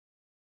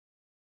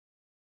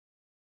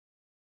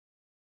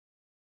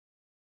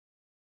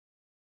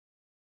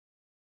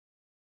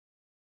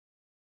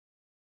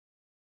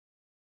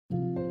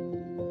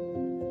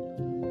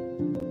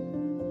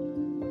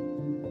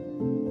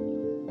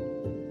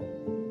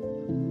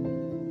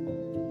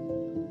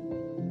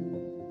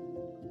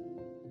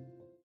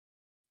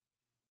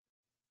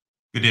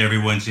Good day,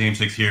 everyone. James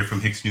Hicks here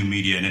from Hicks New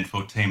Media and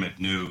Infotainment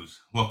News.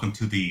 Welcome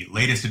to the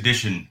latest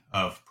edition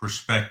of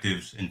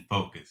Perspectives in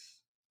Focus.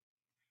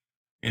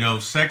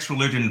 Sex,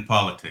 religion, and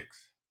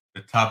politics, the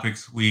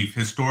topics we've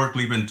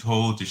historically been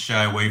told to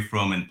shy away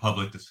from in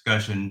public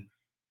discussion,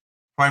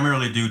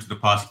 primarily due to the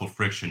possible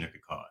friction it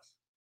could cause.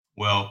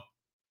 Well,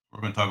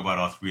 we're going to talk about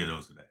all three of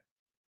those today.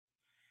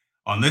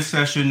 On this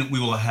session, we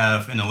will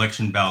have an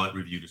election ballot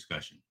review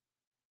discussion.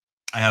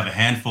 I have a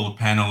handful of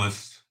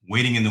panelists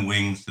waiting in the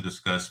wings to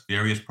discuss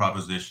various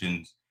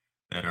propositions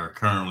that are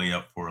currently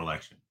up for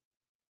election.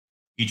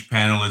 Each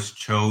panelist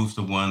chose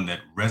the one that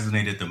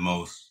resonated the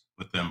most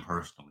with them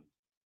personally.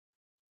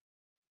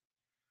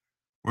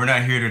 We're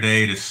not here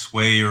today to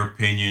sway your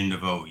opinion to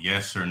vote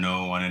yes or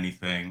no on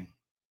anything.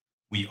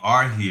 We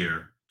are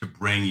here to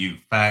bring you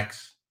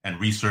facts and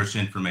research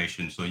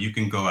information so you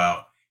can go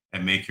out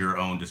and make your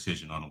own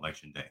decision on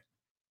election day.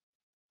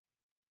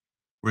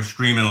 We're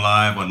streaming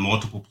live on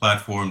multiple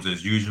platforms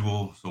as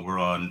usual. So we're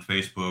on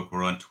Facebook,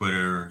 we're on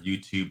Twitter,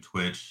 YouTube,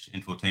 Twitch,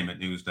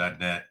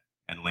 infotainmentnews.net,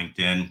 and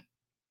LinkedIn.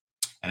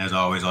 And as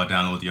always, I'll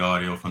download the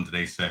audio from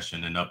today's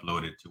session and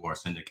upload it to our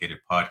syndicated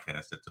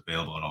podcast that's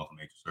available on all the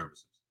major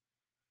services.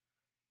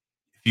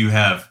 If you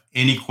have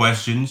any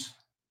questions,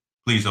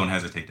 please don't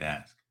hesitate to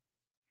ask.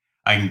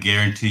 I can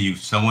guarantee you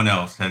someone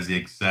else has the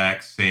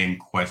exact same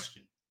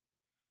question.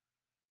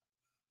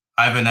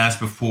 I've been asked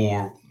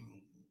before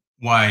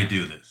why I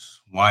do this.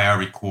 Why I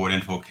record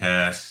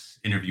infocasts,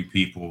 interview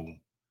people,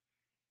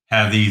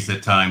 have these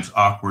at times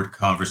awkward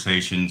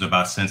conversations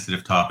about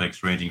sensitive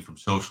topics ranging from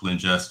social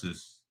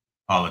injustice,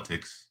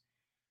 politics,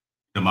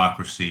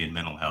 democracy, and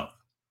mental health.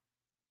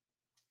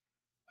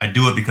 I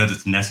do it because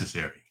it's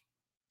necessary.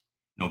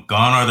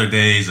 Gone are the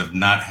days of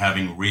not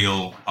having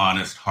real,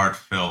 honest,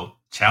 heartfelt,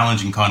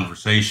 challenging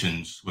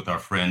conversations with our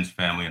friends,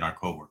 family, and our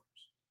coworkers.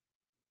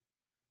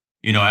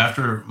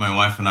 After my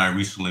wife and I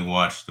recently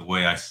watched The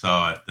Way I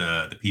Saw It,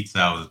 the Pete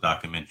Salvas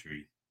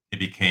documentary, it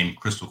became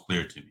crystal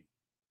clear to me.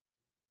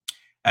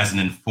 As an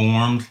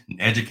informed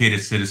and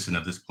educated citizen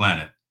of this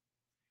planet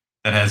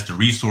that has the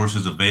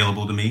resources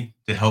available to me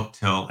to help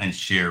tell and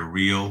share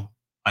real,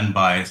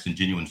 unbiased, and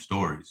genuine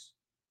stories,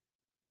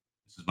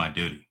 this is my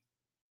duty.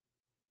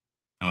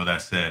 And with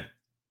that said,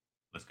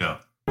 let's go.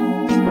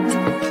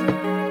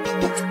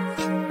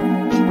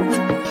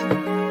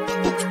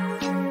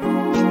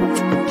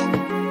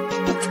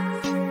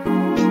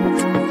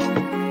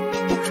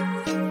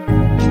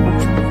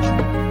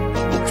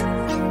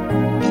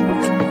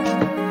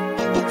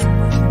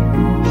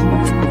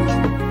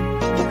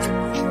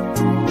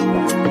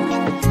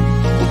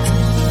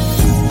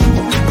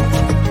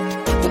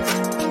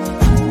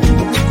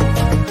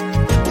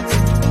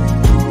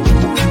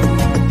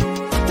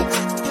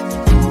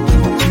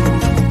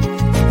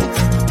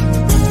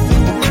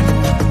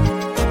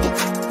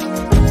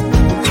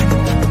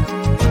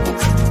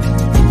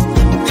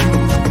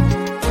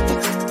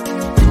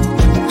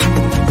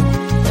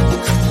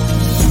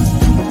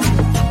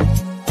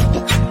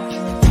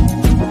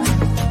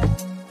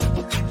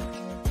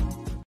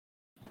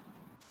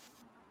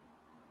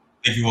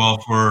 Thank you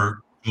all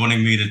for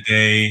joining me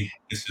today.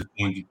 This is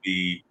going to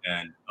be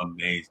an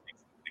amazing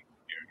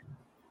experience.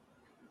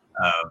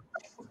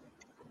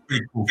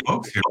 Pretty cool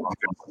folks here.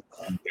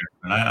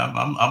 And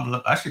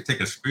I should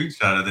take a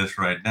screenshot of this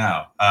right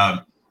now.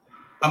 I'm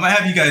going to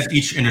have you guys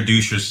each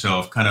introduce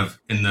yourself kind of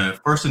in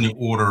the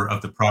order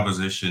of the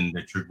proposition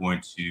that you're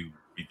going to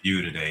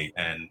review today.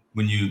 And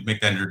when you make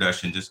that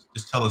introduction, just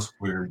tell us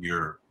where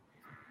you're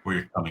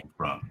coming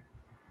from.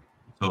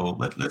 So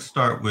let's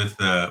start with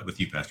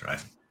you, Pastor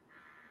Isom.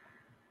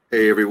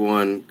 Hey,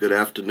 everyone. Good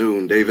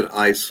afternoon. David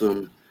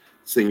Isom,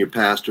 Senior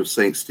Pastor of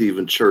St.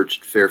 Stephen Church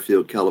in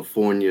Fairfield,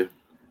 California,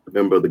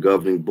 member of the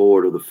governing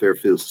board of the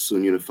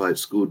Fairfield-Sassoon Unified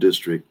School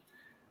District.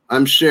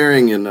 I'm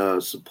sharing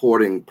and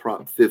supporting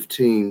Prop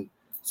 15,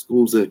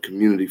 Schools and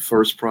Community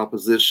First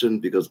proposition,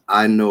 because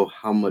I know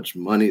how much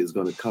money is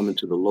going to come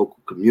into the local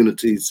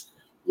communities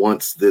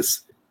once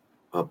this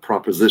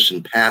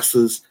proposition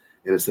passes.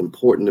 And it's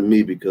important to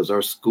me because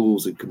our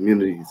schools and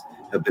communities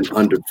have been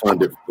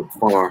underfunded for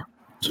far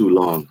too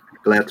long.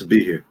 Glad to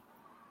be here.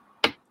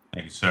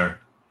 Thank you, sir.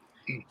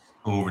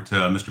 Go over to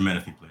Mr.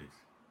 Menifee, please.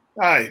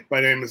 Hi,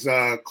 my name is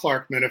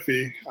Clark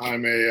Menifee.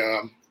 I'm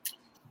a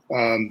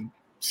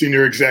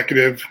senior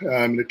executive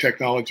in the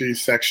technology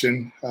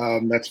section.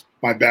 That's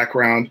my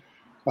background.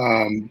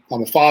 I'm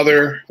a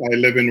father. I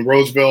live in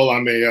Roseville.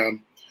 I'm a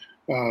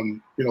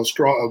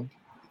strong,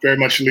 very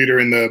much leader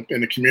in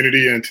the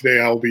community. And today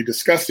I will be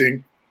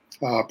discussing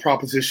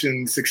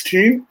Proposition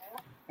 16.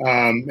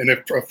 And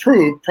if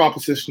approved,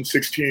 Proposition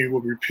 16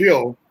 will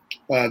repeal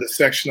the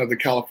section of the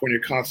California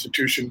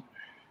Constitution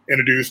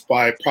introduced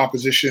by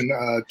Proposition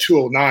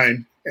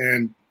 209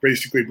 and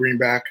basically bring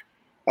back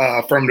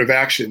affirmative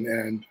action.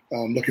 And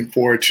I'm looking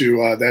forward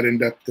to that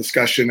in-depth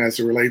discussion as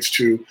it relates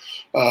to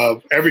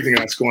everything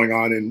that's going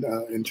on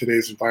in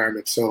today's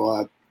environment.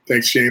 So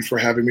thanks, James, for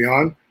having me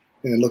on,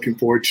 and looking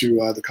forward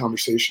to the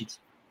conversations.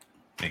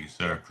 Thank you,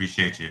 sir.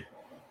 Appreciate you.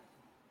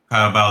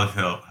 Kyle Ballot,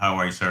 how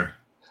are you, sir?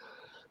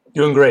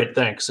 Doing great,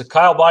 thanks.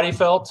 Kyle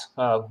Bodyfelt,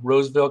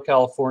 Roseville,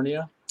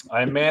 California.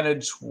 I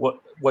manage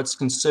what's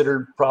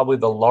considered probably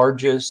the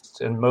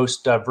largest and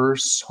most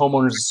diverse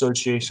homeowners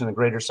association in the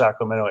greater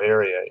Sacramento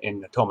area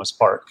in Thomas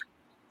Park.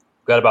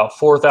 We've got about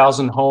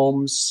 4,000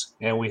 homes,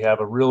 and we have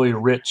a really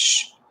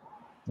rich,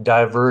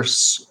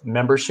 diverse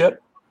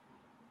membership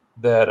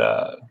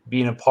that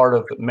being a part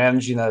of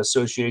managing that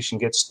association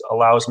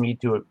allows me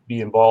to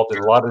be involved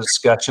in a lot of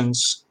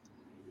discussions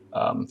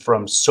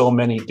from so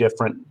many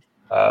different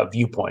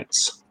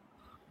viewpoints.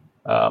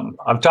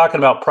 I'm talking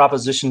about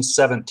Proposition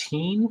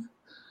 17,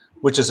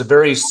 which is a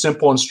very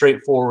simple and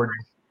straightforward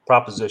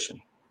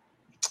proposition.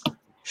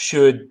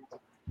 Should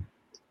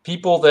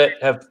people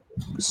that have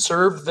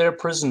served their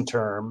prison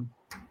term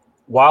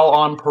while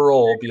on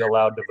parole be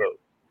allowed to vote?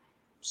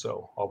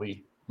 So I'll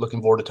be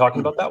looking forward to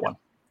talking about that one.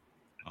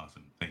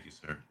 Awesome. Thank you,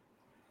 sir.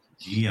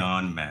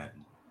 Dion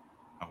Madden,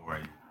 how are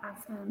you?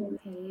 Awesome.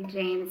 Hey,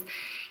 James.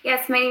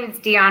 Yes, my name is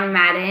Dion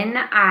Madden.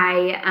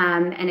 I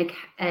am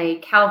a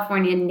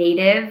California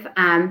native.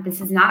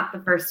 This is not the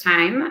first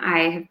time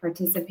I have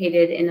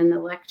participated in an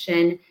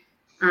election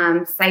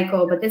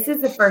cycle, but this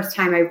is the first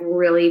time I've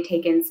really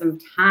taken some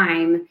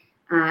time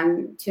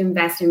to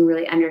invest in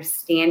really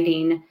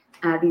understanding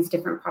these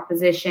different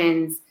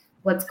propositions,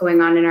 what's going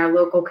on in our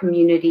local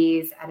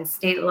communities at a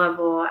state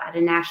level, at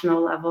a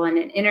national level, and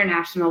an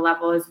international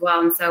level as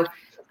well. And so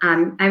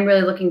I'm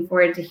really looking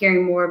forward to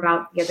hearing more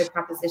about the other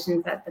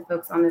propositions that the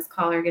folks on this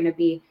call are going to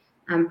be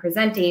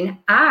presenting.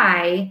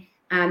 I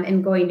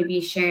am going to be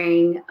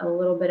sharing a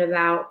little bit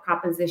about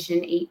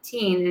Proposition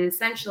 18, and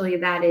essentially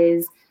that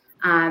is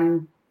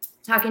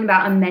talking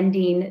about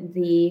amending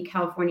the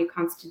California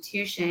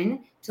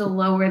Constitution to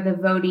lower the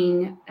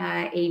voting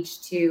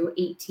age to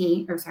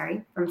 18, or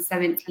sorry, from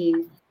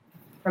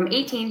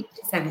 18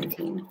 to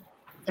 17.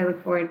 So I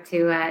look forward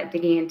to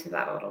digging into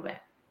that a little bit.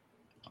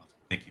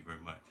 Thank you very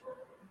much.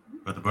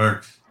 Brother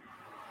Burks.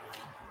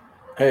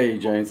 Hey,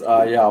 James.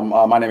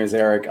 My name is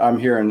Eric. I'm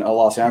here in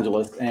Los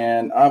Angeles,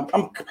 and I'm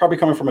probably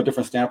coming from a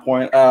different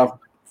standpoint.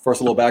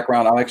 First, a little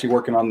background. I'm actually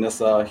working on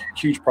this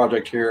huge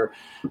project here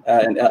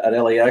at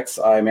LAX.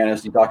 I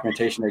manage the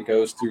documentation that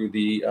goes through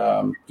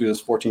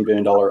this $14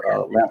 billion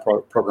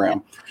land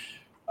program.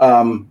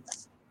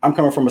 I'm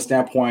coming from a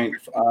standpoint.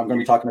 I'm going to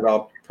be talking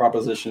about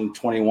Proposition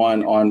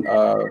 21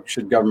 on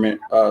should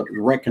government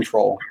rent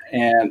control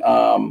and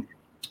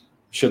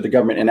should the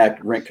government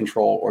enact rent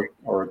control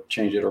or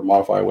change it or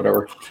modify it,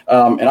 whatever.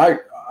 And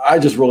I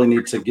just really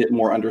need to get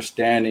more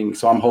understanding.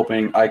 So I'm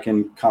hoping I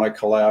can kind of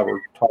collab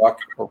or talk,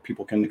 or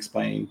people can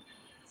explain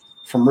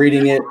from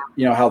reading it,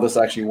 how this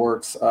actually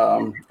works.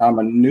 I'm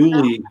a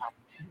newly,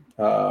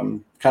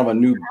 kind of a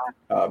new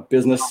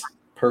business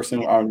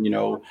person,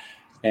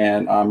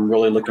 and I'm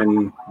really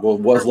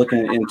was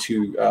looking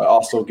into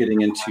also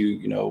getting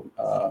into,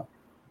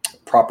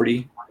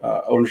 property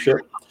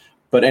ownership.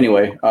 But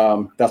anyway,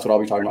 that's what I'll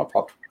be talking about,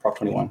 Prop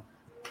 21.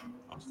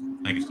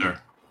 Awesome. Thank you, sir.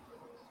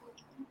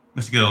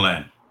 Mr.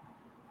 Gilliland.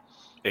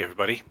 Hey,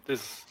 everybody.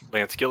 This is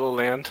Lance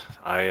Gilliland.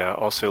 I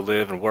also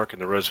live and work in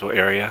the Roseville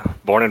area,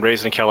 born and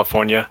raised in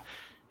California.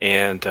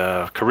 And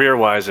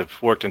career-wise,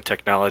 I've worked in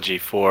technology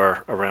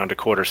for around a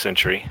quarter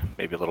century,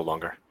 maybe a little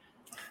longer.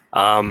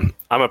 I'm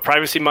a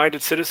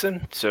privacy-minded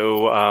citizen,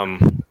 so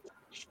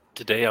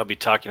today I'll be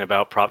talking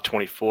about Prop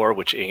 24,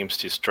 which aims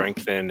to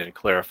strengthen and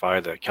clarify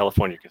the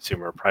California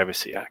Consumer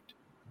Privacy Act.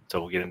 So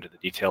we'll get into the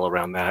detail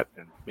around that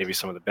and maybe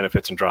some of the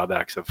benefits and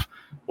drawbacks of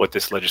what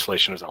this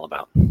legislation is all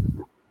about.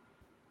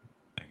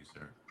 Thank you,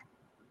 sir.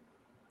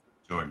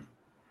 Jordan.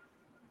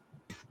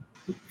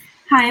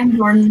 Hi, I'm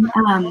Jordan.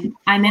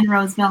 I'm in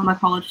Roseville. I'm a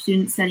college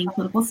student studying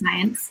political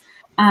science.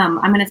 I'm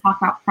going to talk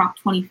about Prop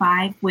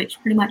 25, which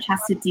pretty much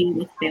has to do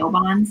with bail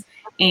bonds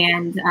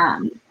and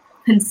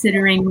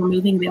considering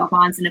removing bail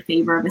bonds in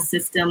favor of a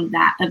system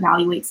that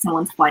evaluates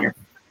someone's flight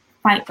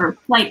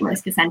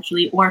risk,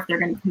 essentially, or if they're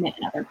going to commit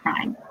another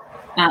crime.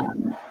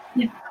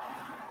 Yeah.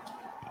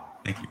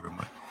 Thank you very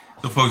much.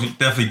 So, folks, you can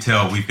definitely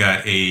tell we've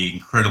got a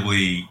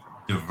incredibly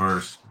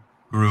diverse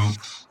group.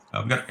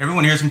 We've got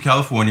everyone here is from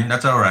California.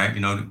 That's all right.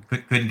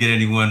 Couldn't get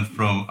anyone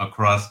from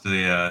across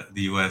the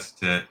U.S.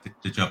 to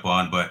jump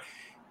on, but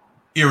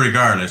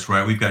irregardless,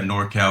 right? We've got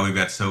NorCal, we've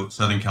got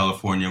Southern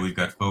California, we've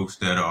got folks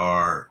that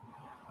are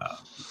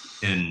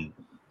in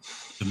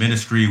the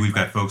ministry, we've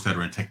got folks that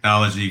are in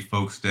technology,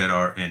 folks that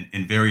are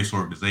in various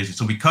organizations.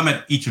 So we come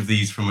at each of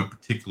these from a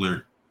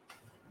particular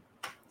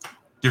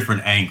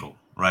different angle,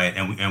 right?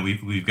 And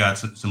we've got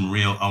some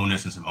real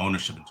onus and some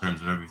ownership in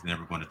terms of everything that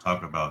we're going to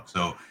talk about.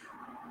 So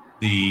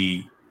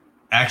the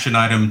action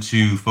item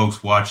to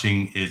folks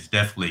watching is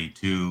definitely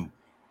to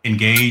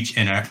engage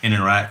and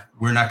interact.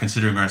 We're not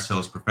considering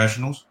ourselves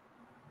professionals.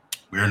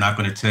 We're not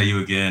going to tell you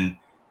again,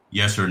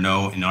 yes or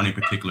no in any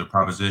particular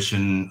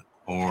proposition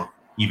or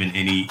even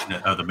any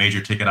of the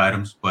major ticket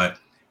items. But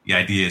the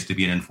idea is to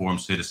be an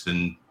informed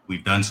citizen.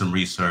 We've done some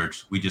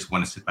research. We just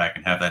want to sit back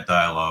and have that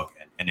dialogue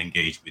and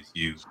engage with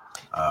you,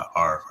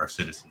 our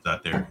citizens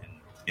out there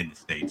in the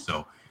state.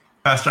 So,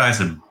 Pastor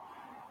Isom,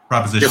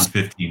 Proposition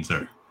 15,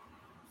 sir.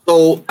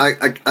 So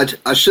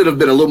I should have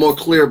been a little more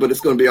clear, but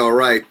it's going to be all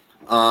right.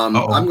 I'm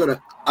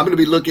gonna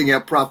be looking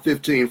at Prop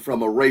 15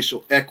 from a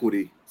racial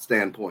equity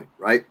standpoint,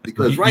 right?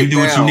 Because you do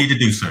what you now, need to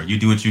do, sir. You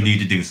do what you need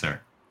to do, sir.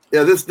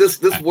 yeah,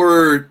 this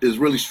word is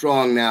really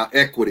strong now,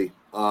 equity,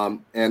 and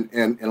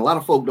a lot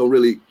of folk don't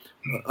really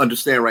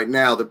understand right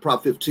now that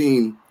Prop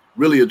 15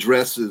 really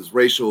addresses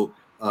racial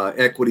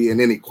equity and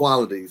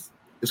inequalities.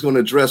 It's going to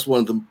address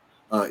one of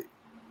the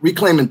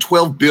reclaiming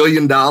 $12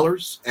 billion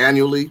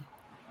annually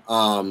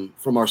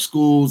from our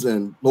schools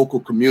and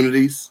local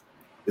communities.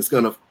 It's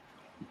going to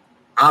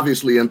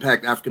obviously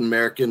impact African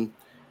American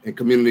and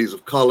communities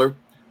of color.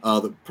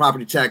 The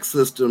property tax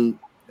system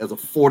has a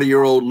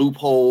 40-year-old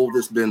loophole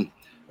that's been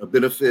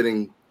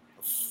benefiting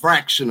a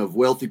fraction of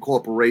wealthy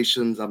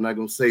corporations. I'm not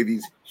going to say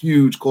these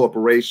huge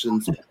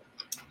corporations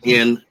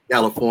in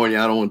California.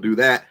 I don't want to do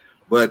that,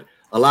 but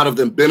a lot of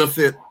them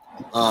benefit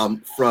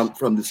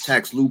from this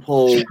tax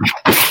loophole.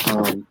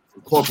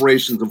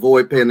 Corporations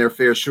avoid paying their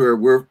fair share.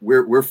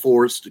 We're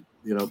forced,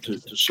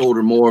 to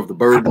shoulder more of the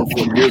burden.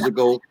 4 years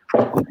ago,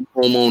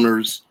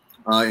 homeowners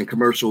in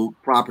commercial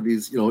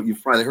properties,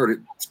 you've probably heard it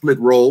split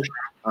roll.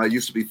 It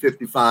used to be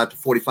 55 to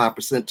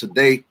 45%.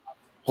 Today,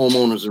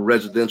 homeowners and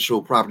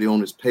residential property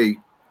owners pay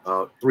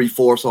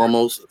 3/4,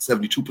 almost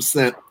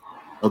 72%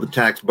 of the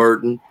tax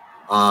burden.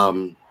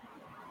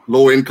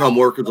 Low-income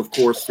workers, of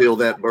course, feel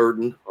that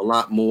burden a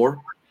lot more.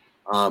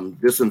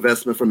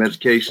 Disinvestment from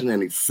education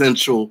and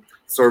essential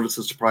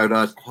services to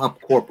privatize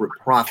corporate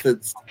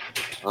profits.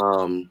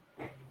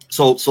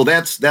 So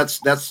that's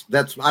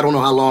I don't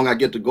know how long I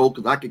get to go,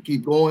 because I could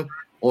keep going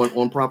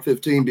on Prop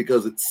 15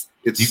 because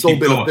it's so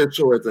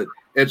beneficial as an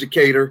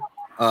educator.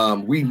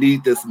 We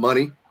need this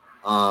money,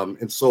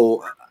 and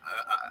so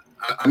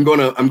I'm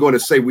going to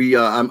say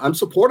I'm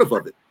supportive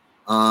of it.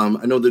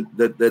 I know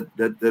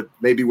that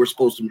maybe we're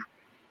supposed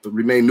to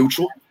remain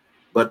neutral,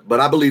 but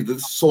I believe this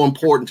is so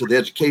important to the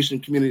education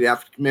community,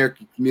 African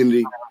American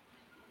community,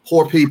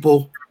 poor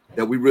people,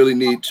 that we really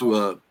need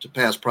to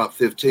pass Prop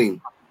 15.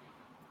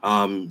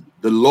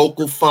 The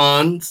local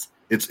funds,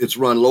 it's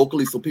run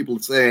locally, so people are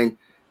saying,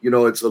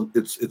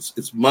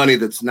 it's money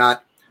that's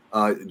not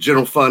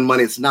general fund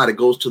money. It's not. It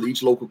goes to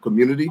each local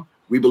community.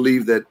 We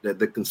believe that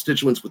the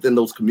constituents within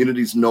those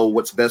communities know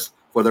what's best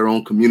for their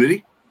own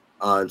community,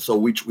 and so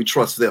we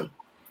trust them.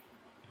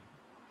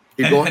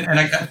 Keep going.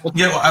 I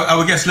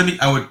would guess.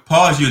 I would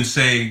pause you and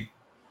say,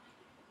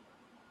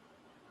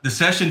 the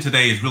session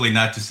today is really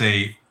not to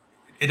say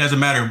it doesn't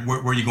matter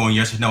where you're going,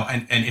 yes or no,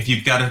 and if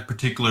you've got a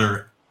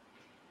particular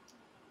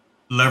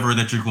lever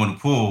that you're going to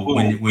pull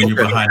when you're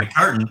behind the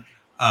curtain,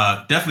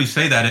 definitely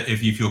say that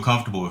if you feel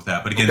comfortable with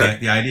that. But again,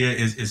 the idea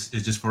is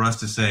just for us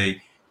to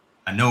say,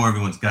 I know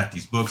everyone's got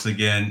these books.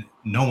 Again,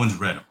 no one's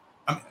read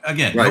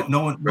them.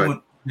 No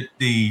one.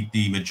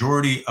 The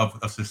majority of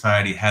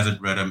society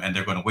hasn't read them, and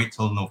they're going to wait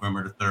till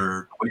November the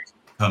 3rd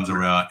comes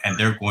around, and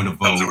they're going to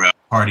vote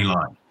party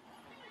line,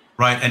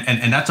 right?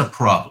 And that's a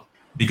problem,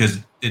 because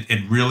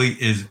it really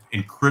is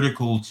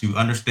critical to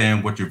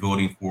understand what you're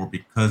voting for,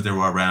 because there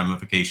are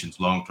ramifications,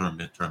 long-term,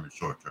 mid-term, and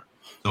short-term.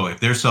 So if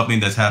there's something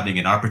that's happening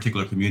in our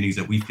particular communities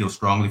that we feel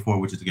strongly for,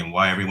 which is, again,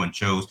 why everyone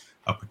chose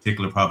a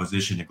particular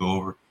proposition to go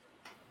over,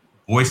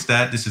 voice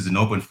that. This is an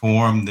open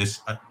forum.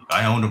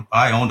 I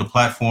own the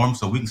platform,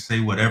 so we can say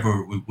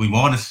whatever we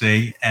want to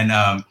say. And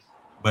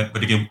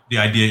but again, the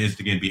idea is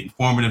to be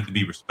informative, to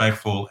be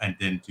respectful, and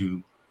then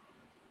to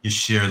just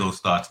share those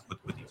thoughts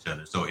with each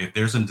other. So if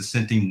there's a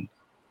dissenting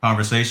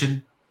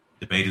conversation,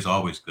 debate is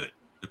always good.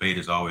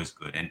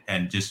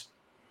 And just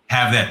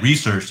have that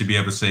research to be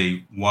able to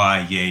say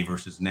why yay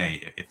versus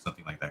nay if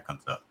something like that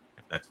comes up.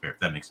 If that's fair, if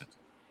that makes sense.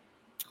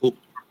 Cool.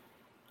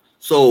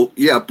 So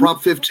yeah,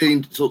 Prop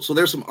 15. So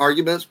there's some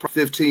arguments. Prop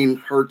 15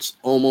 hurts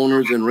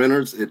homeowners and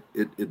renters.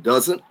 It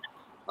doesn't.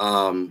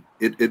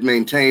 It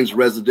maintains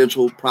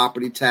residential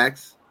property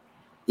tax.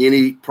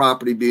 Any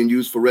property being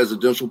used for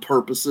residential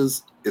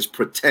purposes is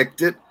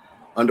protected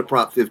under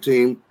Prop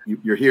 15.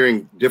 You're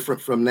hearing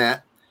different from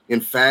that. In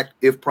fact,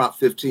 if Prop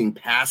 15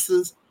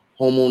 passes,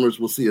 homeowners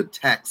will see a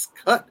tax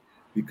cut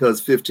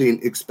because 15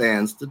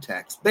 expands the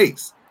tax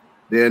base.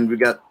 Then we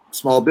got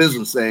small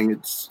business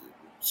saying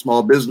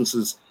small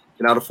businesses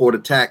cannot afford a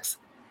tax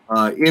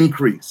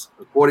increase.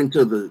 According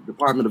to the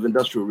Department of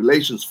Industrial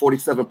Relations,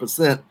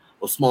 47%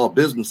 of small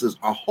businesses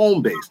are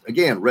home-based.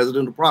 Again,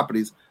 residential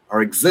properties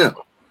are exempt.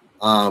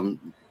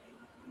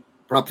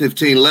 Prop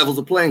 15 levels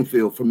the playing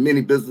field for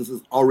many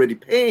businesses already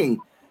paying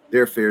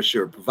their fair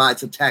share,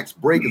 provides a tax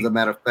break, as a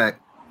matter of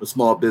fact, for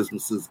small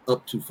businesses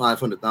up to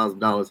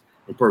 $500,000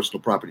 in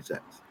personal property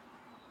tax.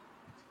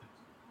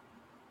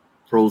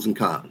 Pros and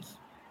cons.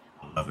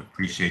 I love it.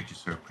 Appreciate you,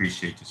 sir.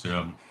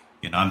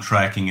 I'm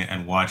tracking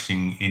and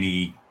watching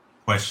any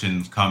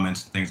questions,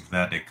 comments, things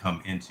like that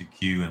come into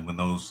queue. And when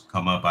those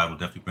come up, I will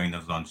definitely bring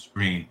those on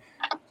screen.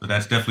 So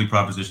that's definitely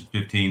Proposition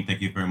 15.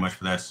 Thank you very much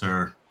for that,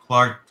 sir.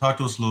 Clark, talk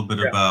to us a little bit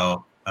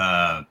about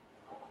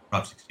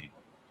Prop 16.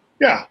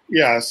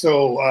 Yeah.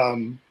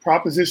 So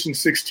Proposition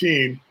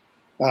 16,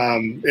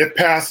 if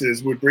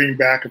passes, would bring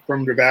back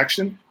affirmative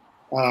action,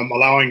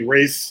 allowing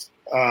race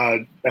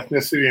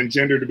ethnicity and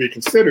gender to be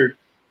considered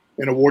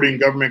in awarding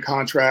government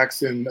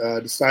contracts and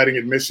deciding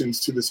admissions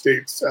to the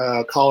state's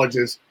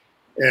colleges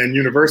and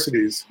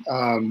universities.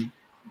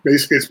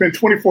 Basically, it's been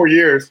 24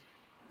 years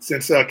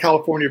since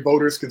California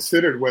voters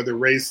considered whether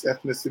race,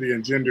 ethnicity,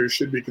 and gender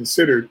should be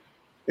considered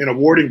in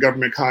awarding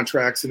government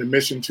contracts and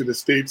admission to the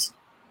state's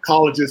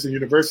colleges and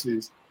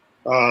universities.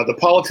 The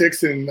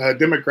politics and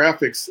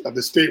demographics of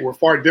the state were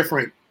far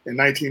different in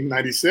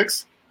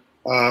 1996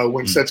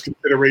 when such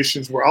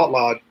considerations were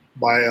outlawed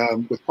by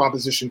with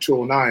Proposition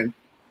 209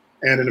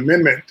 and an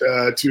amendment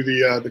to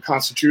the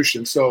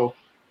Constitution. So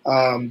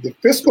the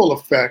fiscal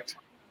effect,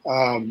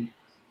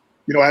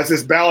 as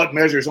this ballot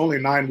measure is only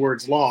 9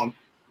 words long,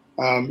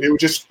 it would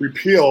just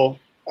repeal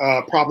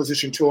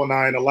Proposition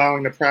 209,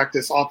 allowing the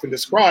practice often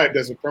described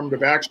as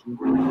affirmative action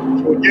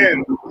to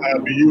again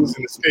be used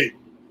in the state.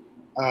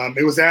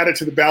 It was added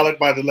to the ballot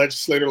by the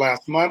legislature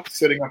last month,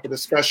 setting up a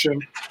discussion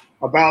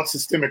about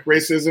systemic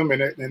racism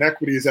and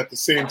inequities at the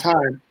same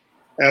time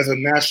as a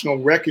national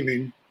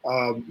reckoning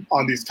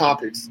on these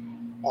topics.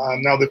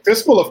 Now, the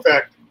fiscal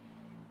effect,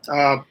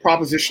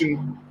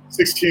 Proposition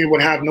 16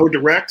 would have no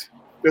direct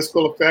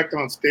fiscal effect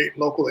on state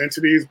and local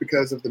entities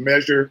because of the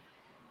measure.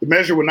 The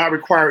measure would not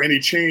require any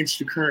change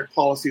to current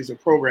policies or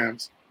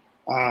programs.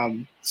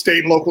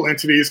 State and local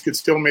entities could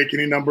still make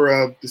any number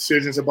of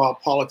decisions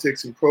about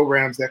politics and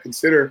programs that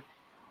consider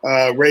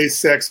race,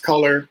 sex,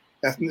 color,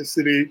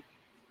 ethnicity,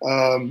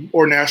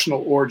 or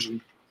national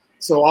origin.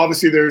 So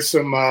obviously there's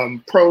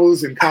some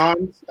pros and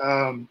cons.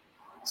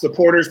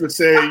 Supporters would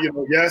say,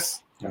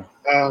 yes,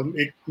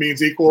 it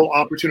means equal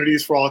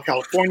opportunities for all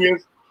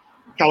Californians.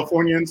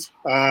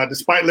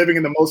 Despite living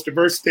in the most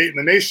diverse state in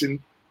the nation,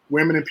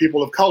 women and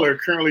people of color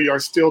currently are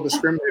still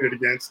discriminated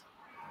against.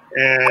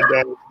 And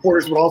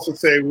supporters would also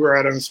say we're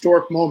at a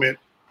historic moment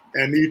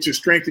and need to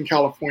strengthen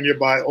California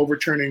by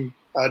overturning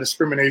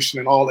discrimination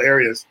in all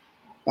areas.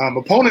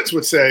 Opponents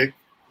would say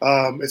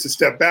it's a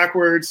step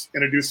backwards,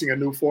 introducing a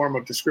new form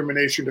of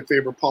discrimination to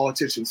favor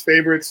politicians'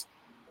 favorites.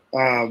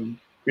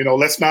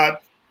 Let's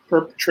not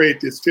perpetrate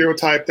the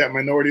stereotype that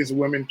minorities and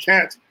women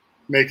can't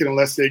make it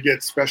unless they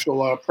get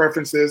special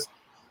preferences.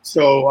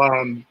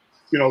 So,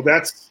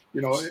 that's,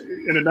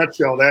 in a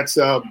nutshell, that's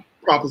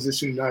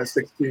Proposition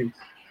 16.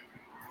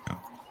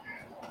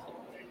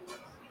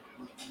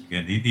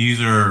 Again,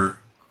 these are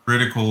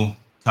critical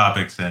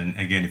topics, and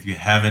again, if you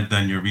haven't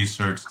done your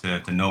research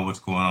to know what's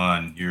going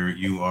on,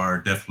 you are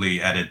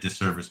definitely at a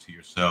disservice to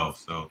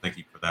yourself. So thank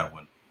you for that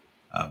one.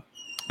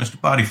 Mr.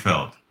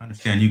 Bodyfeld, I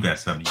understand you got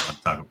something you want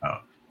to talk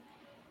about.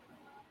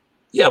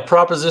 Yeah,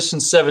 Proposition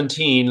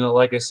 17,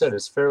 like I said,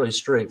 is fairly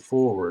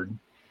straightforward.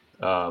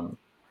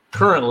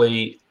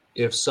 Currently,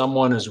 if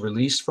someone is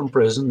released from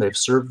prison, they've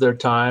served their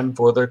time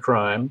for their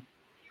crime,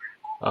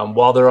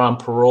 while they're on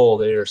parole,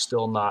 they are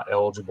still not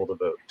eligible to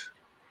vote.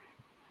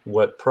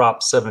 What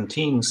Prop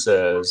 17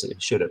 says,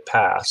 should it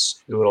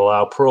pass, it would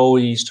allow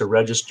parolees to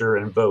register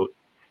and vote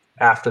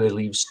after they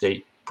leave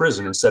state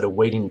prison instead of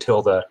waiting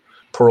until the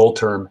parole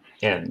term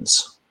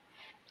ends.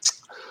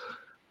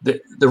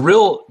 The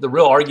real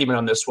argument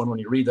on this one, when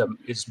you read them,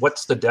 is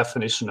what's the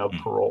definition of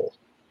parole?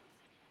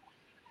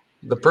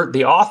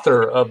 The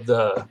author of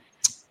the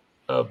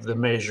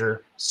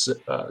measure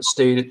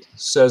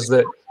says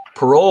that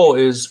parole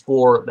is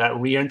for that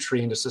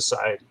reentry into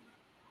society,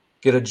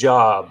 get a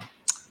job,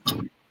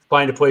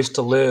 find a place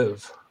to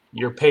live,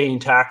 you're paying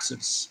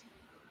taxes.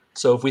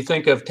 So if we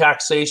think of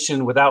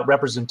taxation without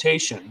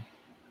representation,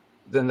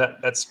 then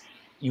that's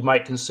you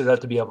might consider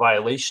that to be a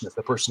violation if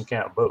the person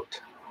can't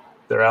vote.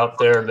 They're out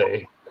there,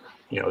 they're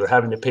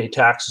having to pay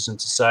taxes in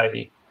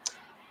society.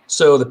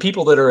 So the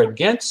people that are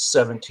against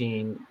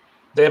 17,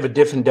 they have a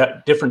different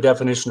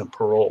definition of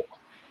parole.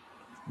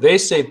 They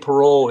say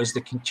parole is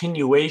the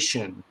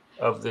continuation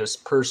of this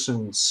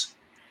person's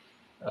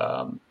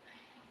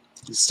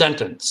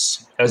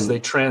sentence as they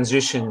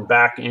transition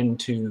back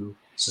into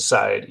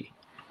society.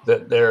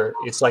 That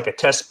it's like a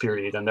test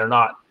period, and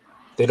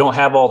they don't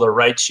have all their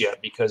rights yet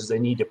because they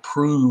need to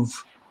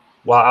prove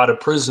while out of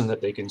prison that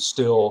they can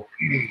still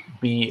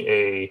have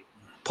a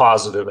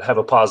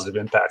positive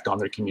impact on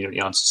their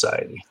community, on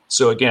society.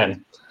 So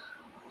again,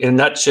 in a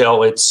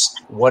nutshell, it's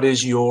what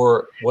is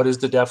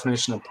the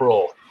definition of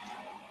parole?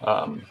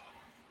 I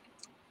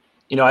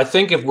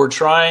think if we're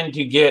trying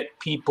to get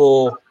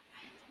people,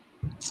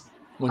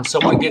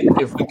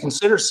 if we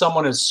consider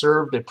someone has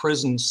served a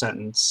prison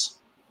sentence,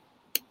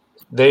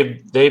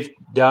 they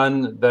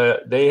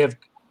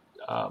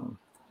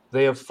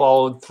have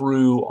followed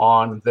through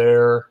on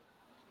their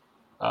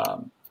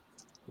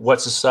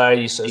what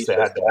society says they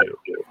had to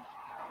do.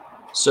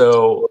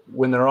 So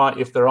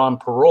if they're on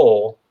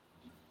parole,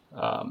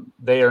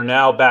 they are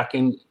now back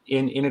in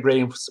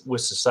integrating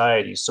with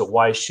society. So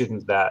why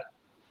shouldn't that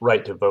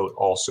right to vote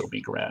also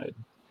be granted?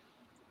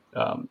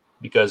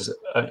 Because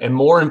a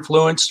more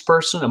influenced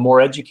person, a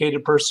more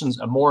educated person,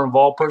 a more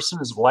involved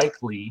person is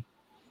likely,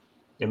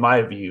 in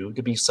my view,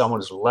 to be someone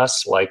who's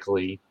less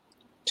likely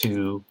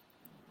to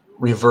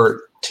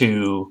revert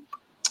to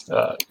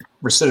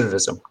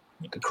recidivism,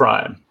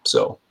 crime.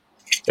 So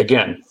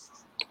again,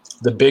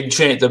 the big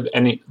change.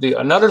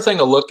 Another thing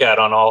to look at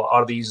on all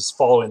of these is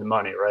following the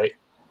money, right?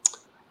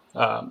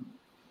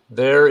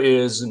 There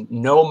is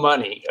no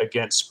money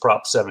against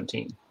Prop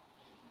 17.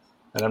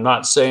 And I'm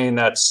not saying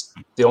that's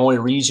the only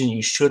reason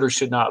you should or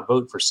should not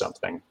vote for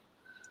something.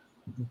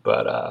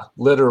 But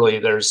literally,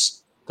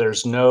 there's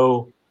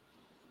no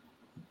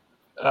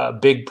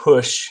big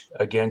push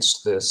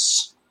against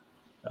this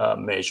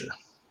measure.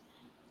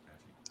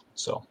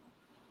 So,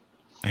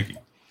 thank you.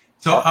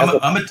 So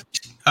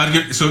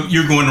so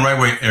you're going the right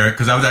way, Eric,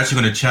 because I was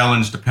actually going to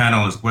challenge the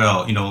panel as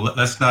well. You know,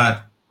 let's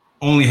not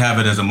only have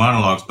it as a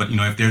monologue, but, you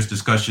know, if there's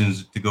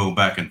discussions to go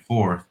back and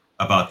forth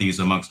about these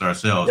amongst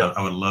ourselves, yep.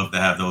 I would love to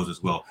have those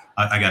as well.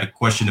 I got a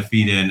question to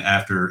feed in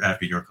after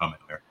your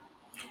comment, Eric.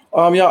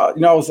 Yeah,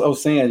 you know, I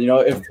was saying, you know,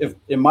 if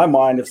in my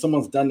mind, if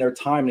someone's done their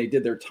time and they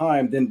did their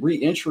time, then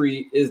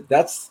re-entry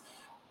that's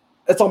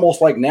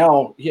almost like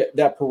now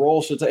that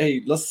parole should say,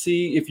 hey, let's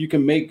see if you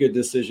can make good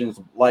decisions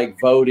like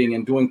voting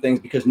and doing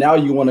things, because now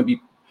you want to be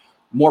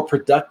more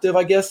productive,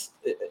 I guess,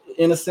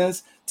 in a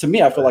sense. To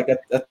me, I feel like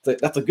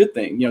that's a good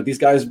thing. You know, these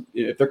guys,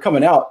 if they're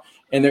coming out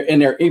and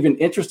they're even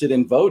interested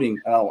in voting,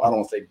 I don't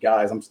want to say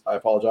guys, I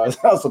apologize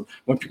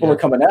when people are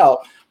coming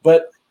out,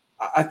 but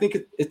I think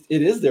it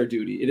is their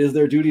duty. It is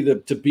their duty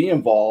to be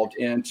involved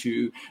and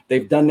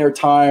they've done their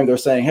time. They're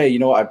saying, hey, you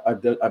know,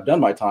 I've done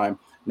my time.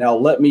 Now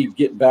let me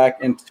get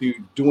back into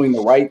doing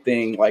the right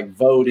thing, like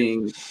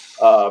voting,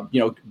 you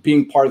know,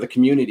 being part of the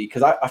community.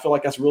 Because I feel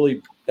like that's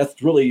really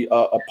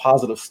a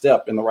positive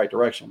step in the right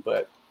direction.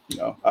 But, you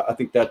know, I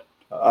think that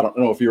I don't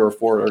know if you're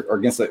for or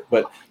against it,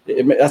 but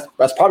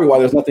that's probably why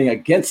there's nothing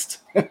against.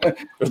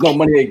 There's no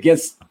money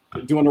against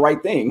doing the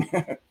right thing.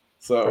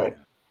 So, right.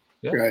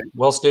 Yeah, right.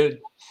 Well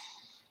stated.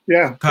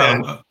 Yeah.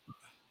 Kyle,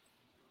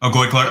 go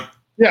ahead, Clark.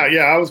 Yeah.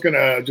 I was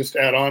gonna just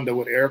add on to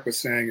what Eric was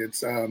saying.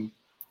 It's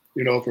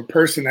you know, if a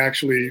person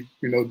actually,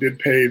 you know, did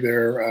pay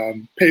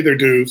their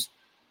dues,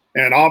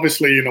 and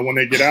obviously, you know, when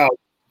they get out,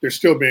 they're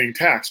still being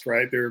taxed,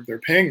 right? They're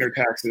paying their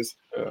taxes,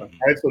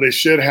 right? So they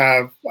should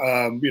have,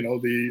 you know,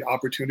 the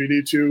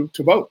opportunity to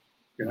vote.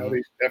 You know,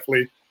 they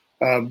definitely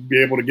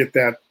be able to get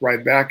that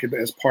right back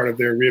as part of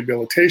their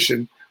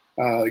rehabilitation.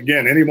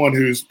 Again, anyone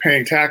who's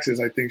paying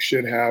taxes, I think,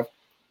 should have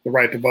the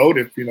right to vote.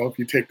 If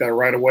you take that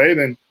right away,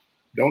 then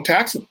don't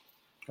tax them.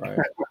 Right.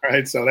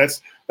 Right. So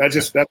that's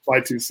my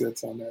 2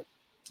 cents on that.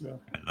 Yeah.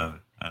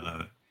 I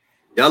love it.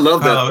 Yeah, I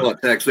love that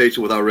thought,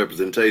 taxation without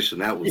representation.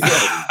 That was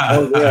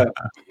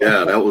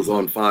that was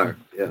on fire.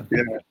 Yeah.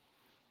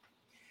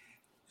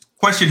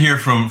 Question here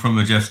from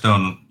Jeff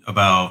Stone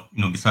about,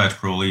 you know, besides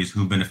parolees,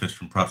 who benefits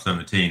from Prop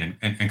 17,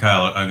 and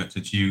Kyle,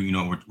 since you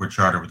know we're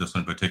chartered with this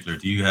one in particular,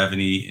 do you have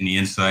any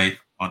insight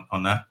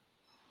on that?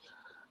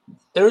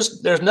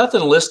 There's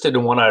nothing listed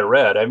in what I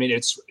read. I mean,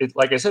 it's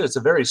like I said,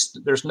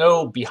 there's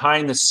no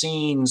behind the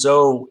scenes.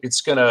 Oh,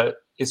 it's gonna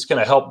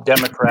help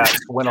Democrats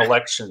win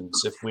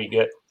elections if we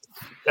get.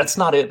 That's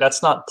not it.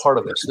 That's not part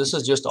of this. This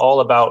is just all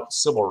about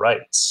civil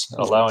rights,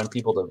 allowing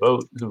people to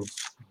vote who've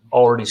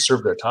already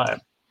served their time.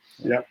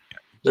 Yeah.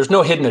 There's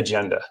no hidden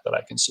agenda that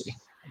I can see.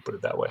 I'll put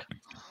it that way.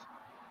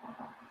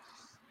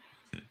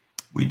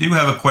 We do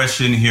have a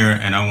question here,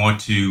 and I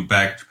want to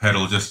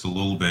backpedal just a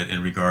little bit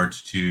in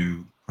regards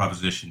to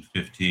Proposition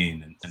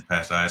 15 and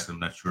Pastor Isom. I'm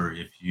not sure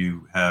if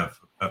you have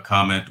a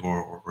comment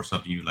or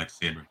something you'd like to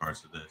say in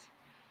regards to this.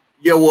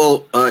 Yeah,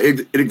 well,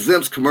 it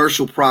exempts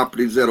commercial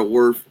properties that are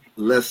worth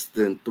less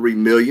than $3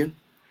 million.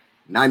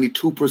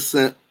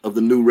 92% of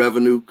the new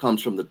revenue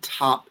comes from the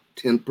top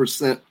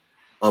 10%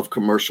 of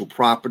commercial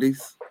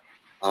properties.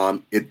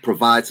 It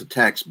provides a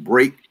tax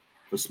break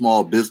for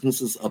small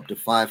businesses up to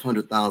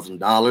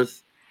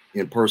 $500,000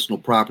 in personal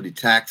property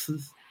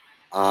taxes.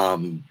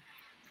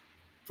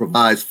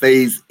 Provides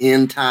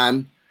phase-in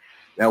time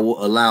that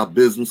will allow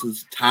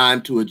businesses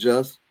time to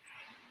adjust.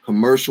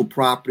 Commercial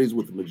properties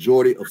with the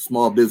majority of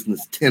small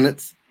business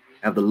tenants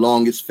have the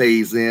longest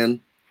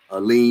phase-in, a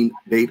lien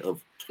date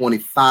of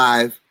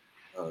 25-26.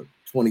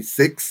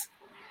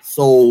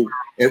 So,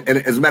 and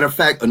as a matter of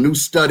fact, a new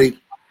study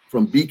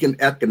from Beacon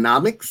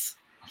Economics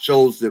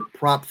shows that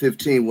Prop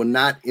 15 will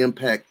not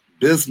impact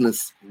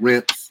business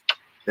rents,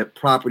 that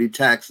property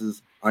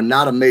taxes are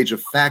not a major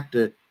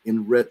factor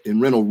in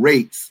rental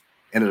rates,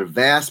 and that a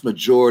vast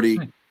majority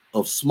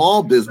of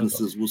small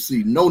businesses will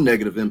see no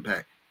negative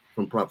impact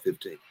from Prop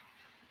 15.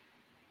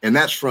 And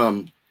that's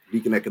from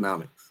Beacon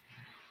Economics.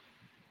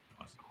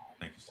 Awesome.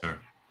 Thank you, sir.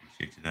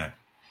 Appreciate you that.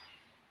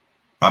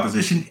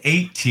 Proposition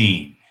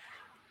 18,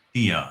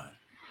 Dion.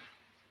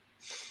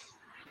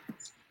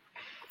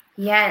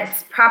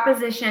 Yes,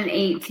 Proposition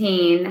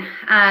 18.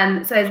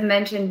 So as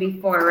mentioned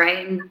before,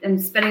 right, I'm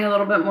spending a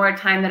little bit more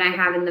time than I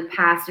have in the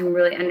past and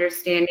really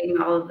understanding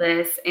all of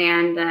this.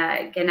 And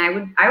again,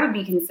 I would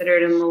be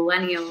considered a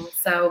millennial.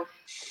 So,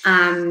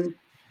 you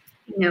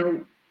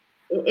know,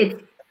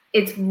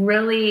 it's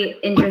really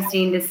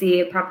interesting to see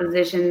a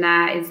proposition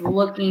that is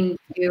looking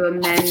to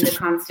amend the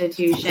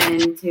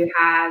Constitution to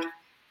have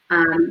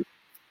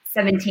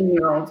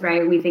 17-year-olds,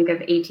 right? We think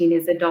of 18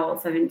 as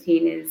adult,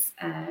 17 is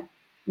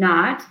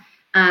not.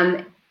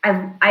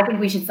 I think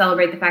we should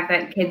celebrate the fact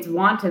that kids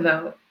want to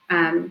vote.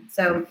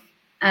 So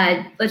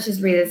let's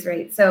just read this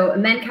right. So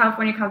amend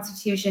California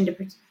Constitution to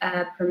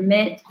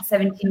permit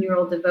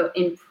 17-year-old to vote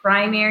in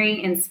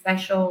primary and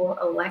special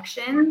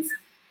elections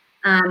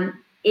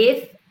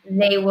if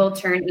they will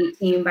turn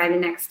 18 by the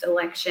next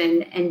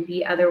election and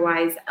be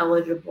otherwise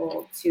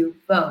eligible to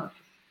vote.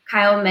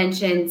 Kyle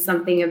mentioned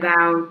something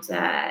about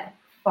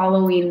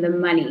following the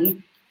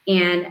money.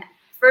 And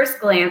first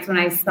glance, when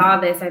I saw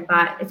this, I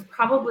thought it's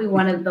probably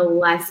one of the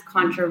less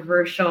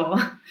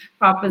controversial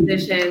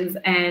propositions,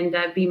 and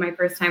being my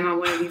first time on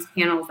one of these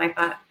panels, I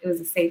thought it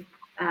was a safe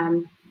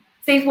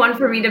one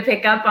for me to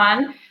pick up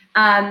on.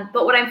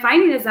 But what I'm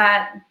finding is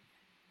that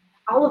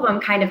all of them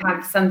kind of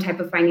have some type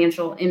of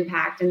financial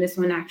impact, and this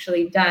one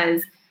actually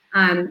does.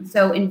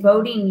 So in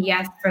voting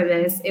yes for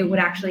this, it would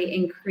actually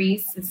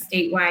increase the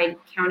statewide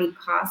county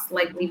costs,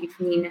 likely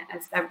between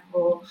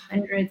several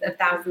hundreds of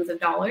thousands of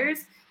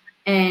dollars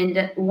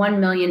and $1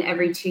 million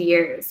every 2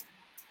 years.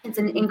 It's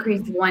an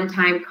increased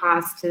one-time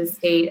cost to the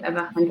state of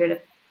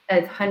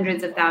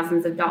hundreds of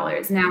thousands of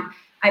dollars. Now,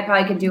 I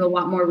probably could do a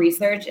lot more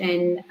research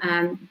and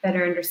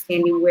better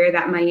understanding where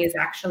that money is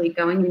actually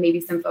going, and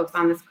maybe some folks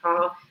on this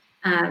call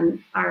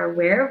are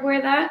aware of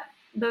where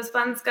those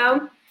funds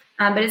go.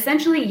 But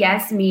essentially,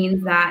 yes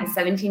means that a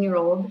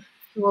 17-year-old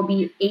who will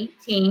be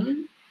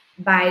 18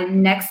 by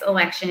next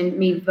election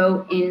may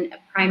vote in a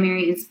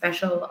primary and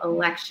special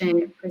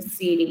election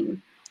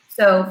proceeding.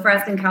 So for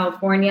us in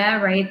California,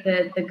 right,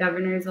 the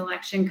governor's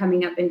election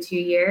coming up in 2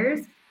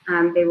 years,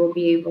 they will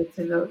be able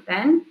to vote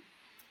then.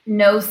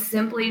 No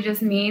simply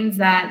just means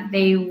that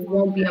they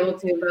won't be able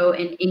to vote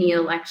in any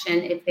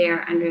election if they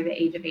are under the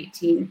age of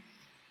 18.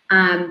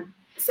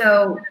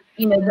 So,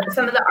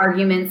 some of the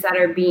arguments that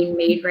are being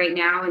made right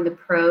now and the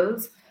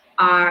pros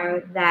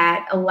are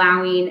that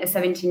allowing a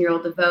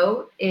 17-year-old to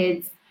vote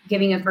is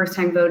giving a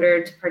first-time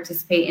voter to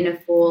participate in a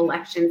full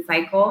election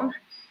cycle,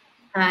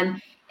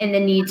 and the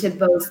need to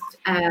boost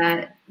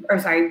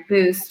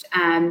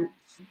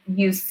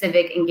youth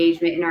civic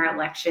engagement in our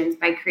elections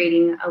by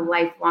creating a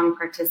lifelong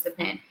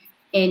participant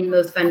in the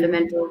most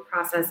fundamental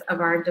process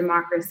of our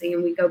democracy.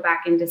 And we go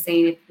back into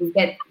saying if we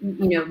get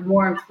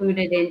more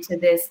included into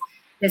this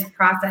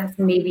process,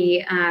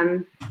 maybe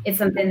it's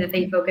something that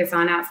they focus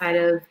on outside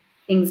of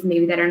things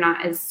maybe that are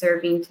not as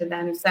serving to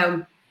them.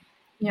 So,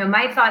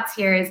 my thoughts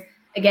here is,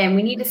 again,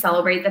 we need to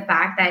celebrate the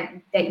fact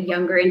that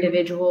younger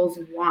individuals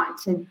want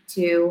to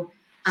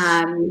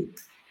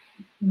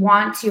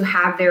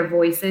have their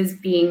voices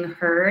being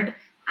heard.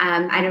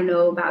 I don't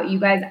know about you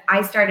guys.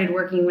 I started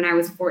working when I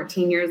was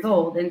 14 years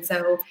old. And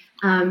so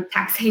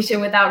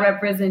taxation without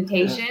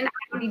representation, I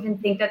don't even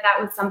think that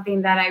was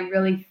something that I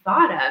really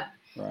thought of.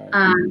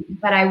 Right.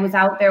 But I was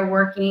out there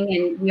working,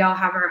 and we all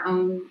have our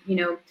own,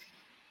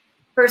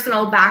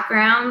 personal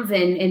backgrounds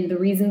and the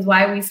reasons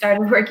why we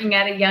started working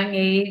at a young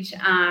age.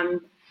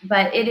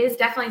 But it is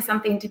definitely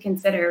something to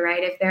consider,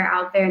 right? If they're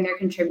out there and they're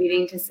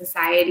contributing to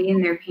society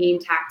and they're paying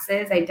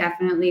taxes, I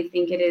definitely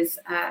think it is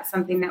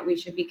something that we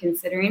should be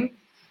considering.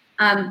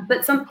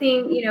 But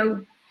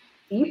something,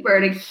 deeper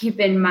to keep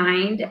in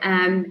mind,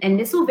 and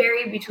this will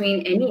vary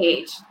between any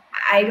age.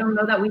 I don't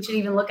know that we should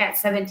even look at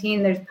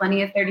 17. There's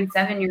plenty of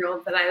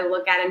 37-year-olds that I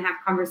look at and have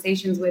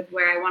conversations with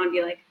where I want to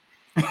be like,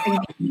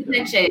 are you paying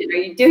attention? Are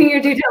you doing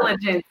your due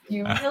diligence? Do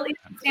you really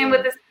understand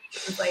what this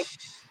is? Like,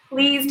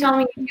 please tell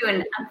me you do.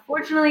 And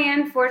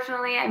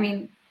unfortunately, I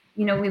mean,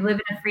 we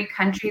live in a free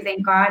country,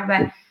 thank God.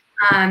 But,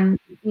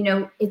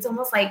 it's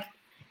almost like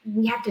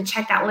we have to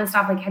check that list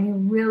off. Like, have you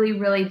really,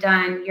 really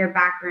done your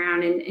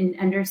background and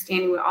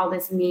understanding what all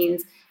this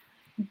means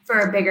for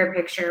a bigger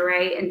picture,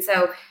 right? And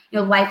so,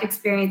 life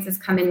experiences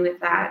come in with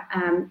that,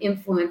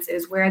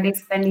 influences. Where are they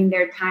spending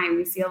their time?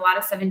 We see a lot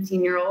of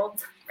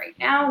 17-year-olds right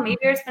now. Maybe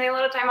they're spending a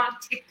lot of time on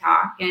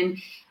TikTok, and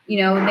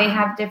they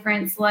have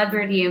different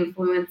celebrity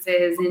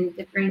influences and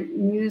different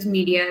news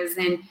medias,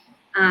 and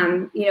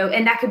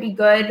and that could be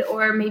good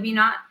or maybe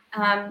not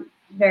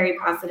very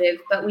positive.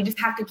 But we just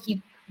have to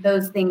keep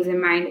those things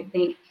in mind, I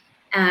think.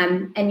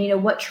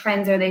 And what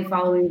trends are they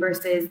following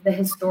versus the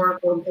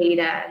historical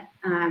data?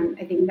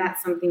 I think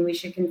that's something we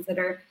should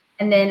consider.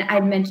 And then I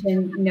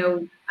mentioned,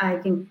 I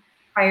think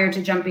prior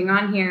to jumping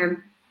on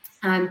here,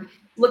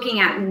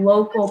 looking at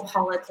local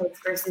politics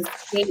versus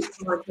state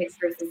politics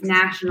versus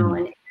national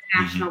and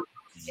international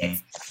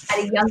politics. At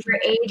a younger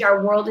age,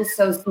 our world is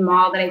so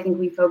small that I think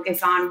we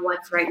focus on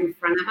what's right in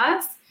front of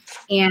us.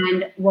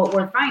 And what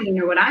we're finding,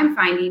 or what I'm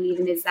finding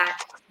even, is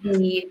that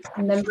the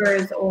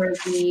members or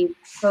the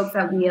folks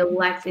that we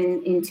elect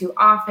into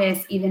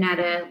office, even at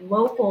a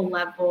local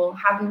level,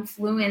 have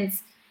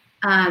influence,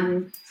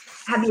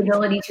 have the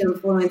ability to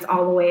influence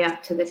all the way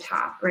up to the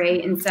top,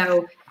 right? And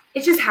so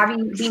it's just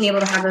being able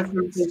to have those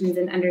conversations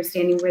and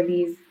understanding where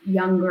these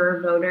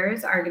younger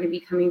voters are going to be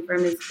coming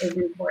from is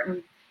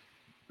important.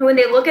 When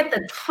they look at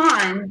the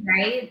cons,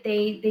 right,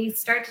 they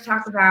start to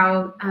talk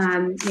about,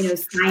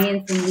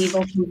 science and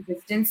legal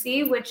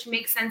consistency, which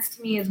makes sense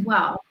to me as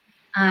well.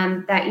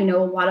 That, a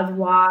lot of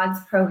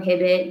laws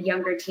prohibit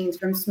younger teens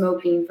from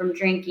smoking, from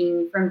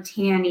drinking, from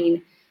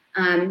tanning.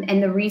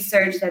 And the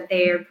research that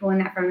they are pulling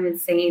that from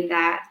is saying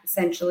that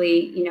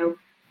essentially,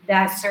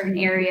 that certain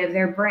area of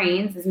their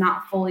brains is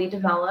not fully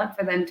developed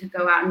for them to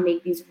go out and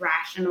make these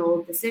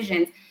rational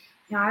decisions.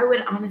 I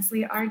would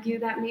honestly argue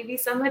that maybe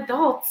some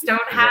adults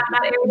don't have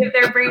that area of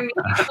their brain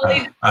fully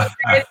developed.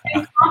 It's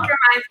been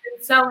compromised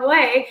in some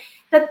way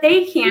that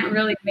they can't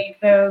really make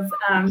those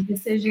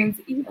decisions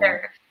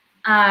either.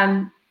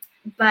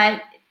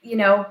 But,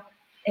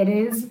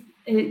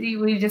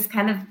 we just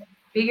kind of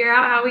figure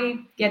out how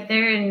we get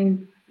there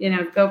and,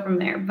 go from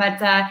there.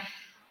 But,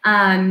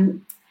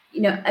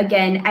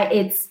 again,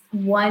 I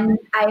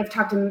have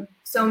talked to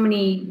so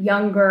many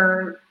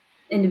younger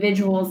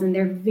individuals, and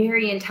they're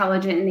very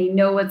intelligent and they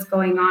know what's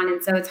going on.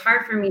 And so it's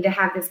hard for me to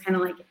have this kind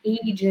of like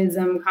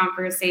ageism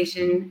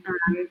conversation,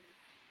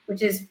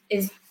 which is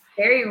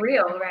very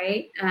real,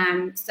 right?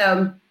 I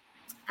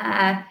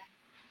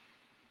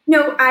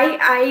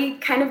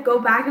kind of go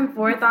back and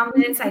forth on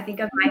this. I think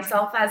of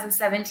myself as a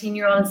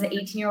 17-year-old, as an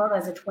 18-year-old,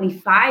 as a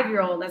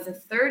 25-year-old, as a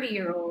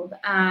 30-year-old.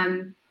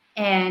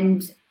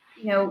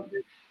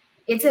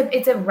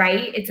 It's a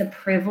right, it's a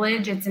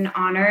privilege, it's an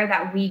honor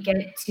that we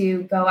get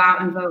to go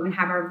out and vote and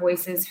have our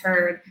voices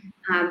heard.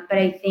 But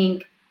I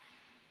think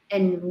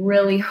and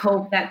really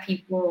hope that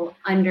people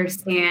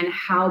understand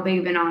how big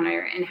of an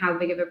honor and how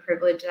big of a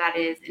privilege that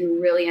is,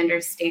 and really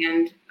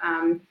understand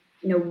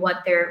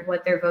what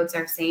their votes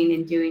are saying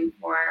and doing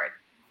for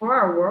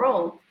our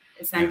world,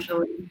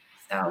 essentially.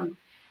 So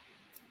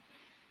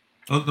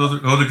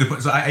those are good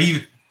points. So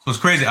it's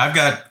crazy. I've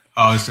got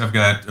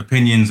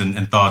opinions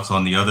and thoughts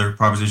on the other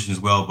proposition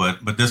as well,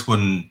 but this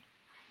one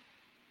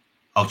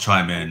I'll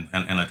chime in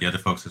and let the other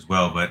folks as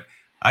well. But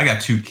I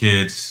got two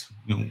kids,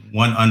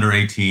 one under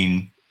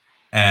 18,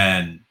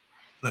 and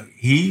look,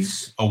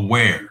 he's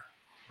aware,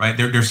 right?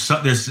 There's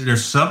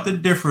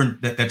something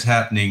different that's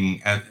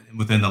happening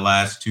within the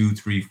last 2,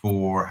 3,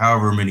 4,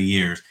 however many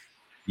years.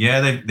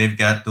 Yeah, they've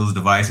got those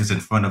devices in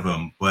front of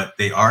them, but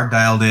they are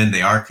dialed in,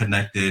 they are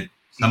connected.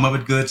 Some of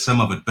it good,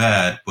 some of it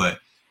bad, but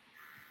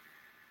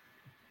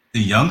the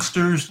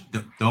youngsters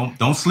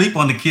don't sleep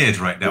on the kids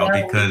right now,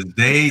 because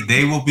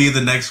they will be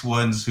the next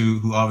ones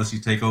who obviously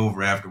take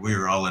over after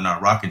we're all in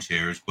our rocking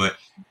chairs. But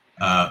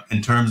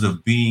in terms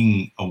of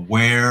being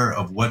aware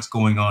of what's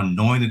going on,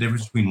 knowing the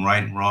difference between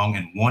right and wrong,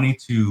 and wanting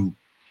to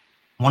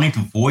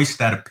voice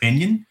that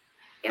opinion,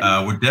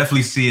 we're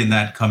definitely seeing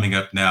that coming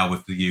up now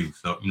with the youth.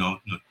 So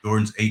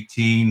Jordan's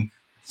 18,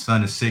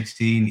 son is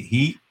 16.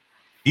 He's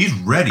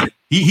ready.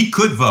 He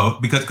could vote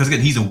because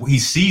again he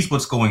sees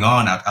what's going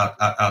on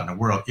out in the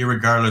world,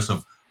 irregardless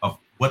of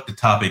what the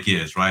topic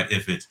is, right?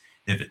 If it's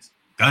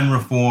gun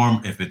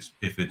reform, if it's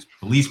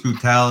police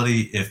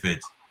brutality, if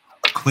it's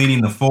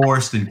cleaning the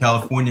forest in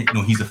California,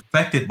 he's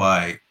affected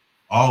by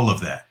all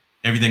of that.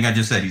 Everything I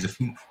just said,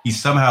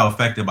 he's somehow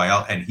affected by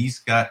all, and he's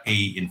got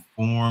a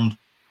informed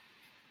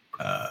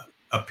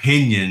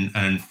opinion,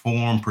 an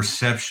informed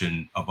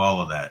perception of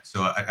all of that.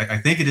 So I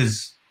think it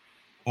is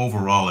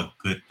overall a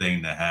good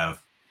thing to have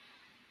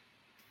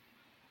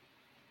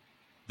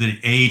the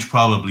age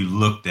probably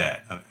looked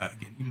at.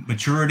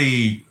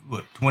 Maturity,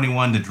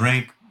 21 to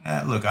drink?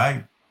 Look,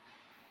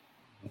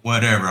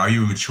 whatever. Are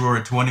you mature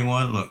at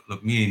 21?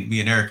 Look. Me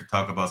and Eric could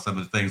talk about some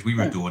of the things we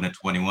were doing at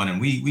 21, and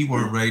we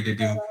weren't ready to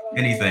do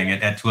anything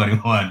at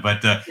 21. But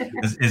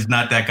it's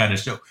not that kind of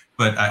show.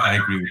 But I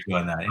agree with you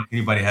on that.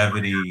 Anybody have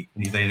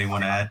anything they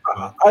want to add?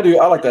 I do.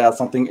 I like to add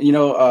something.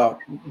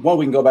 One,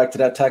 we can go back to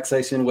that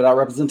taxation without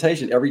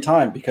representation every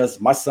time, because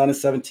my son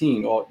is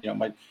 17. Or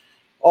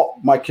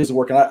my kids are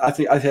working. I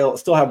think I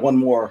still have one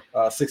more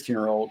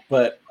 16-year-old,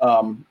 but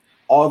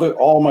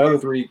all my other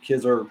three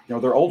kids are,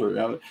 they're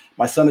older.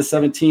 My son is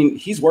 17.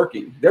 He's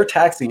working. They're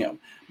taxing him.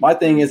 My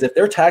thing is, if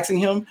they're taxing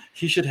him,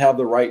 he should have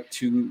the right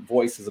to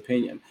voice his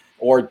opinion,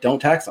 or don't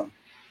tax him,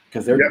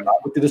 because they're. I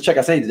looked at this check.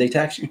 I say, did they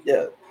tax you?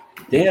 Yeah.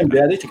 Damn,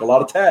 Dad, they take a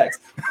lot of tax.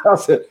 I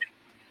said,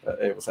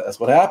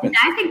 that's what happens.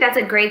 I think that's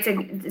a great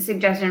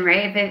suggestion,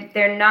 right? If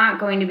they're not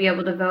going to be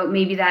able to vote,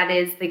 maybe that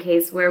is the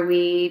case where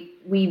we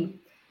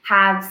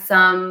have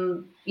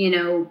some,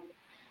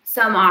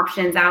 some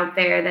options out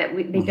there that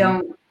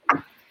they're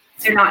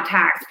not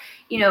taxed.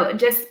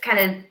 Just kind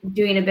of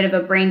doing a bit of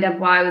a brain dump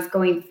while I was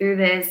going through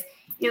this,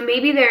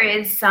 maybe there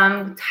is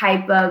some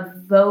type of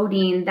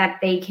voting that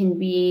they can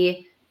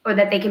be, or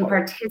that they can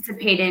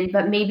participate in,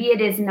 but maybe it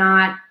is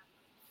not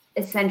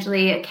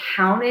essentially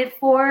accounted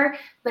for,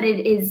 but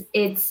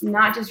it's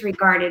not just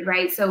regarded,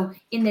 right? So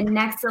in the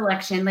next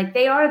election, like,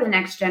 they are the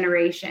next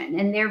generation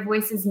and their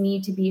voices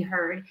need to be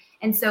heard.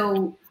 And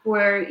so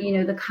for,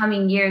 the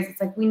coming years, it's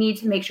like, we need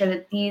to make sure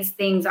that these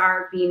things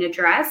are being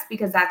addressed,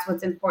 because that's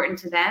what's important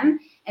to them.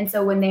 And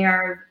so when they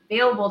are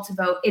available to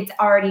vote, it's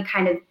already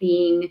kind of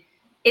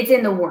it's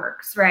in the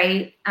works,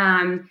 right?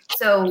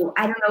 So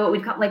I don't know what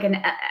we'd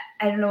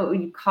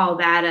call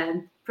that,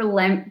 a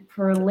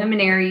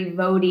preliminary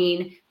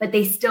voting, but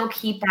they still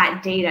keep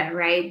that data,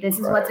 right? This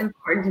is what's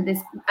important to this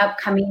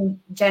upcoming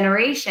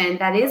generation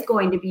that is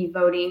going to be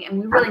voting, and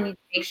we really need to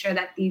make sure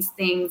that these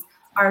things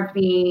are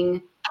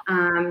being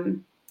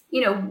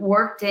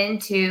worked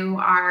into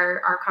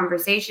our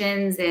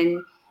conversations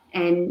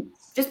and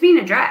just being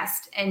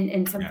addressed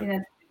and something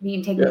that's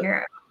being taken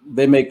care of.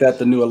 They make that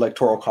the new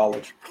electoral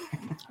college.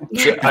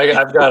 So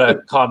I've got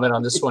a comment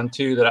on this one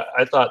too, that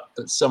I thought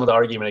that some of the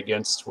argument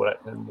against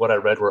what I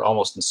read were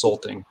almost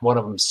insulting. One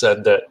of them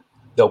said that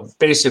they'll be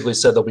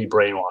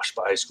brainwashed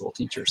by high school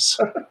teachers.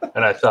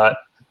 And I thought,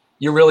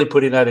 you're really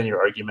putting that in your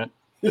argument.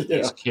 Yeah.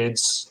 These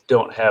kids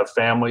don't have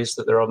families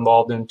that they're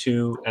involved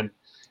into, and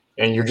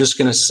you're just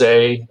going to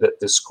say that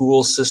the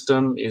school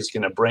system is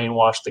going to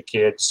brainwash the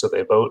kids so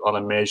they vote on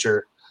a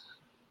measure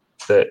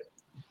that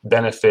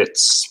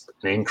benefits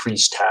an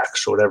increased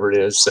tax or whatever it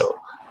is. So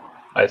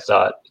I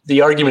thought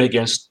the argument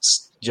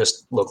against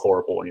just look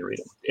horrible when you read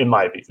them, in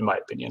my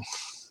opinion.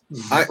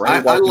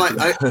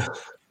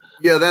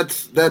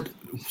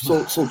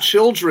 So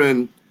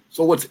children.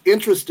 So what's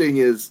interesting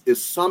is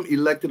some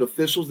elected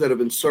officials that have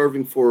been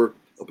serving for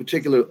a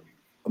particular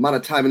amount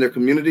of time in their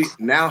community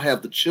now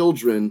have the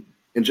children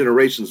and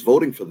generations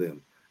voting for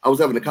them. I was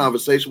having a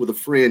conversation with a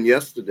friend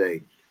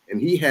yesterday,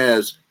 and he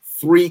has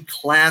 3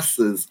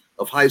 classes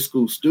of high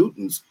school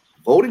students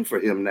voting for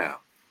him now.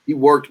 He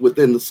worked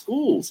within the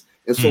schools.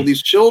 And so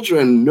these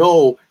children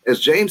know, as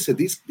James said,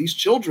 these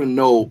children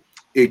know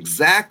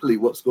exactly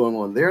what's going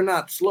on. They're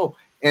not slow.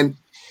 And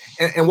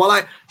while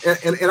I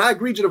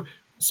agree, Jennifer,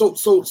 so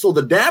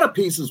the data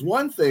piece is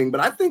one thing, but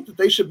I think that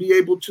they should be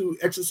able to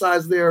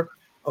exercise their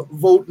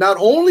vote not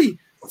only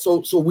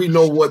so we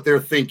know what they're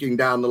thinking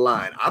down the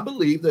line. I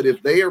believe that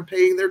if they are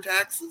paying their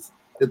taxes,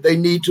 that they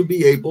need to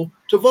be able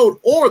to vote,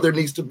 or there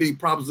needs to be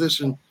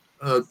proposition.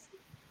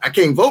 I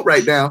can't vote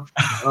right now,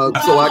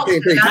 so I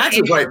can't pay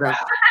taxes right now.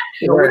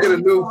 We get a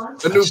new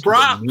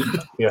prop.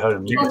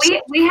 Well,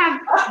 we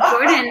have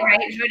Jordan,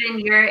 right? Jordan,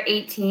 you're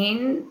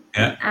 18.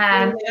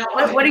 Yeah.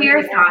 What are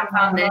your thoughts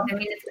on this? I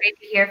mean, it's great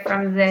to hear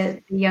from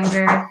the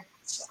younger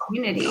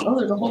community.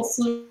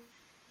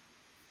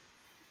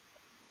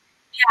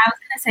 Yeah, I was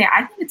going to say,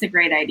 I think it's a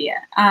great idea.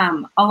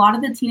 A lot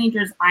of the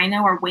teenagers I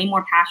know are way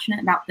more passionate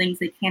about things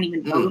they can't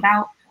even vote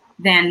about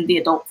than the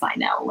adults I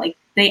know. Like,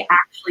 they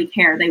actually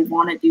care. They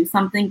want to do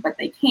something, but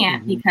they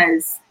can't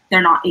because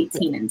they're not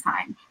 18 in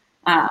time.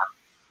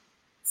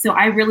 So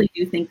I really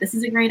do think this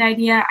is a great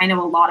idea. I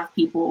know a lot of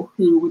people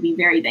who would be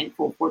very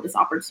thankful for this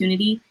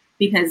opportunity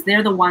because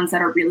they're the ones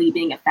that are really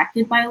being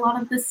affected by a lot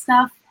of this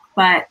stuff.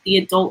 But the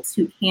adults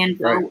who can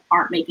vote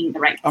aren't making the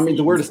right decisions. I mean,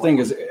 the weirdest thing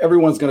is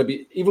everyone's going to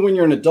be, even when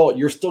you're an adult,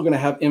 you're still going to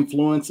have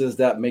influences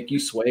that make you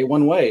sway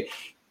one way.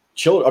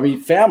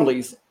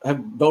 Families have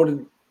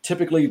voted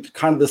typically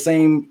kind of the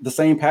same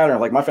pattern.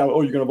 Like my family,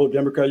 you're going to vote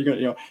Democrat, you're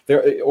going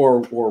to,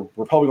 or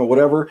Republican or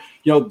whatever.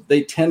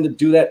 They tend to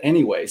do that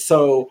anyway.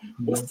 So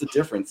what's the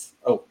difference?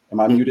 Oh, am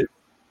I muted?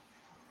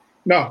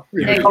 No.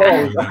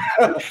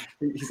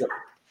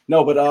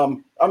 No, but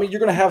you're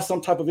going to have some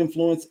type of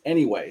influence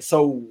anyway.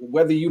 So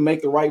whether you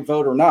make the right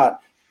vote or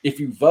not, if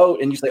you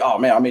vote and you say, "Oh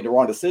man, I made the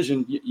wrong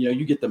decision,"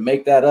 you get to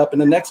make that up in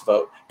the next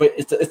vote. But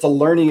it's a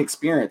learning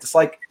experience. It's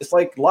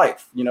like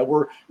life.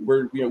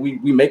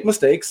 We make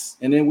mistakes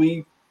and then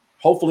we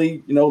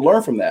hopefully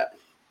learn from that.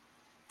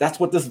 That's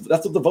what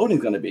the voting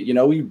is going to be.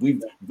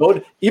 We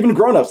voted. Even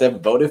grown-ups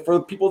have voted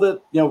for people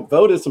that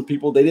voted. Some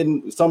people they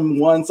didn't. Some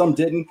won, some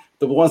didn't.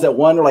 The ones that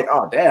won are like,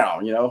 "Oh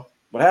damn,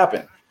 what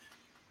happened?"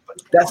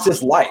 That's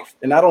just life,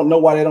 and I don't know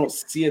why they don't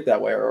see it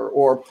that way.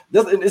 Or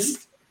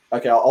this.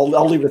 Okay,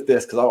 I'll leave it at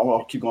this because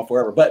I'll keep going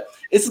forever. But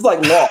it's just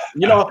like law.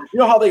 You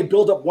know how they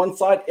build up one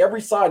side.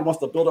 Every side wants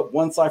to build up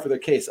one side for their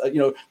case. We're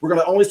going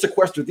to only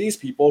sequester these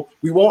people.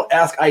 We won't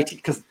ask IT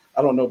because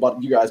I don't know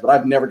about you guys, but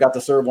I've never got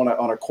to serve on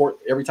a court.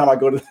 Every time I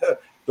go to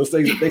those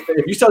things, they say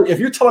if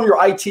you tell them you're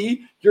IT,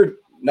 you're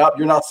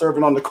not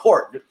serving on the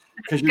court.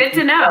 Good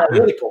to know.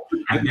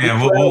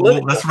 Yeah,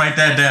 let's write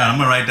that down. I'm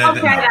gonna write that down.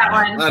 Try that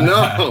one. I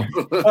know.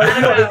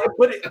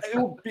 But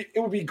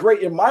it would be great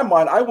in my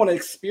mind. I want to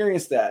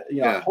experience that.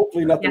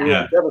 Hopefully nothing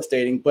really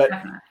devastating, but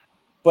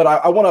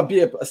I want to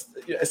be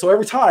so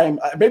every time.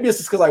 Maybe it's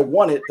just because I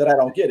want it that I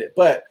don't get it.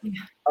 But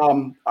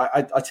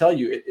I tell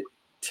you,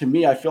 to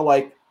me, I feel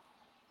like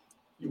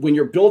when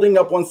you're building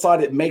up one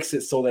side, it makes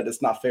it so that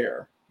it's not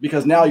fair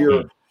because now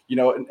you're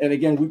and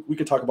again we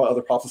could talk about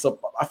other problems and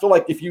stuff. I feel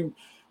like if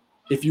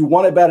you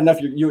want it bad enough,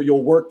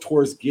 you'll work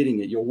towards getting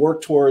it. You'll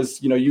work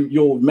towards,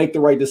 you'll make the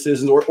right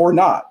decisions or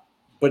not.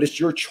 But it's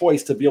your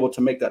choice to be able to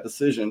make that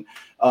decision.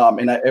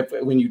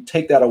 When you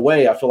take that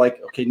away, I feel like,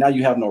 okay, now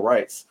you have no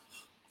rights.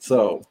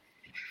 So.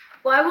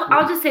 Well,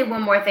 I'll just say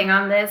one more thing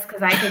on this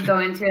because I could go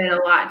into it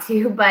a lot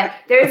too. But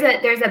there's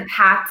a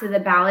path to the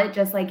ballot,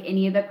 just like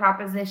any of the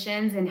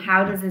propositions. And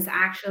how does this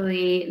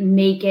actually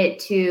make it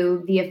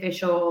to the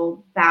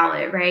official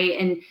ballot, right?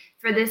 And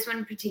for this one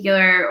in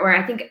particular, or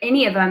I think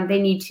any of them,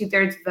 they need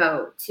 2/3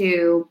 vote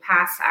to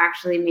pass to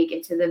actually make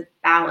it to the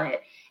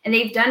ballot. And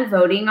they've done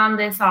voting on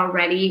this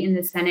already in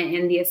the Senate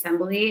and the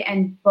Assembly,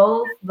 and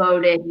both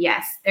voted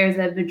yes. There's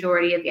a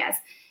majority of yes.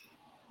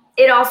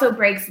 it also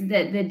breaks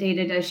the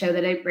data does show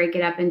that it break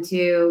it up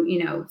into,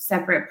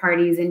 separate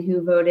parties and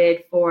who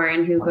voted for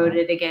and who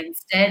voted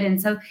against it.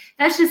 And so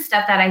that's just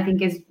stuff that I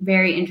think is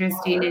very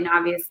interesting. And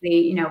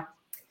obviously,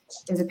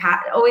 there's a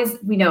path, always,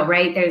 we know,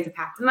 right? There's a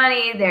path to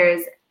money.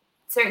 There's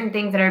certain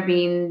things that are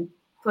being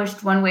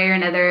pushed one way or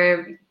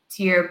another.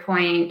 To your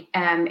point,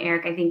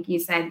 Eric, I think you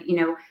said,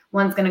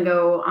 one's going to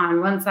go on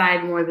one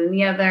side more than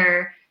the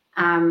other.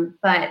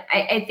 But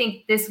I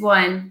think this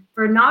one,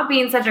 for not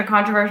being such a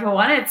controversial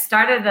one, it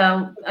started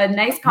a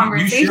nice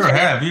conversation. You sure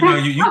have. You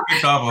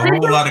kicked off a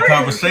whole lot of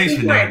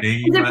conversation there,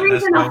 Dee. It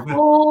brings in a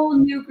whole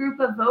new group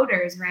of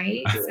voters,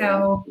 right?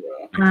 So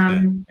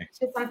it's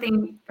just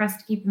something for us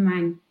to keep in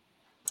mind.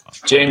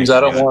 James, I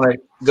don't want to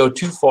go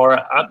too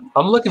far.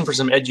 I'm looking for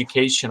some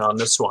education on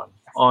this one.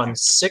 On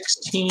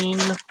 16,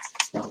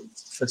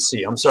 let's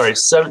see, I'm sorry,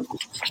 7.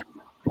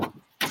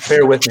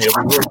 Bear with me,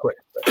 it'll be real quick.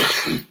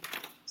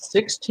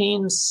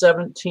 16,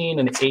 17,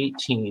 and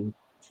 18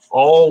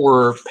 all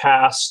were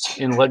passed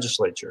in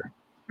legislature.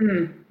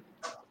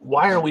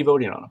 Why are we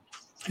voting on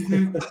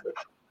them?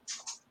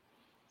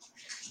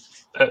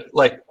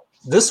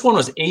 This one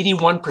was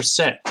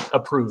 81%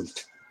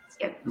 approved.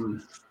 Yep.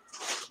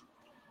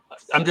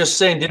 I'm just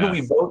saying, didn't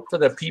we vote for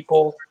the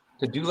people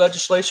to do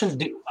legislation?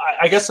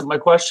 I guess my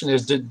question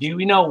is, do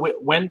we know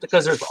when?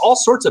 Because there's all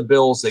sorts of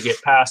bills that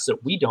get passed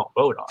that we don't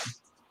vote on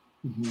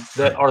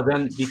that are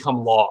then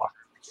become law.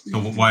 So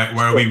why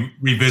are we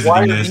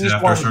revisiting this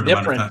after a certain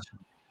amount of time?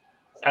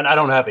 And I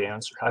don't have the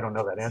answer. I don't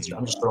know that answer.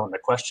 I'm just throwing the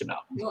question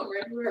out.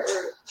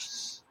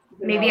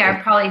 Maybe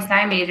our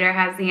poli-sci major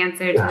has the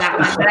answer to that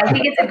one. But I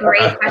think it's a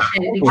great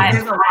question because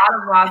there's a lot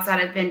of laws that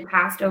have been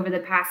passed over the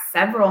past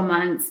several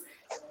months.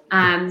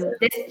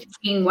 This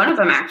being one of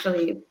them,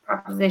 actually,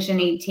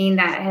 Proposition 18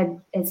 that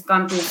has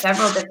gone through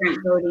several different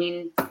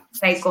voting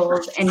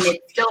cycles, and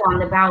it's still on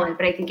the ballot,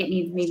 but I think it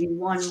needs maybe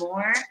one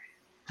more.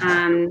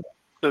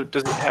 So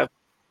does it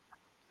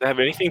have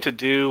anything to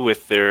do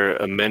with their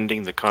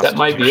amending the Constitution? That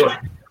might be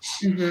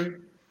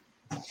it.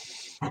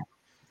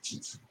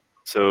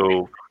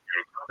 So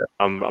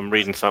I'm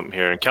reading something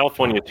here. In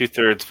California,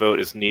 2/3 vote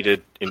is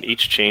needed in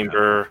each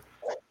chamber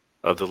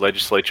of the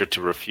legislature to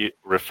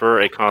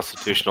refer a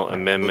constitutional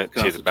amendment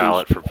to the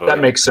ballot for voting. That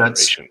makes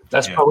sense.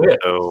 That's probably it.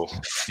 So,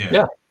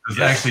 yeah.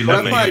 Actually,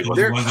 looking at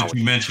the ones that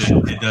you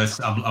mentioned, it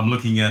does. I'm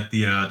looking at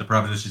the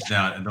propositions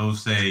now, and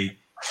those say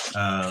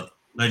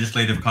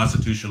legislative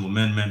constitutional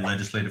amendment,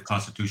 legislative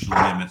constitutional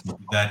amendments.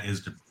 That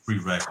is the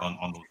prereq on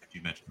those that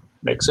you mentioned.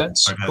 Makes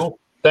sense. Right, cool.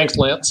 Thanks,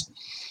 Lance.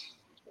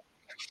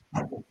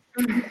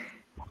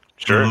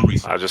 Sure.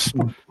 I just.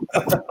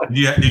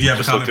 Did you have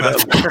a comment?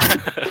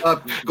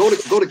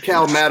 Go to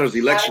Cal Matters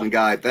election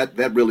guide.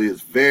 That really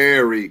is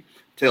very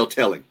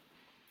telltale.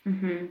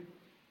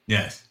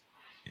 Yes.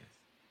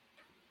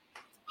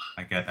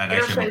 I get that.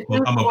 Actually,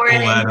 I'm gonna pull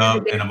that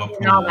up, and I'm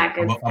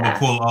gonna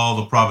pull all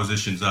the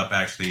propositions up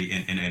actually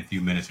in a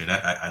few minutes here.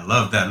 I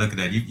love that. Look at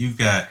that. You've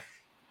got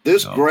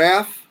this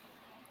graph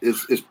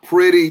is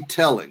pretty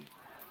telling.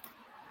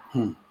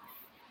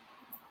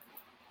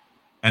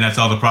 And that's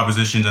all the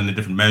propositions and the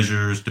different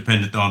measures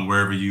dependent on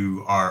wherever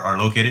you are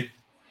located?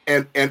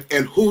 And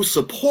who's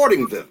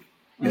supporting them.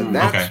 And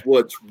that's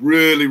what's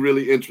really,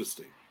 really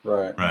interesting.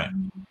 Right.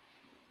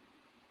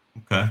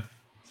 Okay.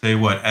 Say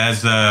what,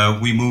 as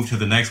we move to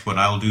the next one,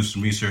 I'll do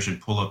some research and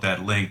pull up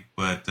that link.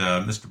 But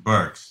Mr.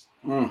 Burks,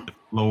 the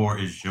floor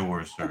is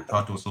yours, sir.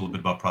 Talk to us a little bit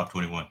about Prop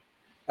 21.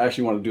 I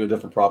actually want to do a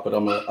different prop, but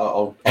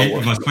I'll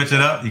you're going to switch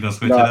it up?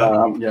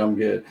 I'm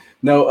good.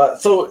 No,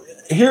 so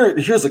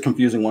here's a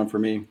confusing one for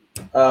me.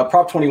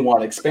 Prop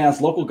 21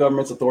 expands local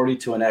government's authority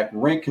to enact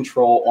rent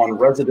control on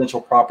residential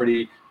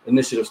property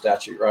initiative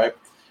statute, right?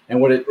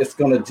 And what it's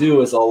going to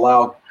do is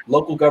allow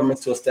local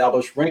governments to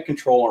establish rent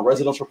control on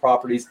residential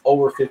properties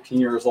over 15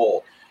 years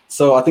old.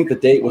 So I think the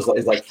date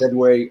is like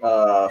February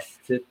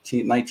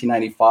 15,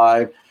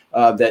 1995,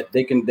 that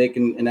they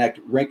can enact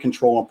rent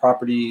control on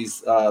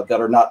properties that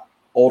are not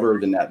older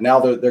than that. Now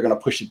they're going to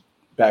push it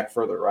back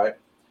further, right?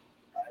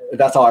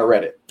 That's how I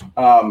read it.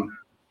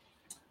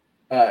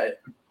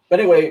 But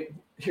anyway,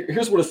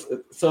 here's what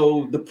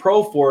so the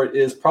pro for it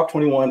is Prop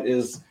 21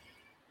 is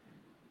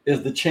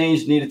the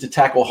change needed to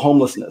tackle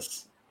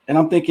homelessness. And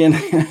I'm thinking,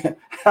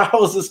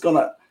 how is this going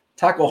to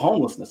tackle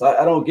homelessness?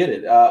 I don't get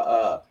it.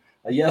 A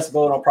yes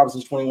vote on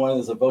Proposition 21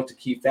 is a vote to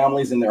keep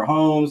families in their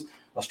homes,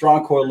 a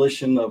strong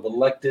coalition of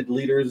elected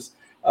leaders,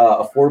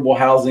 affordable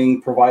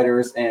housing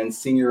providers, and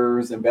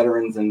seniors and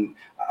veterans. And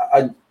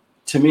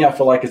to me, I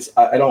feel like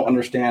I don't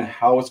understand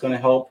how it's going to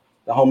help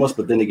the homeless.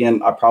 But then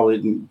again, I probably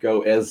didn't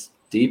go as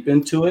deep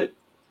into it.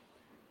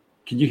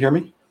 Can you hear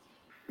me?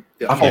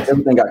 Yeah, I thought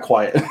everything got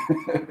quiet.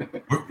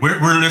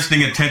 we're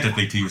listening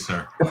attentively to you,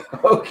 sir.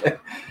 Okay.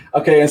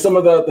 And some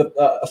of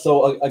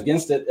so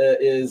against it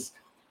is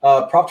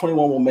Prop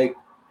 21 will make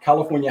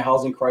California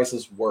housing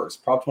crisis worse.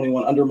 Prop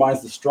 21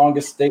 undermines the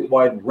strongest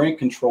statewide rent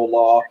control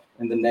law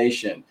in the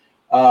nation.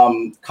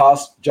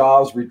 Cost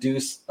jobs,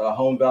 reduce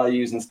home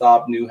values, and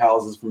stop new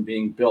houses from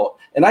being built.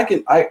 And I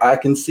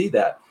can see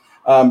that.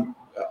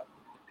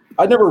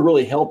 I never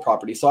really held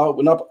property. So I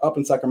went up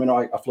in Sacramento.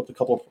 I flipped a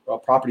couple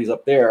of properties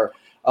up there.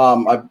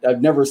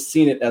 I've never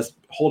seen it as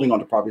holding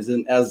onto properties.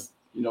 And as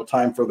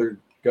time further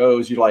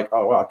goes, you're like,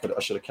 oh wow, I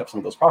should have kept some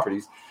of those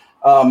properties.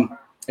 And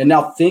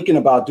now thinking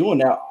about doing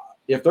that,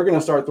 if they're going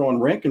to start throwing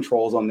rent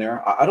controls on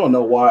there, I don't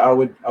know why I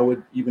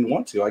would even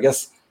want to. I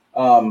guess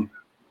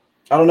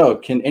I don't know.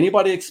 Can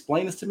anybody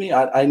explain this to me?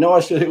 I know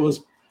it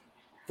was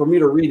for me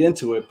to read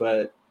into it,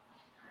 but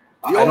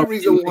the only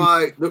reason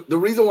why the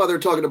reason why they're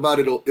talking about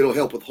it'll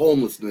help with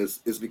homelessness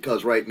is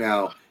because right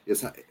now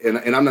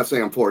and I'm not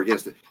saying I'm for or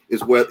against it,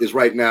 is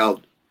right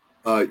now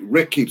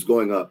rent keeps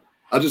going up.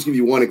 I'll just give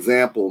you one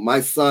example.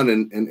 My son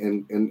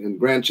and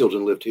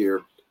grandchildren lived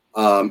here,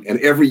 and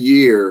every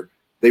year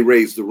they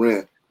raised the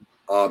rent,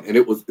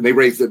 and they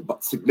raised it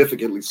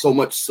significantly, so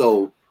much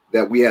so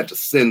that we had to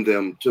send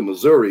them to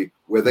Missouri,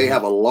 where they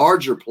have a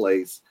larger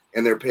place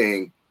and they're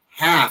paying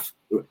half.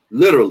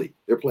 Literally,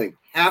 they're paying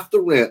half the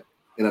rent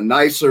in a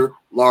nicer,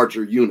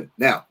 larger unit.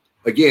 Now,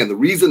 again, the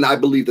reason I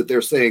believe that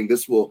they're saying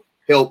this will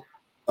help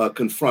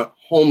confront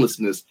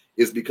homelessness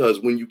is because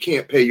when you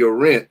can't pay your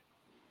rent,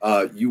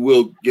 you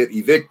will get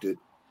evicted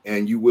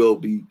and you will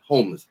be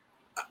homeless.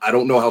 I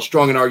don't know how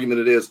strong an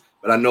argument it is,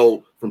 but I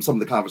know from some of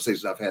the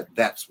conversations I've had,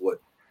 that's what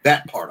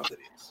that part of it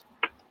is.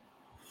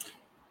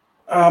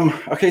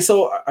 Okay,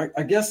 so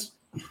I guess.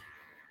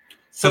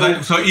 So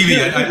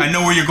Evie, I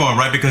know where you're going,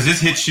 right? Because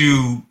this hits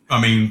you.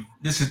 I mean,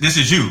 this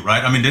is you,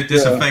 right? I mean,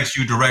 this affects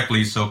you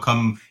directly. So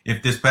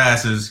if this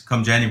passes,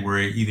 come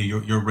January, either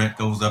your rent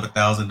goes up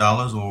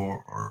 $1,000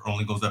 or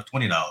only goes up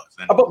 $20,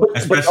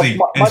 especially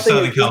in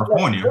Southern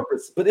California.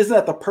 But isn't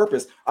that the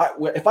purpose?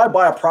 If I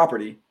buy a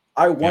property,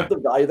 I want the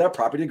value of that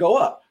property to go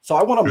up. So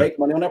I want to make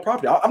money on that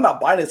property. I'm not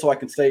buying it so I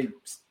can say,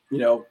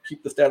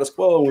 keep the status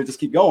quo and we just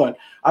keep going.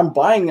 I'm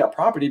buying that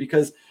property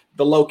because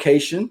the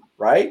location,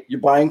 right? You're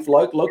buying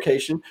for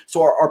location.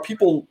 So are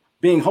people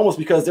being homeless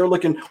because they're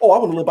looking, I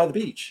want to live by the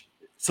beach.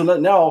 So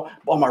now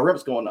my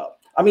rent's going up.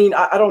 I mean,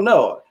 I don't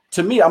know.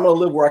 To me, I'm going to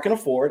live where I can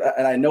afford.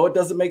 And I know it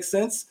doesn't make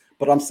sense,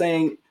 but I'm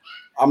saying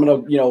I'm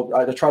going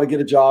to, try to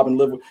get a job and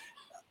live with.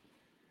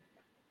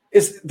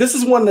 This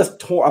is one that's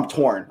I'm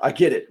torn. I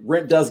get it.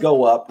 Rent does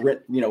go up.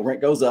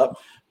 Rent goes up.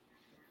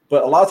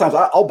 But a lot of times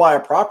I'll buy a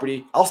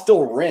property. I'll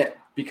still rent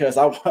because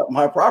I want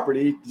my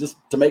property just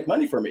to make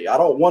money for me. I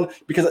don't want,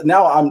 because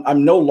now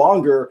I'm no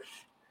longer,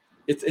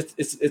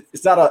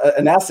 it's not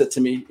an asset to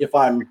me if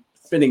I'm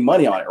spending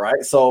money on it,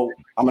 right? So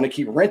I'm going to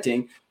keep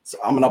renting. So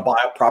I'm going to buy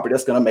a property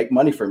that's going to make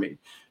money for me.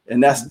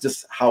 And that's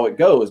just how it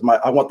goes.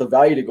 I want the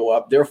value to go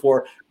up.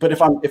 Therefore, but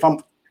if I'm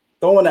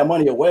throwing that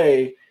money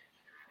away,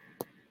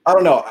 I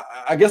don't know.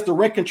 I guess the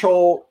rent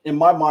control in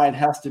my mind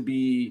has to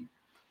be,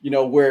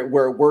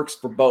 where it works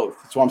for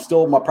both.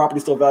 So my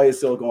property value is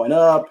still going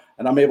up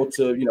and I'm able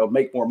to,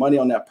 make more money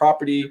on that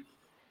property.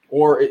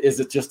 Or is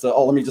it just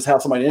let me just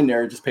have somebody in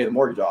there and just pay the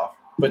mortgage off?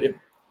 But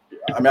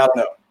I don't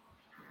know.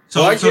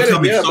 So I get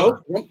it. Yeah,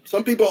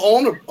 some people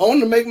own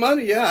to make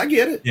money. Yeah, I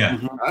get it. Yeah.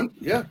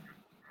 Yeah.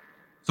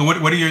 So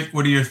what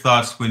are your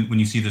thoughts when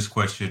you see this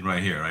question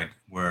right here, right?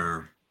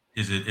 Where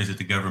is it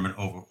the government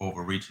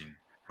overreaching,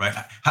 right?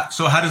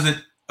 So how does it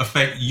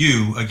affect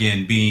you,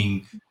 again,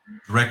 being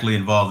directly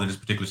involved in this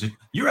particular situation?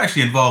 You're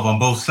actually involved on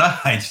both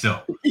sides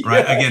still,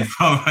 right? Yeah. Again,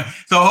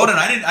 so hold on,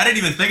 I didn't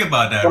even think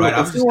about that, right?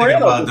 I was just thinking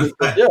about the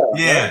fact.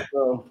 Yeah.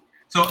 Right?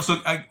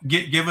 So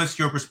give us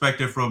your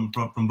perspective from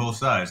both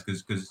sides,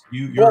 because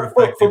you're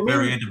affected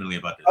very intimately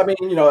about this. I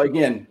mean,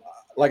 again,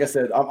 like I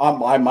said,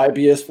 I might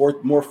be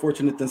more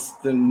fortunate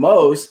than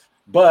most,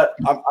 but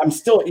I'm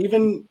still,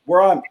 even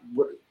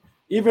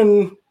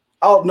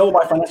I'll know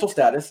my financial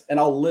status and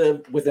I'll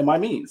live within my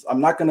means. I'm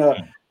not gonna,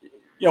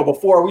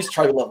 before we used to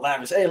try to live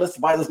lavish. Hey, let's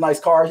buy this nice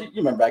car. You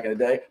remember back in the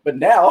day, but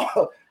now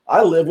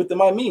I live within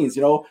my means.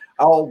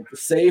 I'll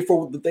save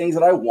for the things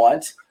that I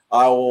want.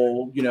 I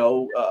will,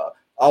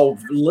 I'll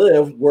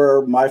live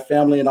where my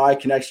family and I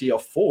can actually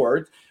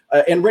afford,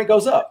 and rent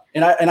goes up,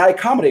 and I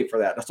accommodate for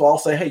that. So I'll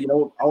say, hey, I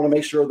want to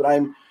make sure that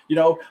I'm,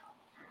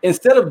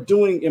 instead of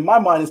doing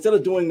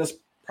this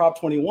Prop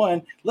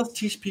 21, let's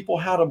teach people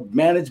how to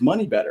manage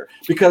money better.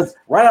 Because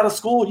right out of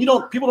school,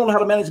 people don't know how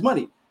to manage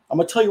money. I'm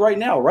gonna tell you right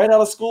now, right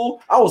out of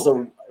school, I was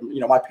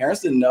my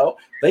parents didn't know.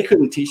 They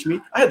couldn't teach me.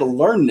 I had to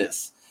learn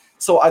this.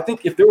 So I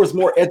think if there was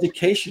more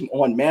education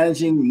on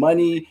managing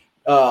money,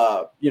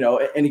 and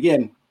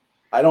again,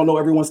 I don't know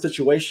everyone's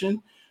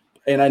situation,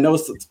 and I know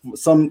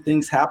some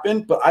things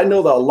happen, but I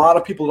know that a lot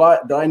of people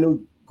that I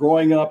knew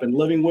growing up and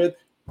living with,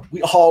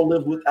 we all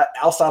lived with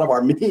outside of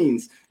our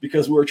means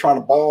because we were trying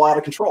to ball out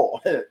of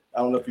control. I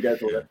don't know if you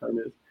guys know what that term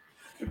is,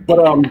 but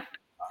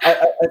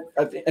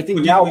I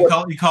think now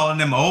you calling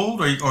them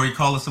old, or you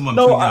calling someone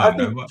too young? I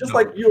think just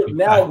like you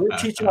now, we're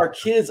teaching our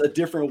kids a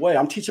different way.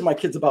 I'm teaching my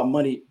kids about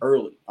money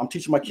early. I'm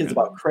teaching my kids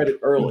about credit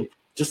early.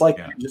 Just like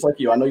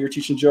you. I know you're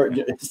teaching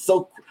Jordan. It's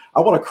so, I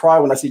want to cry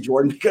when I see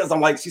Jordan because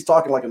I'm like, she's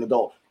talking like an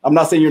adult. I'm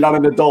not saying you're not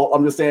an adult.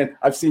 I'm just saying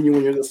I've seen you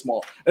when you're this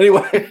small.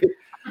 Anyway,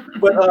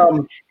 but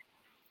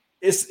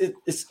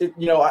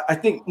I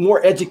think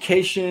more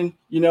education,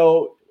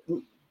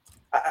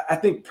 I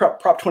think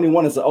Prop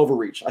 21 is an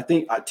overreach. I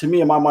think, to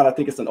me, in my mind, I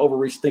think it's an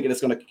overreach thinking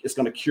it's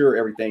gonna cure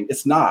everything.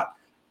 It's not.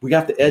 We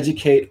have to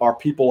educate our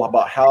people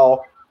about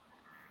how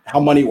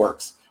money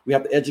works. We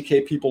have to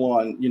educate people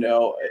on,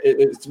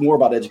 it's more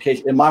about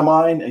education. In my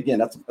mind, again,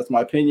 that's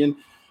my opinion.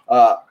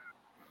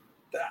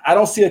 I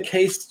don't see a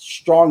case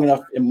strong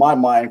enough in my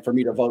mind for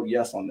me to vote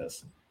yes on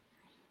this.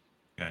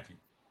 Gotcha.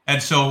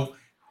 And so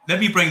let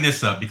me bring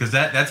this up because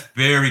that's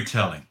very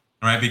telling,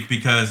 right?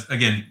 Because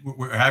again,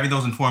 we're having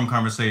those informed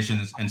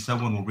conversations, and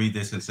someone will read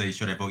this and say,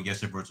 "Should I vote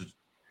yes versus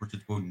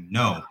voting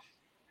no?"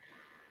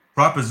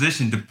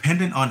 Proposition,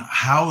 dependent on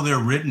how they're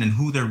written and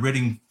who they're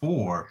written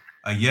for,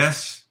 a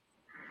yes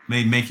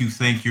may make you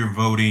think you're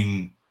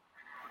voting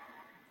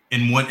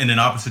in an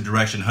opposite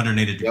direction,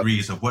 180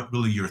 degrees of what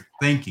really you're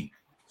thinking.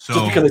 So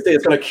just because they say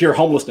it's going to cure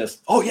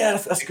homelessness, oh yeah,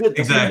 that's good.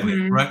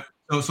 Exactly, right?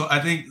 So I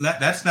think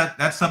that's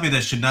something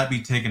that should not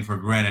be taken for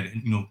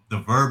granted. The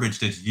verbiage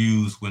that's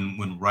used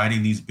when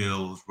writing these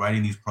bills,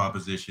 writing these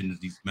propositions,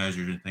 these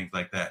measures, and things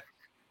like that.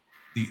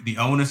 The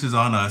onus is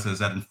on us as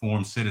that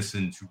informed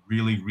citizen to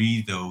really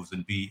read those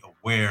and be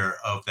aware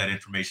of that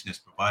information that's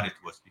provided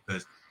to us,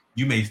 because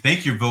you may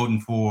think you're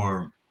voting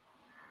for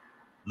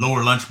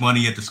lower lunch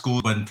money at the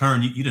school, but in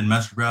turn you didn't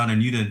mess around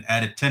and you didn't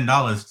added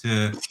 $10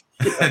 to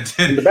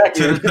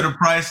the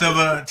price of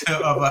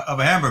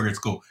a hamburger at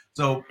school.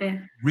 So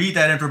read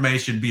that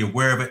information, be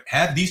aware of it,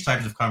 have these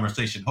types of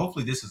conversations.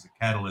 Hopefully this is a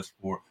catalyst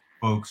for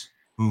folks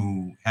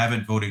who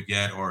haven't voted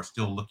yet or are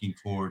still looking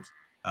towards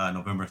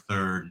November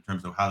 3rd in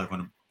terms of how they're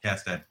going to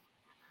cast that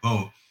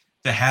vote,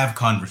 to have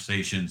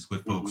conversations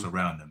with folks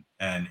around them.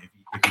 And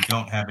if you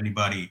don't have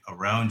anybody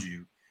around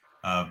you,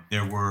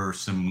 there were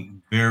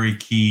some very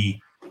key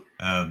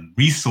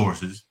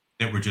resources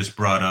that were just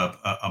brought up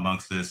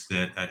amongst this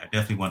that I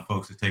definitely want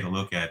folks to take a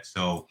look at.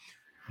 So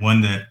one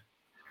that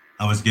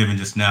I was given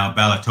just now,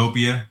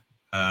 Ballotopia,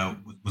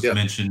 was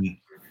mentioned,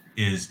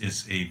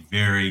 is a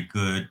very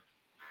good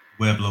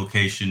web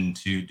location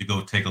to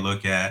go take a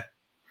look at.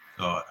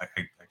 So I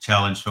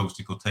challenge folks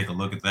to go take a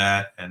look at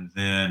that. And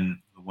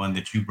then the one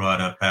that you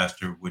brought up,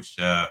 Pastor, which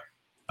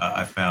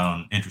I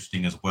found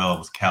interesting as well,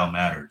 was Cal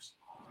Matters.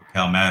 So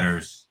Cal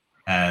Matters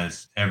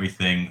has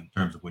everything in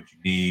terms of what you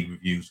need,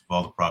 reviews of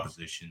all the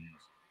propositions,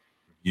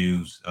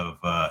 reviews of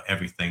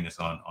everything that's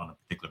on a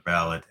particular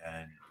ballot.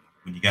 And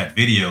when you got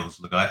videos,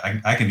 look,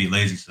 I can be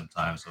lazy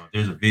sometimes. So if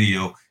there's a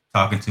video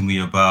talking to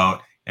me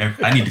about,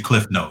 I need the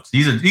cliff notes.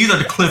 These are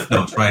the cliff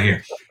notes right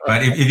here.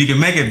 Right? If you can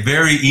make it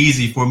very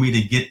easy for me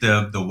to get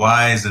the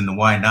whys and the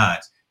why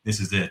nots, this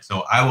is it.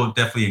 So I will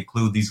definitely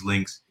include these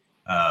links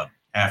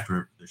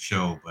after the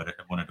show, but I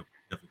wanted to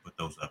definitely put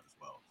those up as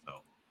well. So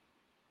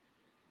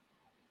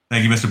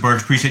thank you, Mr.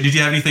 Birch. Appreciate it. Did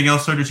you have anything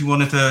else, sir, that you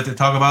wanted to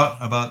talk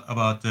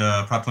about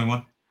Prop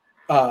 21?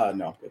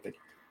 No, thank you.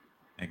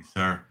 Thank you,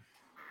 sir.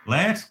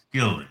 Lance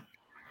Gillen.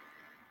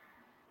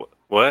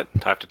 What?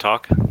 I have to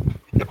talk?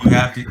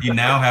 You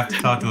now have to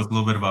talk to us a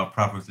little bit about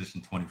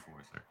Proposition 24,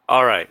 sir.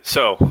 All right.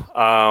 So,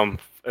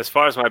 as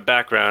far as my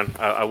background,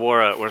 I wore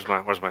where's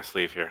my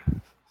sleeve here?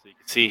 So you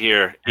can see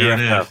here. There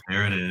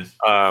it is.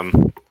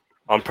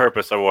 On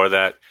purpose, I wore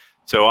that.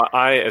 So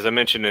as I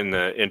mentioned in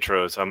the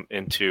intros, I'm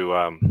into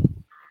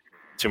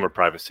consumer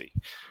privacy.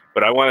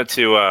 But I wanted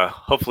to,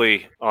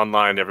 hopefully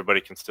online,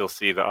 everybody can still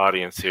see the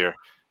audience here.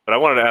 But I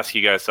wanted to ask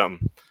you guys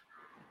something.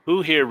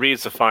 Who here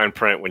reads the fine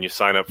print when you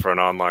sign up for an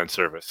online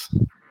service?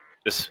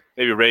 Just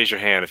maybe raise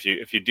your hand if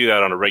you do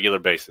that on a regular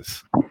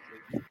basis.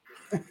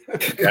 I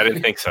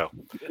didn't think so.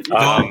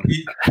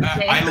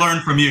 I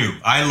learned from you.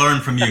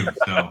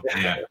 So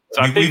yeah,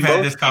 so we've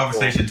had this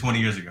conversation 20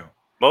 years ago.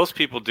 Most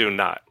people do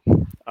not.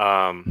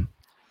 All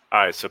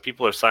right, so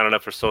people are signing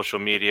up for social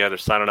media. They're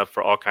signing up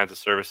for all kinds of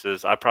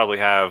services. I probably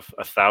have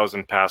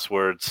 1,000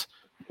 passwords.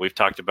 We've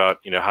talked about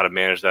how to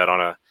manage that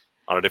on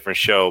a different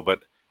show,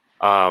 but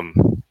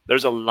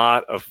there's a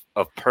lot of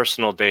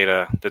personal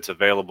data that's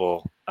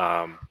available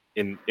out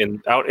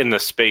in the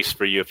space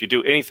for you. If you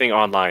do anything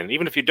online,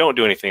 even if you don't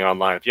do anything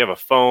online, if you have a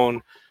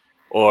phone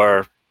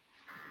or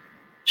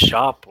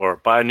shop or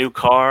buy a new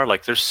car,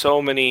 like there's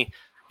so many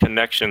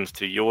connections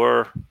to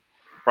your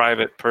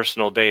private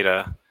personal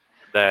data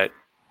that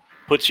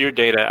puts your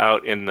data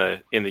out in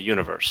the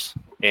universe,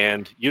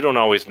 and you don't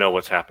always know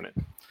what's happening.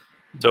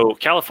 So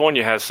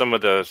California has some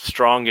of the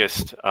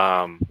strongest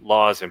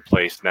laws in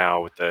place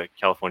now with the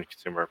California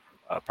Consumer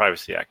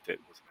Privacy Act. It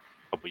was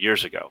a couple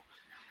years ago.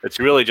 It's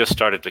really just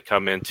started to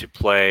come into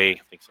play.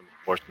 I think some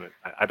enforcement.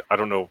 I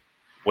don't know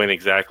when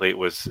exactly it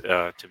was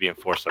to be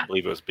enforced. I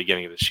believe it was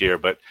beginning of this year.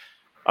 But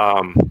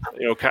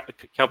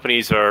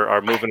companies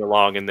are moving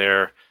along in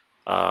their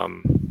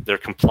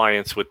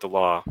compliance with the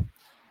law.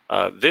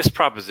 This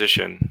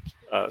proposition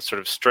sort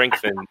of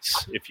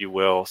strengthens, if you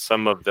will,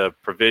 some of the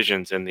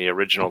provisions in the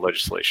original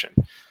legislation.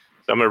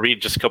 So I'm going to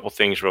read just a couple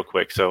things real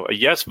quick. So a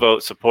yes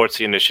vote supports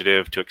the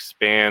initiative to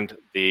expand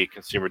the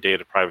consumer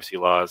data privacy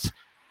laws.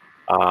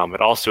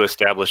 It also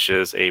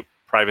establishes a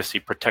privacy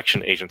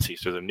protection agency.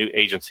 So there's a new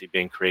agency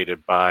being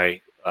created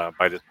by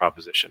this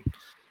proposition.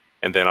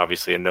 And then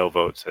obviously a no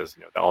vote says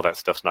all that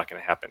stuff's not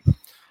going to happen.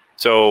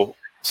 So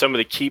some of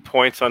the key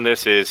points on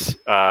this is,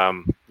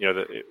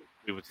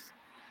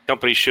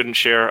 companies shouldn't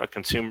share a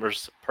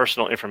consumer's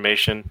personal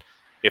information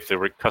if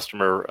the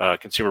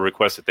consumer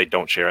requests that they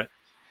don't share it.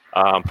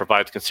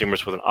 Provides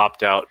consumers with an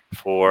opt-out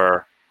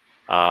for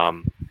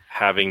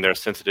having their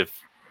sensitive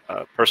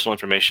personal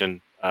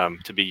information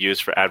to be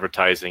used for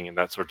advertising and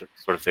that sort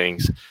of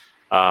things.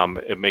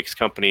 It makes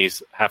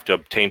companies have to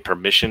obtain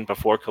permission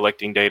before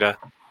collecting data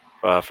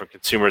for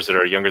consumers that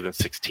are younger than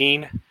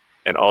 16,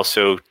 and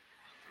also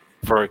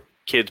for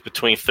kids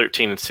between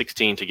 13 and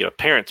 16 to get a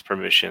parent's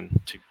permission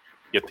to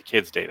get the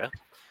kids' data.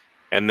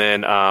 And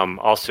then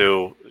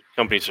also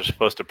companies are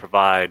supposed to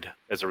provide,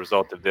 as a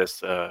result of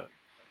this,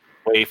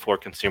 way for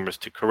consumers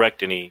to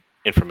correct any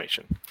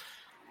information.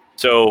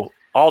 So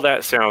all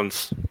that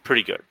sounds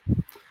pretty good.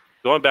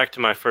 Going back to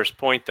my first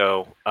point,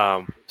 though,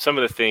 some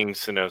of the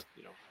things,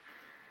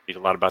 read a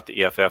lot about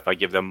the EFF. I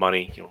give them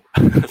money,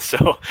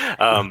 so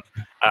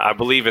I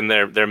believe in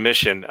their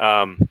mission.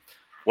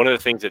 One of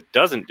the things it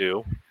doesn't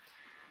do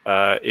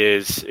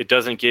is it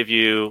doesn't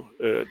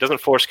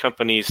doesn't force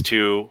companies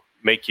to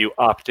make you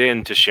opt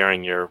in to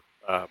sharing your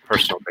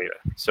personal data.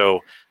 So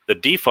the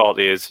default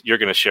is you're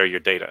going to share your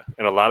data.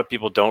 And a lot of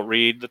people don't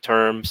read the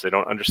terms. They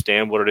don't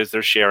understand what it is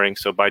they're sharing.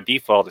 So by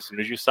default, as soon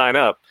as you sign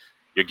up,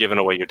 you're giving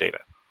away your data.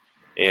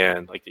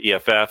 And like the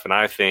EFF, and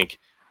I think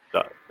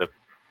the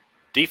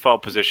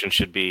default position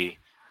should be,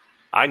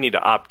 I need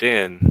to opt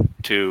in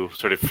to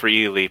sort of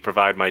freely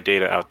provide my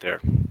data out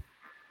there.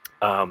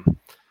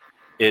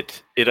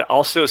 It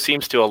also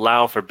seems to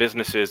allow for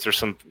businesses,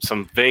 there's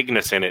some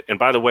vagueness in it. And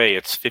by the way,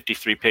 it's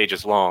 53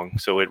 pages long,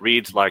 so it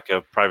reads like a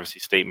privacy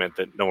statement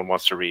that no one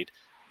wants to read.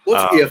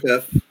 What's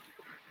EFF?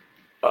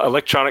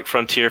 Electronic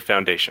Frontier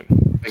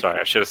Foundation. Sorry,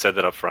 I should have said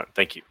that up front.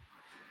 Thank you.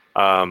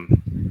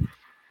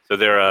 So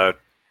they're a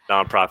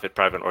nonprofit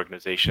private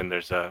organization.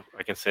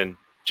 I can send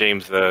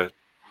James the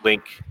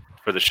link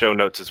for the show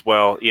notes as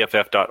well,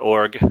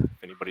 EFF.org,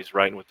 if anybody's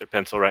writing with their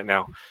pencil right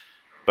now.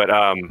 But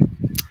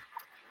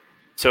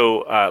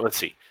so let's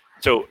see.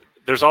 So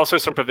there's also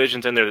some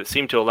provisions in there that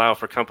seem to allow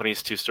for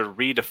companies to sort of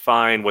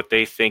redefine what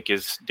they think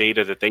is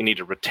data that they need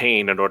to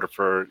retain in order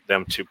for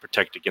them to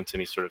protect against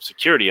any sort of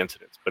security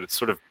incidents. But it's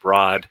sort of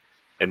broad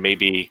and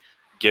maybe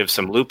give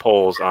some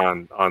loopholes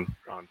on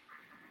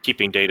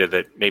keeping data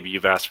that maybe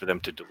you've asked for them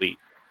to delete.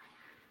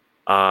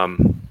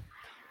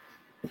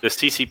 The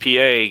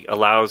CCPA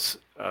allows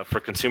for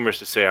consumers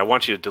to say, I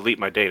want you to delete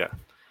my data.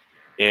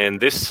 And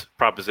this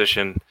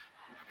proposition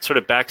sort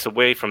of backs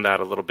away from that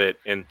a little bit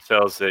and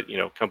says that,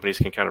 companies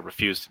can kind of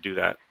refuse to do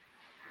that.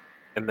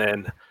 And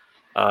then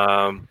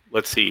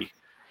let's see,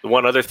 the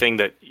one other thing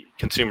that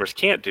consumers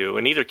can't do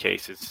in either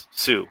case is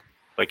sue.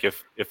 Like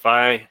if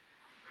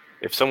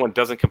someone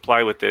doesn't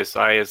comply with this,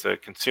 I as a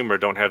consumer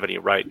don't have any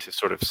right to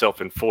sort of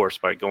self-enforce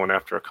by going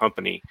after a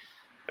company.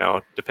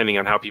 Now, depending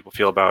on how people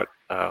feel about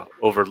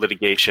over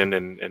litigation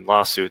and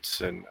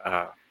lawsuits and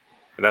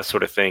that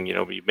sort of thing,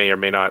 you may or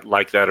may not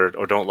like that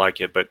or don't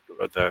like it, but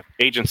the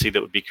agency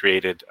that would be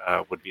created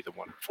would be the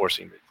one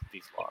enforcing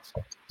these laws.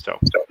 So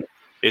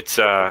it's,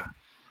 like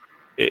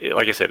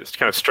I said, it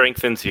kind of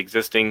strengthens the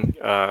existing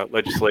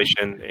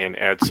legislation and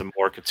adds some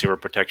more consumer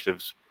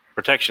protections,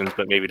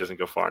 but maybe doesn't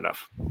go far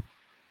enough.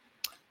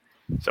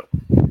 So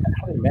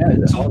how do they manage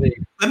it?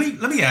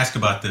 Let me ask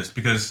about this,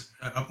 because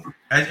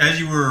as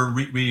you were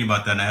reading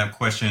about that, and I have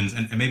questions,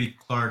 and maybe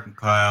Clark and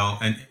Kyle,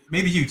 and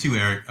maybe you too,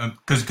 Eric,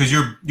 because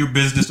you're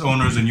business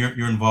owners and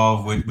you're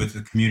involved with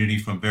the community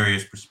from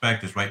various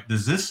perspectives, right?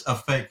 Does this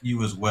affect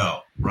you as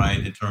well, right?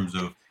 In terms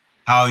of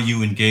how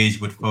you engage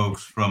with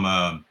folks from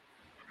a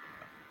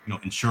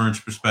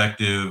insurance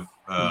perspective,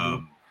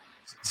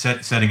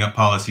 setting up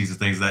policies and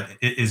things like that.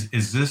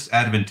 Is this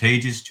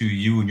advantageous to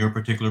you and your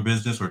particular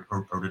business,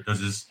 or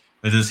does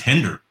this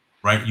hinder,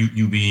 right,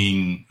 you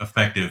being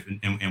effective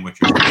in what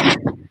you're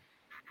doing?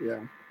 Yeah.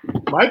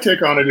 My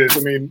take on it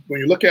is, when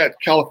you look at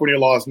California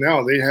laws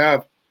now, they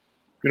have,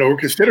 we're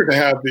considered to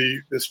have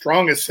the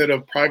strongest set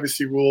of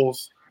privacy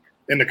rules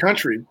in the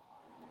country.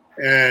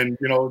 And,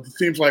 it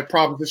seems like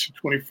Proposition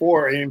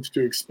 24 aims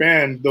to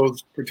expand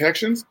those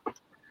protections.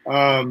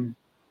 I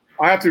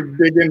have to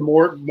dig in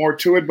more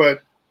to it,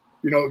 but,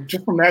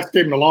 just from that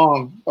statement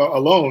alone,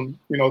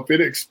 if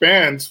it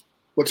expands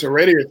what's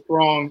already a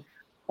strong,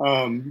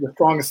 the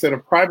strongest set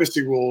of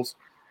privacy rules,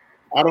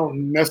 I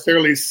don't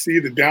necessarily see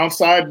the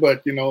downside, but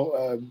as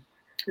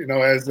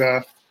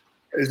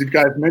you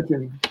guys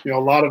mentioned, a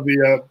lot of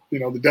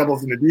the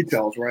devil's in the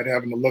details, right?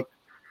 Having to look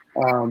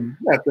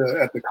at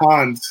the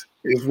cons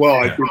as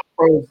well. Yeah. I think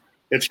pros,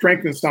 it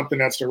strengthens something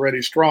that's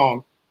already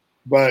strong,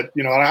 but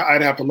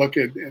I'd have to look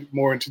at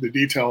more into the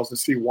details to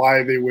see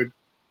why they would,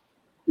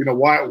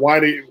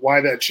 why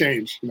that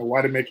change,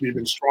 why to make it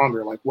even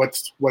stronger, like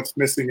what's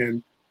missing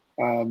in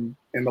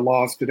the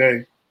laws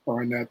today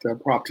or in that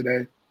prop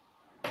today.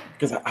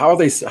 Because how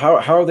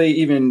are they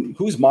even,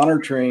 who's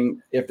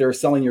monitoring if they're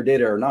selling your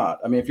data or not?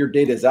 If your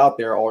data is out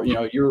there, or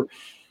you're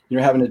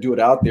having to do it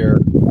out there,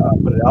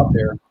 put it out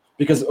there,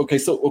 because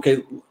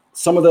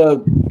some of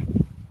the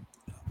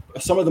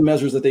some of the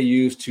measures that they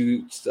use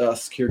to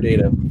secure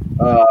data.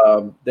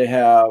 They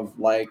have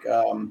like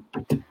I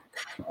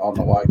don't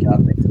know why I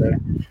can't think today.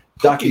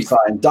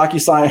 DocuSign.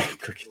 DocuSign.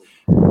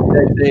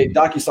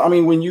 I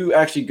mean, when you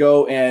actually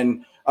go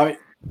and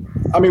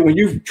I mean, when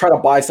you try to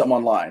buy something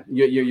online,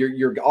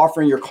 you're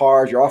offering your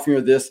cars, you're offering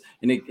your this,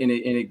 and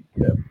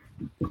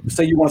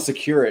say you want to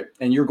secure it,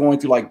 and you're going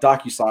through like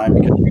DocuSign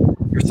because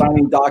you're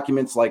signing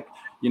documents like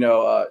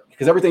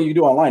because everything you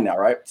do online now,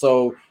 right?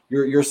 So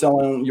you're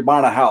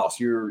buying a house,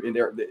 you're in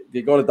there.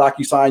 You go to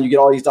DocuSign, you get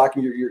all these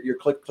documents, you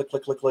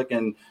click,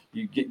 and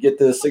you get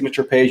the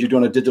signature page. You're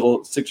doing a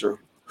digital signature.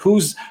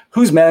 Who's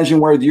managing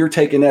where you're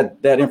taking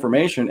that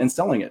information and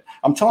selling it?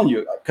 I'm telling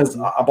you, because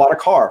I bought a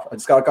car. I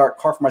just got a car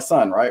for my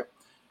son, right?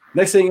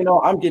 Next thing you know,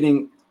 I'm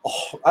getting.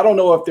 I don't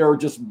know if they're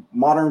just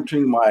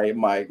monitoring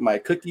my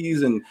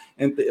cookies and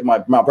my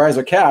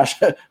browser cache,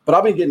 but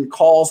I've been getting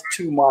calls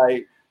to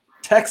my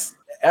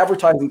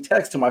advertising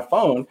text to my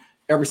phone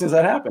ever since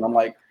that happened. I'm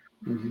like,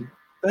 the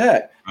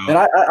heck? And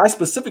I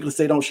specifically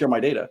say don't share my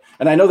data.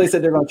 And I know they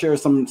said they're going to share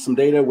some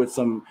data with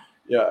some,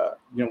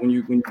 when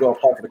you go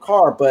apply for the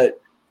car, but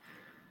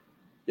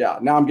yeah,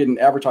 now I'm getting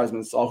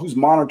advertisements. So who's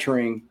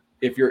monitoring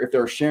if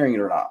they're sharing it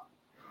or not?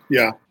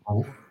 Yeah.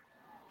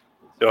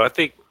 So I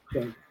think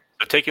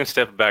taking a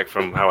step back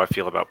from how I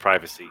feel about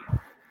privacy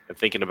and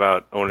thinking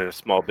about owning a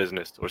small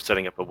business or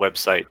setting up a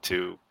website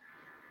to,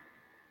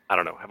 I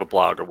don't know, have a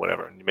blog or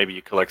whatever. Maybe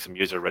you collect some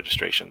user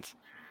registrations.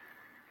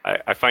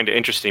 I find it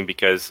interesting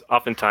because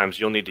oftentimes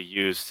you'll need to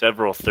use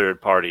several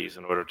third parties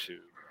in order to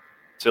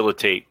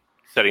facilitate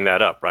setting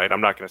that up, right?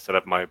 I'm not going to set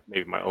up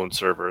maybe my own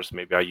servers.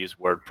 Maybe I use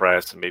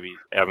WordPress and maybe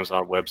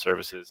Amazon Web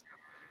Services.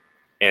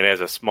 And as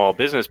a small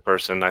business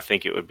person, I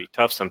think it would be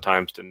tough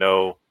sometimes to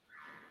know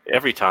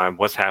every time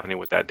what's happening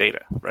with that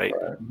data, right?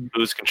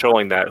 Who's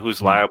controlling that?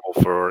 Who's liable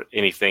for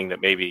anything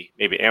that maybe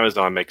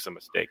Amazon makes a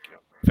mistake?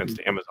 Offense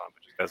to Amazon,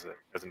 but just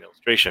as an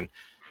illustration,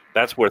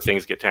 that's where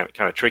things get kind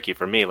of tricky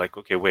for me. Like,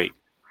 okay, wait,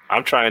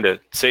 I'm trying to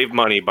save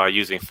money by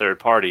using third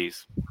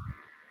parties.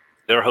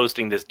 They're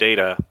hosting this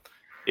data.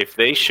 If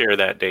they share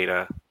that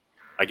data,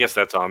 I guess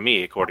that's on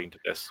me according to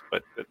this.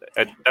 But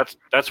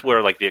that's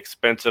where like the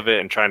expense of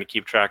it and trying to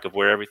keep track of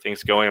where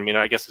everything's going. I mean,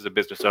 I guess as a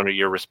business owner,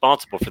 you're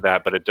responsible for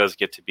that, but it does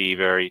get to be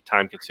very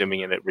time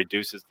consuming and it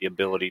reduces the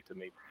ability to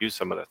maybe use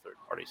some of the third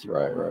parties.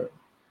 Right.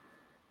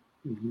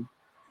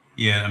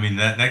 Yeah, I mean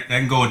that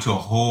can go into a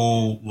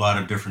whole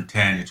lot of different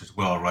tangents as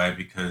well, right?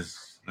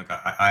 Because like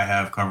I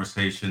have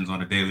conversations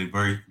on a daily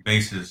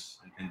basis,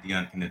 and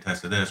Dion can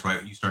attest to this,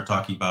 right? You start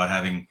talking about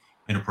having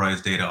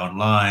enterprise data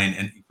online,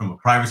 and from a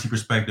privacy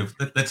perspective,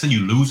 let's say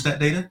you lose that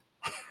data,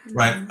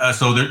 right?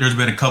 So there's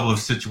been a couple of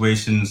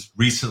situations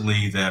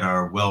recently that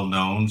are well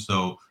known.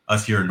 So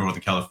us here in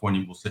Northern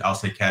California, I'll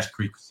say Cache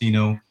Creek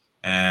Casino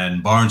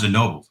and Barnes and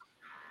Noble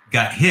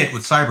got hit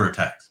with cyber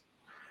attacks,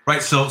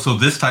 right? So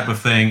this type of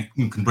thing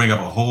can bring up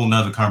a whole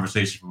nother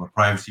conversation from a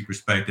privacy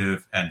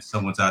perspective, and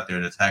someone's out there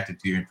that's hacked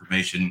into your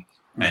information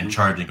and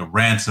charging a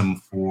ransom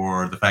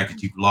for the fact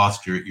that you've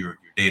lost your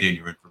data and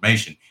your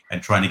information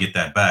and trying to get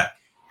that back.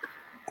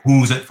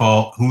 Who's at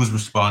fault? Who's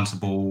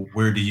responsible?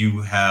 Where do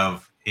you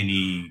have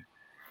any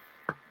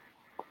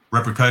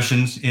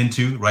repercussions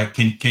into, right?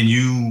 Can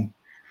you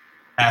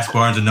ask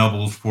Barnes and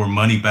Nobles for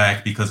money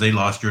back because they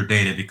lost your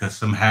data because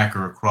some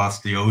hacker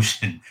across the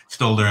ocean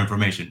stole their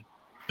information?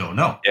 Don't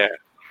know. Yeah.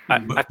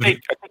 I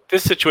think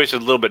this situation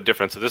is a little bit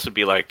different. So this would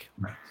be like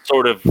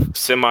sort of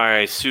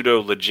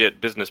pseudo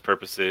legit business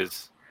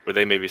purposes where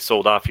they maybe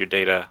sold off your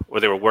data, or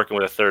they were working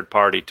with a third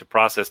party to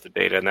process the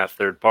data, and that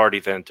third party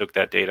then took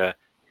that data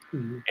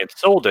and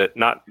sold it,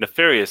 not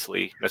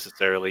nefariously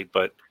necessarily,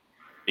 but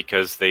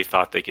because they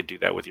thought they could do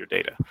that with your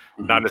data,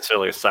 not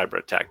necessarily a cyber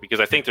attack. Because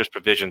I think there's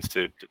provisions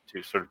to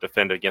sort of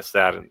defend against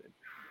that. And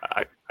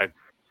I'm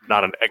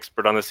not an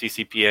expert on the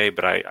CCPA,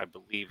 but I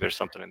believe there's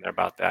something in there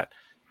about that.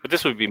 But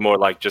this would be more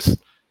like just,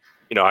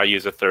 I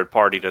use a third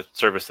party to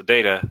service the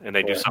data, and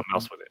they do something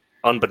else with it,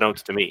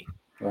 unbeknownst to me.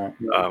 Right.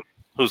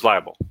 Who's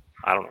liable?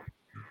 I don't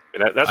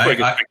know. That's where it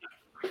gets tricky.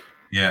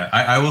 Yeah,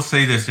 I will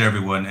say this to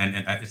everyone,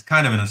 and it's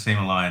kind of in the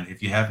same line.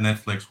 If you have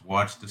Netflix,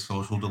 watch The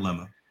Social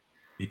Dilemma,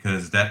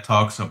 because that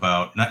talks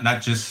about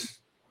not just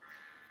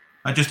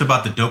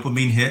about the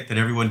dopamine hit that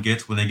everyone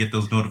gets when they get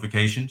those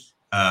notifications,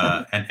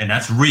 and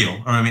that's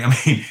real. I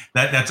mean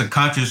that's a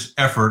conscious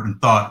effort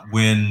and thought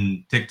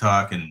when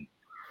TikTok and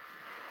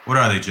what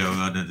are they, Joe?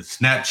 The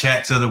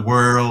Snapchats of the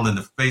world and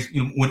the face.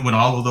 When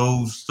all of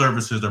those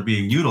services are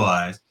being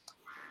utilized,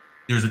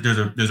 there's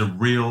a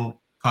real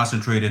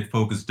concentrated,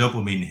 focused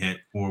dopamine hit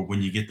for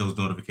when you get those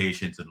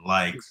notifications and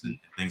likes and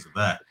things of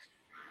that.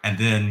 And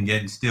then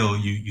yet and still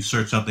you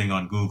search something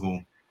on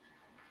Google,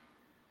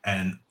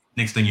 and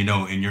next thing you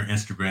know, in your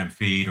Instagram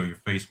feed or your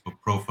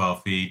Facebook profile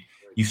feed,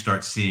 you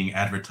start seeing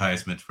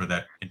advertisements for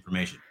that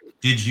information.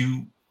 Did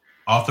you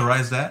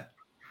authorize that?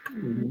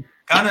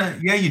 Kind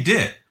of, yeah, you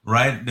did,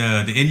 right?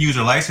 The end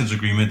user license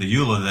agreement, the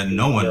EULA that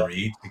no one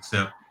reads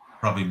except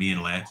probably me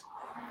and Lance,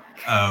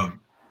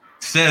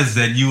 says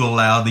that you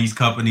allow these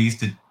companies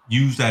to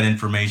use that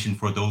information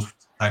for those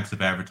types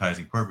of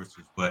advertising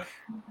purposes, but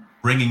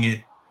bringing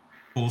it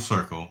full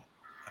circle,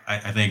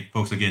 I think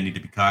folks again need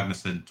to be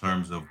cognizant in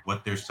terms of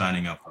what they're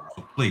signing up for.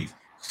 So please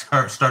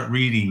start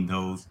reading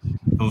those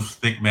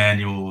thick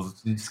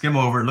manuals, skim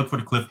over, look for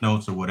the cliff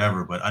notes or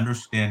whatever, but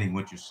understanding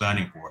what you're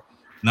signing for.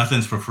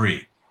 Nothing's for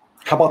free.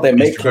 How about they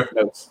make cliff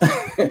notes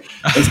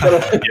instead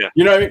of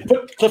you know what I mean?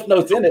 Put cliff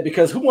notes in it,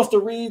 because who wants to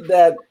read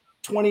that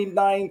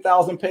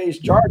 29,000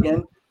 page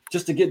jargon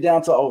just to get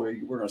down to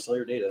we're going to sell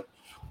your data.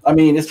 I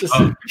mean, it's just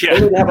they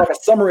need to have like a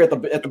summary at the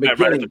beginning.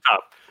 Right at the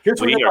top. Here's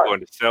we are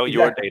going to sell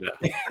your data.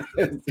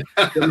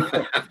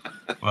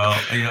 Well,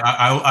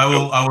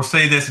 I will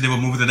say this, and then we'll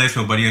move to the next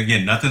one. But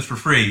again, nothing's for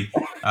free.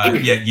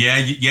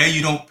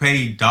 You don't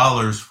pay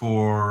dollars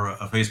for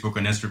a Facebook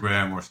and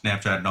Instagram or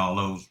Snapchat and all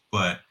those.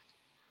 But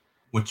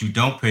what you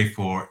don't pay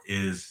for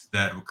is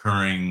that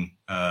recurring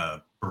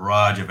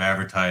barrage of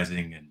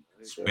advertising and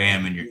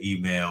spam in your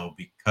email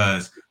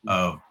because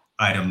of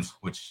items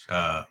which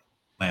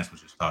Lance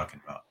was just talking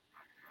about.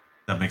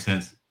 Does that make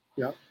sense?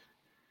 Yeah.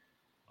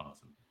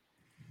 Awesome.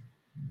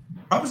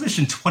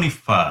 Proposition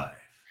 25.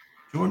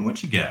 Jordan,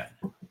 what you got?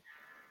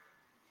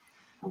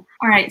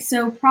 All right,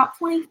 so Prop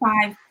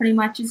 25 pretty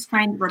much is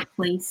trying to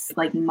replace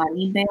like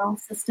money bail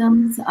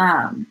systems.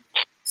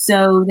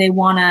 So they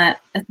want to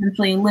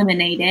essentially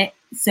eliminate it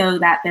so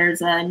that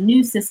there's a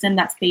new system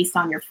that's based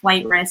on your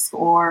flight risk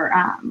or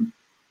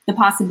the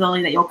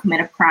possibility that you'll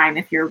commit a crime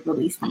if you're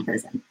released from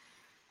prison.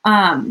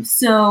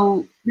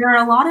 So there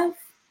are a lot of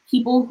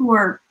people who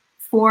are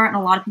for it and a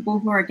lot of people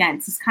who are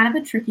against. It's kind of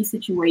a tricky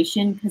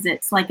situation because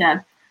it's like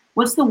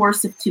what's the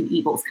worst of two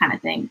evils kind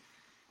of thing.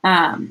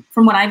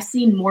 From what I've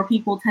seen, more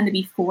people tend to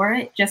be for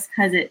it just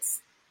because it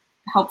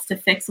helps to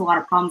fix a lot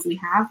of problems we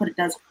have, but it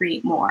does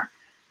create more.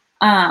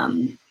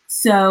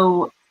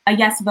 So a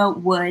yes vote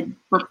would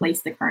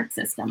replace the current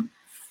system.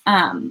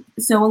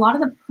 So a lot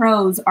of the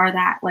pros are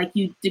that like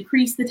you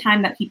decrease the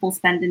time that people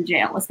spend in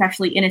jail,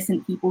 especially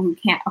innocent people who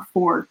can't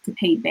afford to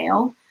pay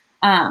bail.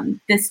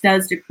 This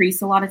does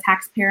decrease a lot of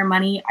taxpayer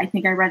money. I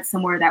think I read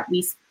somewhere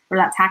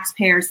that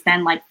taxpayers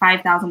spend like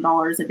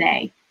 $5,000 a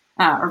day,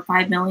 or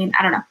 $5 million.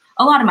 I don't know,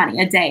 a lot of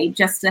money a day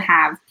just to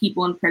have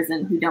people in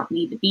prison who don't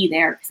need to be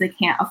there because they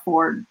can't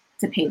afford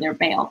to pay their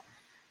bail.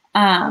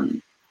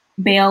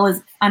 Bail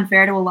is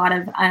unfair to a lot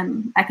of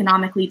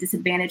economically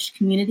disadvantaged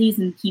communities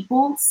and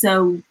people,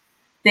 so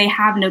they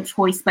have no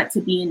choice but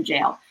to be in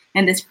jail.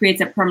 And this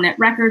creates a permanent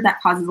record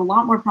that causes a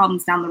lot more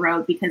problems down the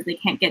road because they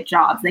can't get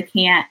jobs, they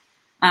can't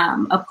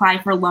apply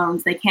for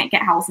loans, they can't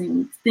get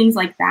housing, things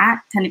like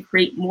that tend to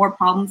create more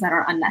problems that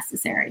are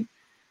unnecessary.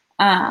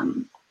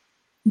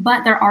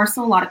 But there are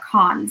still a lot of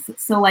cons.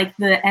 So like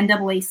the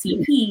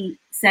NAACP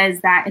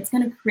says that it's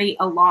going to create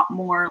a lot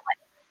more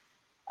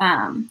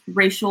like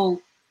racial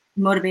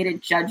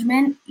motivated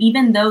judgment.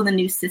 Even though the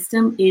new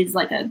system is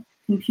like a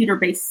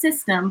computer-based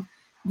system,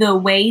 the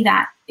way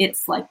that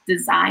it's like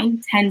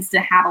designed tends to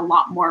have a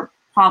lot more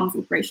problems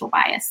with racial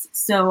bias.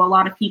 So a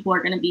lot of people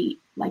are going to be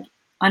like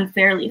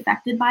unfairly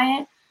affected by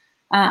it.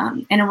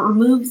 And it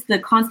removes the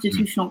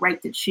constitutional right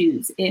to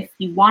choose if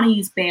you want to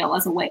use bail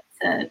as a way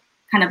to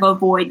kind of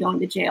avoid going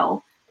to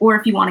jail, or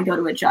if you want to go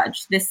to a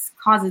judge. This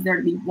causes there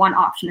to be one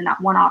option, and that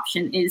one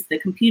option is the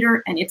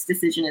computer, and its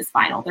decision is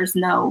final. There's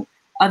no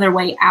other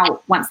way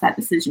out once that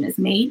decision is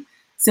made.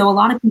 So a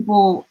lot of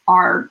people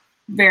are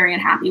very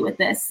unhappy with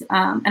this.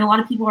 And a lot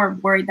of people are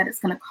worried that it's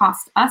going to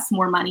cost us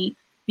more money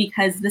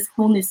because this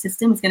whole new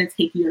system is going to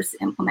take years to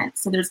implement.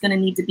 So there's going to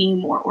need to be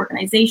more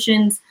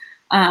organizations,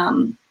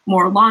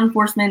 more law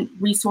enforcement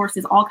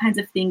resources, all kinds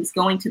of things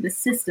going to the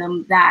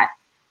system that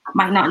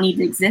might not need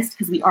to exist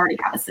because we already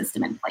have a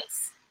system in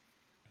place.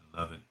 I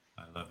love it.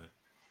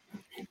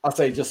 I'll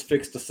say just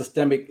fix the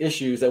systemic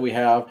issues that we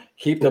have.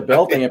 Keep the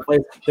bail thing in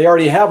place. They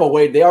already have a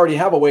way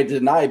to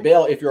deny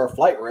bail if you're a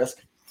flight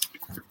risk.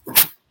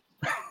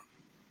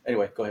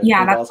 Anyway, go ahead.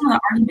 Yeah, that's one of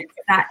the arguments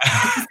that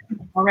is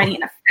already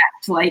in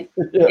effect. Like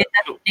it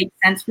doesn't make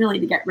sense really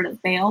to get rid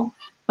of bail,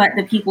 but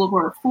the people who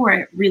are for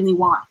it really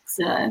want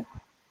to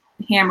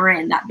hammer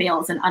in that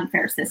bail is an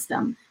unfair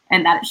system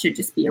and that it should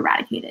just be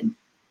eradicated.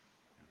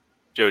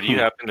 Joe, do you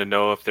happen to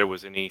know if there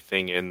was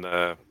anything in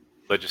the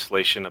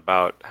legislation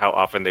about how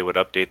often they would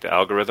update the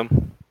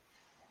algorithm?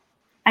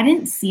 I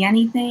didn't see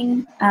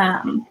anything.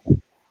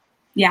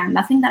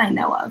 Nothing that I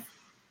know of.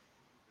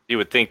 You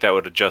would think that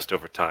would adjust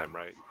over time,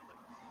 right?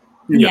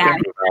 Yeah.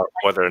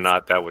 Whether or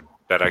not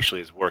that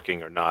actually is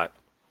working or not.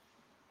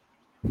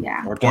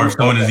 Yeah. Or if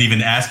someone is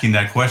even asking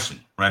that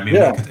question, right? I mean,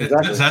 exactly.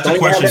 That's a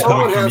question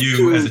coming from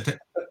you.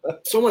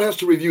 Someone has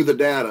to review the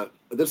data.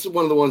 This is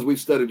one of the ones we've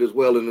studied as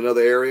well in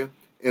another area.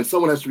 And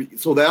someone has to,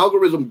 so the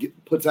algorithm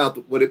puts out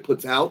what it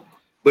puts out,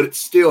 but it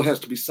still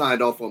has to be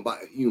signed off on by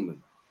a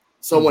human.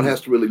 Someone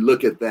has to really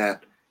look at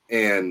that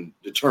and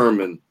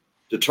determine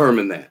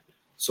that.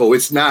 So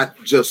it's not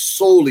just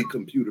solely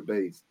computer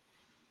based.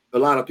 A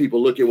lot of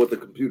people look at what the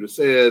computer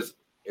says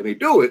and they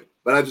do it,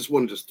 but I just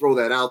want to just throw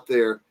that out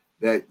there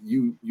that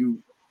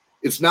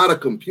it's not a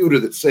computer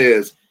that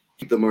says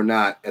keep them or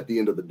not at the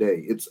end of the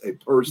day. It's a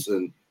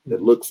person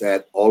that looks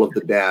at all of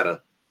the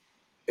data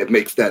and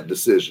makes that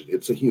decision.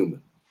 It's a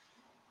human.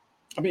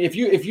 I mean, if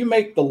you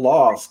make the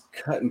laws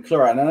cut and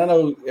clear, and I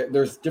know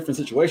there's different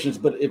situations,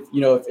 but if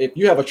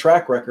you have a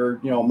track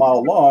record, a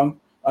mile long,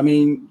 I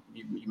mean,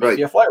 you may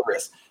be a flight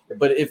risk.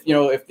 But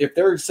if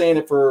they're saying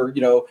it for,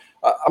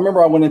 I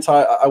remember I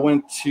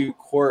went to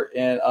court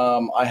and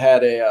I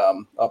had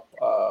a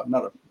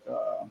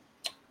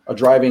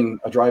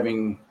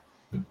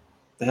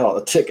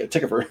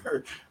ticket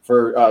for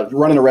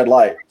running a red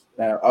light.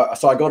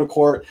 So I go to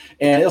court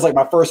and it was like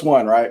my first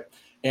one, right?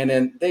 And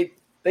then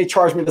they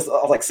charged me this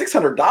like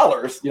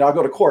 $600. I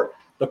go to court.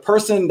 The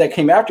person that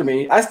came after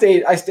me, I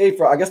stayed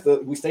for, I guess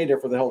we stayed there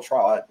for the whole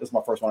trial. This is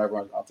my first one I ever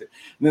went out to.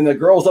 And then the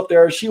girl was up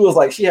there. She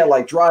had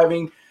like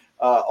driving,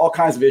 all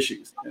kinds of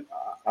issues. And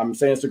I'm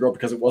saying it's a girl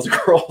because it was a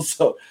girl.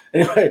 So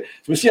anyway,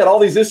 when she had all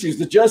these issues,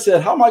 the judge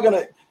said, how am I going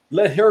to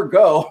let her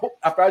go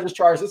after I just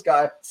charged this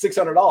guy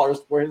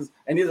 $600 for it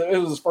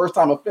was his first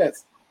time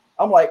offense?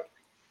 I'm like,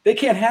 they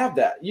can't have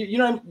that.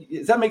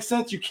 Does that make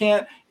sense? You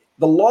can't.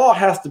 The law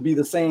has to be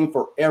the same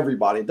for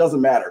everybody. It doesn't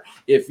matter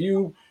if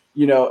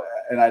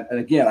and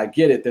again, I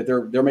get it that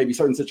there may be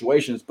certain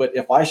situations, but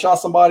if I shot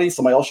somebody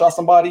else shot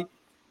somebody,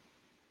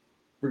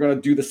 we're going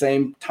to do the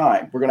same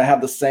time. We're going to have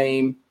the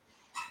same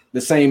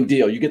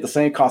deal. You get the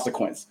same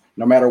consequence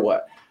no matter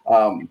what.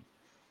 And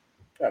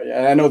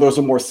I know those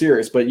are more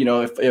serious, but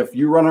if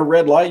you run a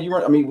red light,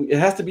 it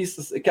has to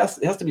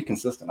be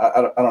consistent.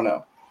 I don't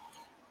know.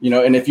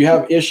 And if you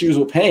have issues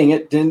with paying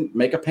it, then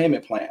make a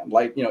payment plan.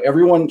 Like,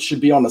 everyone should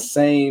be on the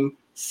same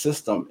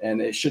system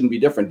and it shouldn't be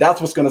different.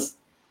 That's what's going to,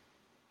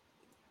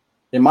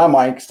 in my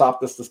mind, stop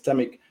the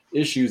systemic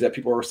issues that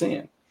people are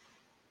seeing.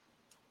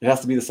 It has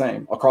to be the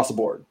same across the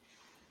board.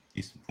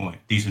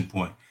 Decent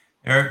point.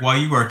 Eric, while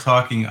you were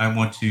talking,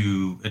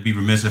 it'd be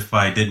remiss if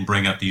I didn't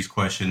bring up these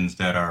questions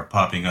that are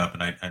popping up,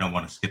 and I don't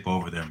want to skip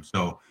over them.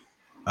 So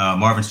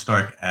Marvin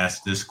Stark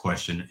asked this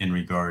question in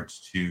regards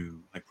to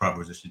like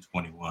Proposition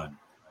 21.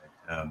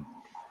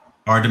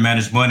 Hard to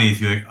manage money if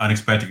you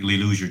unexpectedly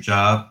lose your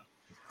job.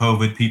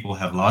 COVID, people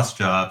have lost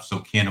jobs, so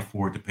can't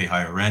afford to pay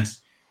higher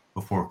rents.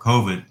 Before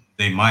COVID,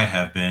 they might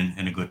have been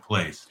in a good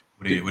place.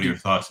 What are your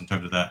thoughts in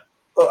terms of that?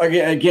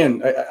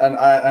 Again,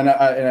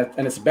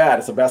 and it's bad.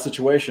 It's a bad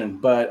situation.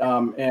 But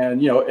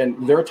and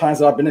there are times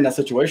that I've been in that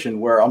situation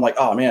where I'm like,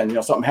 oh man,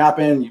 something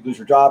happened. You lose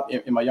your job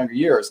in my younger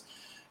years.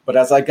 But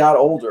as I got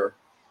older,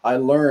 I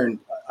learned.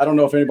 I don't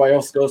know if anybody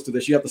else goes through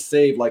this. You have to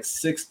save like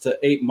 6 to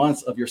 8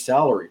 months of your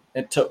salary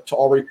and to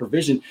already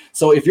provision.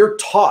 So if you're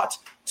taught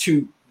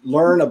to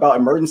learn about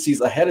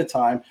emergencies ahead of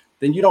time,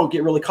 then you don't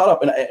get really caught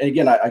up. And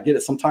again, I get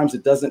it. Sometimes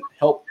it doesn't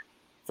help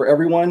for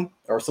everyone,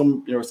 or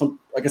some.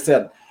 Like I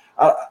said,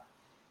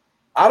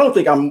 I don't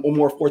think I'm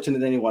more fortunate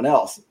than anyone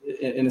else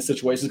in the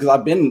situations because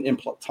I've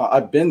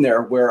been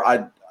there where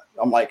I'm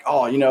like,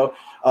 oh,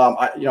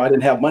 I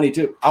didn't have money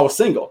too. I was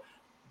single.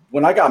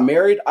 When I got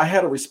married, I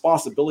had a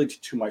responsibility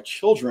to my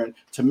children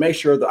to make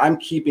sure that I'm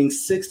keeping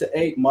 6 to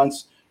 8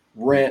 months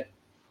rent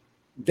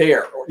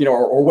there,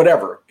 or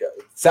whatever,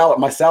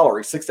 my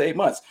salary, 6 to 8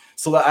 months,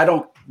 so that I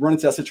don't run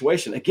into that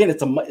situation. Again,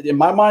 in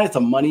my mind, it's a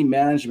money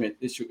management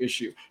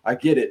issue. I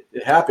get it.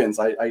 It happens.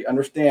 I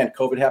understand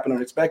COVID happened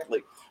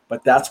unexpectedly,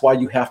 but that's why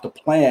you have to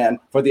plan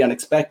for the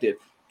unexpected.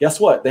 Guess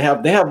what?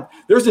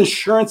 There's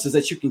insurances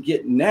that you can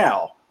get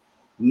now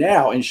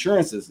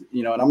insurances,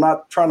 and I'm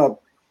not trying to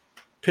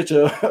pitch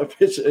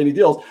any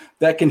deals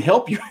that can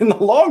help you in the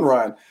long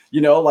run,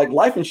 like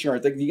life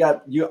insurance. Like you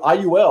got your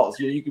IULs,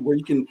 where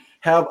you can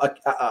have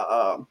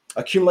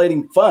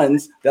accumulating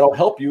funds that'll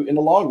help you in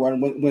the long run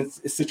when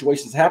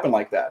situations happen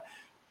like that.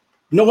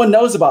 No one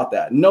knows about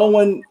that. No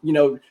one,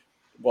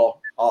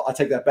 well, I'll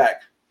take that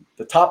back.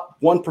 The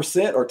top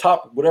 1% or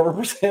top whatever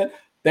percent,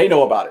 they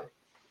know about it.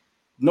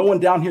 No one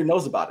down here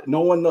knows about it.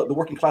 No one, the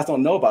working class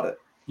don't know about it.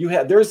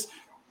 There's,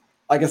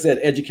 like I said,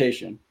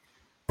 education.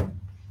 I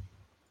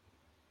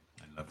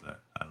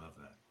love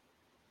that.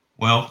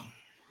 Well,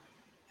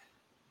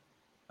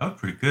 that was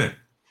pretty good.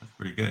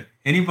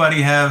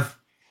 Anybody have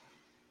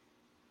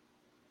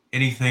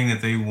anything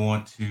that they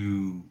want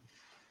to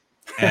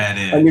add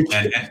in?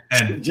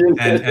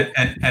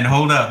 and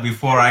hold up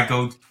before I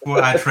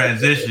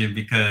transition,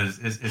 because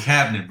it's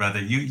happening, brother.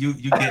 You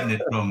getting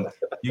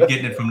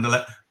it from the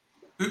left,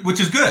 which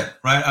is good,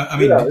 right? I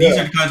mean, these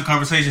are the kinds of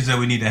conversations that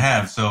we need to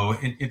have. So,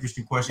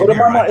 interesting question. But in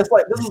my mind, it's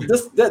like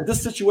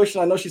this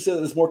situation. I know she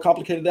said it's more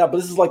complicated now, but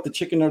this is like the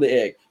chicken or the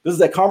egg. This is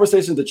that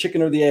conversation, the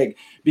chicken or the egg,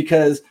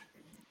 because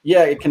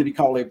it can be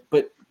complicated,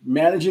 but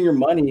managing your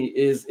money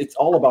it's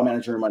all about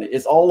managing your money.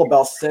 It's all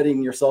about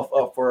setting yourself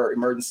up for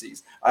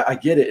emergencies. I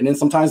get it. And then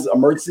sometimes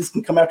emergencies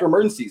can come after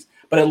emergencies,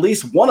 but at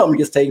least one of them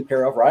gets taken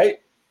care of,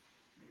 right?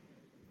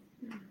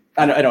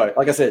 I know.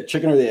 Like I said,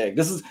 chicken or the egg.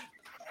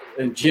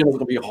 And Gina's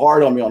gonna be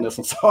hard on me on this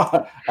one,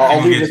 so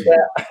I'll leave it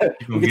at that.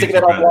 You can take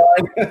that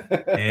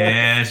offline.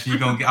 Yeah,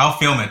 I'll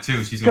film it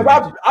too.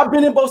 Because I've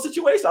been in both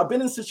situations. I've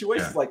been in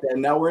situations like that,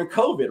 and now we're in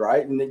COVID,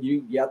 right? And then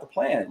you have to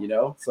plan,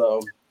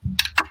 So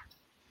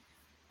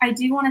I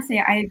do want to say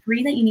I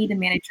agree that you need to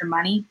manage your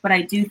money, but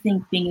I do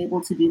think being able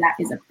to do that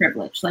is a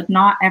privilege. Like,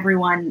 not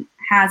everyone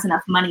has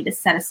enough money to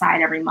set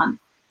aside every month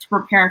to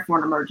prepare for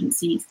an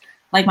emergencies.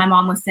 Like my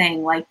mom was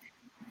saying, like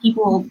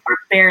people are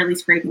barely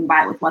scraping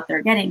by with what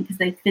they're getting because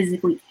they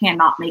physically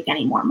cannot make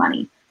any more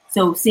money.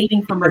 So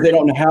saving for emergencies. They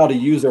don't know how to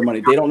use their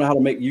money. They don't know how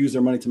to use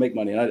their money to make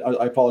money. And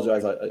I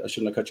apologize. I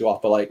shouldn't have cut you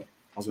off, but like I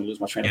was going to lose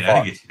my train of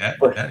thought.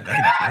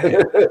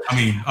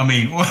 I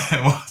mean, what's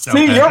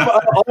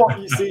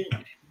you see,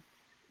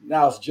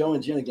 now it's Joe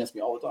and Jen against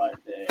me all the time.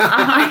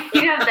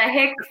 You know, the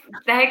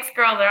Hicks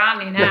girls are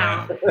on you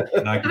now.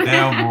 Knock you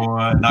down,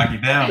 boy. Knock you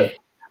down.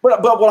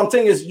 But what I'm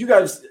saying is, you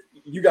guys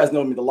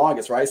know me the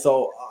longest, right?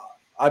 So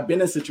I've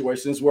been in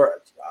situations where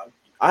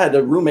I had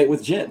a roommate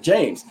with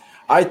James.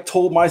 I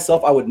told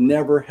myself I would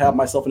never have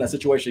myself in that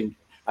situation.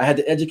 I had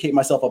to educate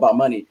myself about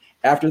money.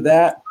 After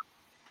that,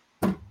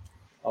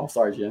 oh,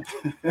 sorry, Jen.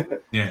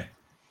 Yeah.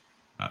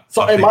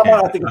 So in my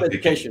mind, I think it's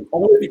education,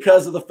 only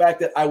because of the fact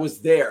that I was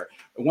there.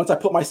 And once I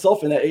put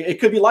myself in that, it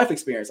could be life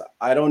experience.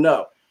 I don't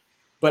know.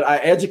 But I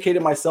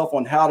educated myself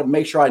on how to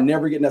make sure I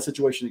never get in that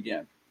situation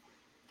again.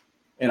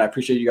 And I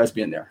appreciate you guys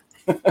being there.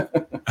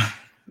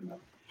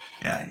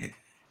 Yeah.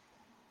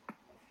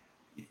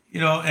 You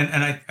know,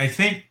 and I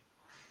think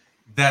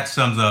that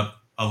sums up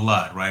a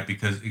lot, right?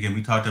 Because again,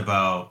 we talked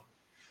about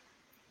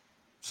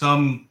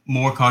some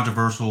more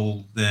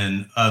controversial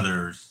than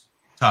others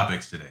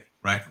topics today,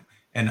 right?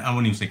 And I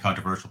wouldn't even say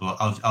controversial, but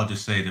I'll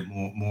just say that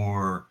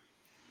more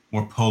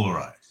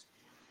polarized,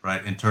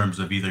 right? In terms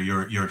of either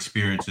your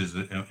experiences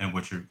and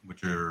what you're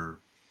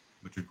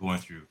going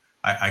through.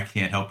 I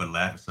can't help but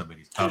laugh at some of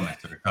these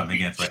comments that are coming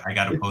in. So I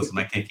got to post them.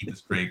 I can't keep a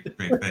straight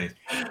face.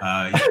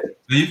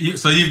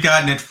 So you've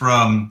gotten it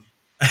from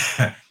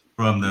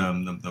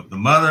the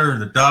mother,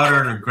 the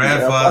daughter, the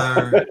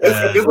grandfather.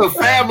 It's a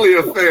family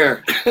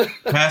affair.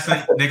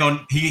 Pastor, he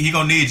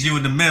gonna need you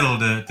in the middle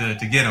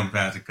to get him,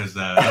 Pastor, because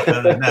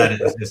other than that,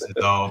 it's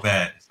all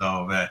bad. It's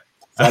all bad.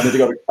 So I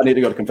need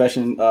to go to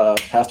confession,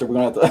 Pastor. We're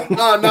gonna have to.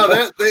 No,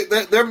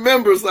 they're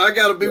members. So I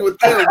got to be with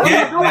them.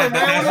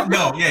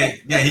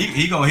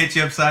 He gonna hit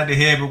you upside the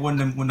head with one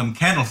of them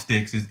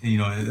candlesticks. Is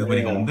what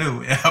he gonna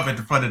do up at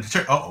the front of the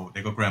church.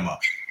 There go Grandma.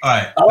 All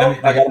right,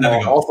 I got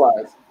them all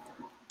sides.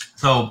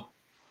 So,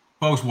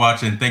 folks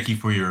watching, thank you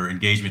for your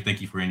engagement.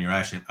 Thank you for your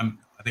interaction. I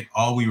think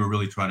all we were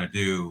really trying to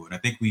do, and I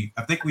think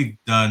we've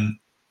done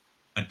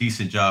a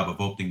decent job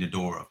of opening the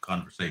door of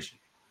conversation.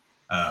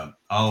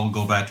 I'll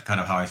go back to kind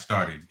of how I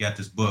started. You got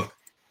this book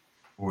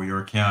for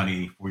your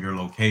county, for your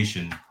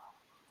location.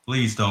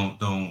 Please don't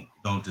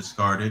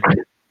discard it.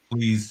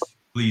 Please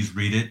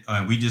read it.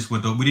 We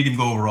didn't even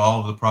go over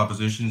all of the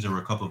propositions. There were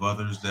a couple of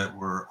others that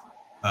were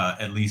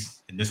at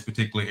least in this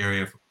particular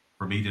area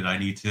for me that I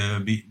need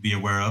to be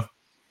aware of.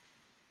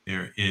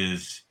 There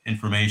is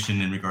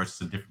information in regards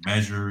to different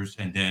measures,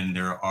 and then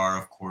there are,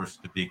 of course,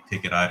 the big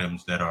ticket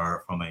items that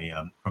are from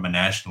a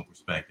national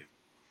perspective.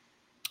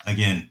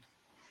 Again,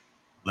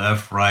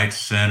 left, right,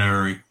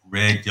 center,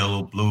 red,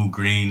 yellow, blue,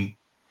 green.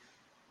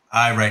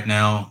 Right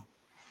now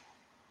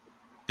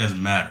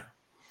doesn't matter.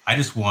 I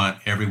just want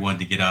everyone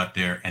to get out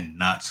there and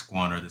not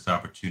squander this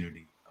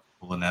opportunity of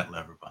pulling that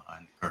lever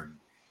behind the curtain,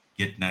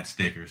 getting that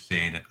sticker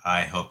saying that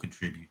I help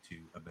contribute to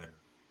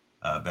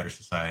a better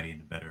society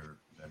and a better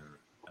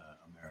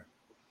America.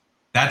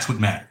 That's what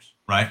matters,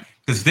 right?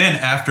 Because then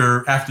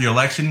after the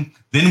election,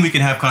 then we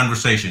can have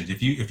conversations.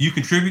 If you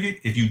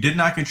contributed, if you did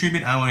not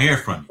contribute, I want to hear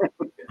from you.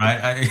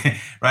 Right.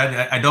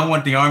 I don't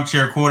want the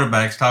armchair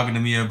quarterbacks talking to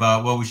me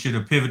about, well, we should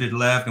have pivoted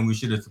left and we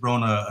should have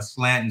thrown a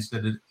slant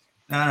instead of.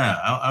 No,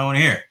 I want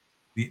to hear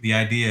it. The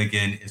idea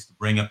again is to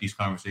bring up these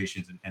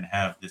conversations and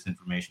have this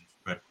information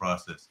spread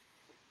process.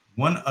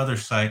 One other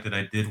site that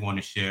I did want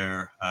to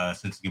share,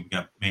 since we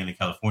got mainly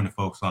California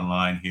folks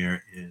online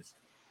here, it's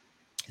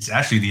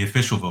actually the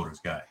official voters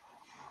guide,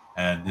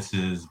 and this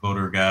is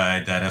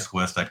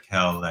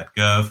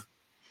voterguide.swest.cal.gov,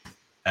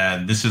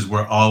 and this is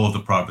where all of the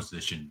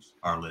propositions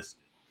are listed.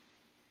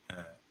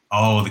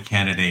 All of the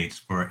candidates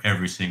for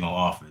every single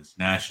office,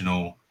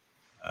 national,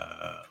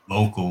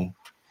 local,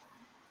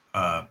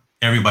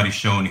 everybody's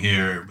shown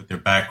here with their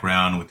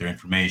background, with their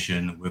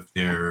information, with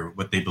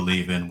what they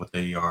believe in, what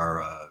they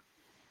are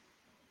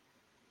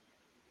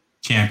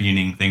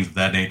championing, things of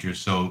that nature.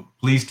 So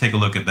please take a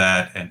look at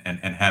that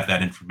and have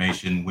that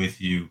information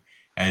with you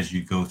as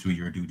you go through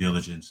your due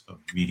diligence of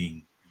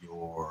reading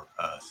your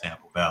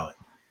sample ballot.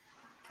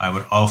 I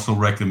would also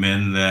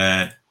recommend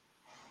that,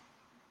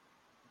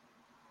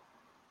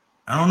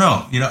 I don't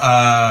know,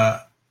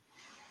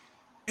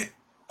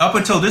 up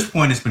until this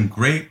point, it's been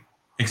great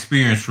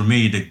experience for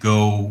me to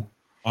go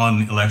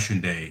on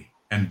election day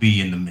and be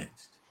in the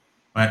midst.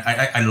 Right?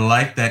 I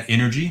like that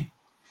energy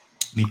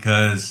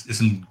because it's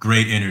some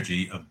great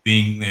energy of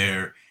being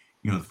there.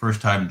 The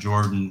first time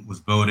Jordan was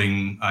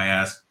voting, I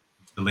asked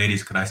the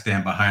ladies, could I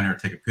stand behind her,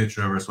 take a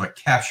picture of her? So I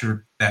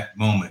captured that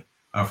moment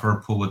of her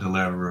pulling the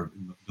lever,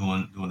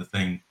 doing the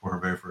thing for her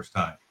very first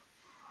time.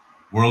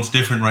 World's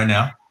different right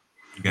now.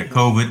 You got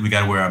COVID. We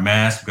got to wear our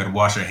masks. We got to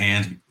wash our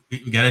hands.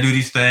 We got to do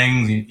these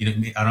things.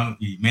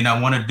 You may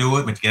not want to do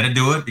it, but you got to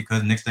do it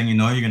because next thing you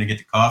know, you're going to get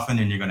to coughing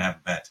and you're going to have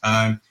a bad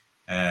time.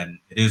 And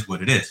it is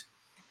what it is.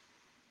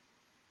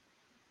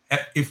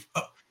 if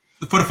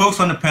for the folks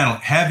on the panel,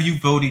 have you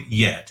voted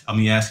yet? Let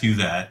me ask you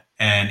that.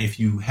 And if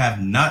you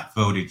have not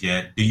voted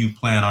yet, do you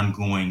plan on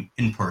going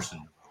in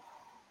person?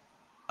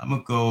 I'm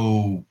going to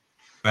go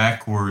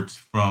backwards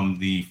from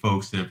the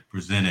folks that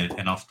presented,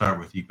 and I'll start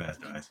with you,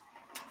 Pastor Ice.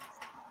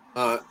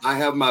 I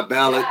have my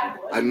ballot.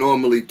 I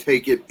normally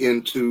take it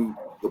into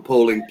the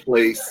polling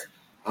place.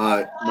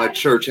 My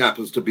church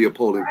happens to be a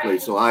polling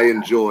place, so I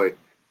enjoy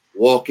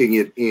walking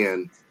it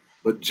in.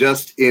 But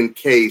just in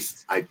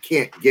case I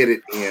can't get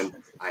it in,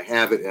 I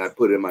have it and I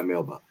put it in my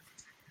mailbox.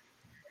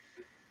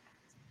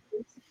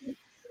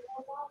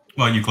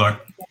 Well, you,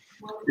 Clark.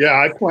 Yeah,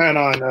 I plan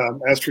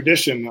on, as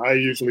tradition, I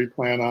usually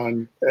plan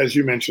on, as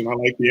you mentioned, I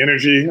like the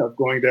energy of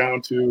going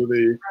down to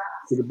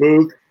the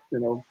booth,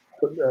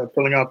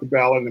 filling out the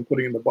ballot and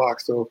putting it in the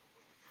box. So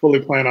fully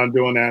plan on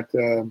doing that,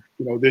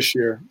 this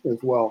year as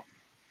well.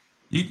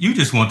 You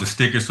just want the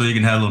sticker so you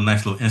can have a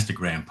nice little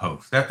Instagram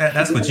post.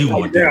 That's what you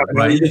want, to do,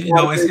 right? You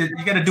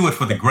got to do it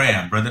for the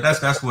gram, brother.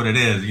 That's what it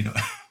is, You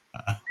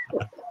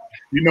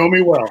know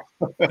me well.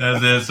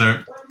 That's it,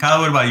 sir.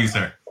 Kyle, what about you,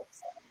 sir?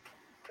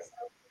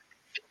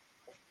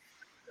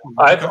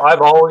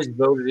 I've always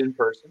voted in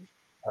person.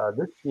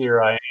 This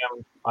year, I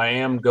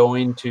am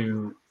going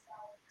to.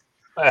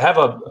 I have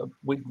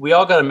we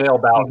all got a mail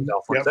ballot in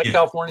California. Yep. Is that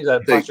California? Is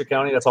that Foster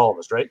County? That's all of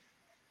us, right?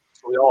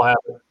 So we all have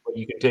it, but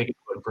you can take it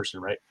in person,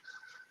 right?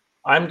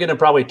 I'm going to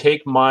probably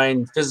take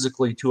mine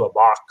physically to a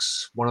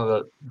box, one of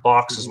the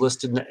boxes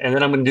listed, and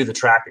then I'm going to do the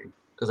tracking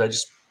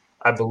because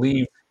I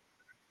believe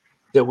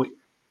that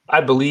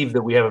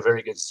we have a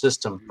very good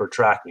system for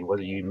tracking.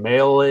 Whether you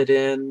mail it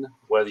in,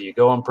 whether you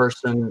go in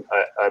person,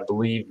 I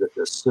believe that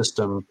the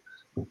system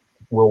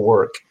will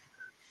work.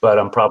 But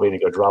I'm probably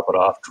going to go drop it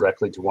off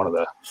directly to one of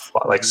the,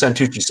 like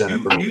Santucci Center.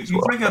 You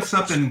bring up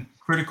something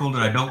critical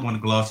that I don't want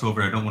to gloss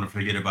over. I don't want to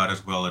forget about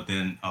as well. And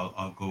then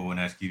I'll go and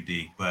ask you,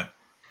 D. But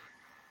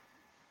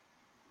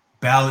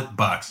ballot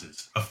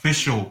boxes,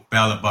 official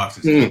ballot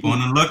boxes. Keep on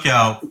the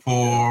lookout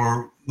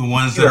for the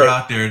ones that are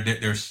out there.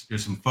 There's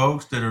some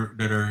folks that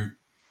are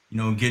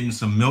getting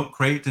some milk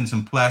crates and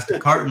some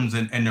plastic cartons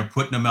and they're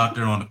putting them out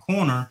there on the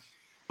corner.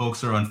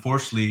 Folks are,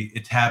 unfortunately,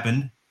 it's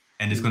happened.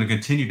 And it's going to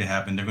continue to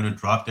happen. They're going to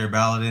drop their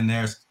ballot in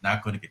there. It's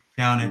not going to get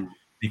counted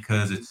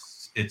because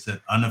it's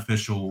an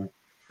unofficial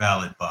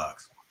ballot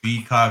box.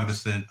 Be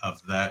cognizant of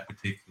that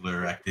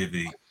particular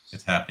activity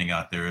that's happening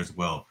out there as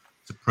well.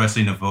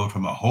 Suppressing the vote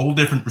from a whole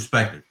different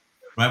perspective,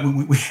 right?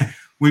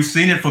 We've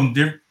seen it from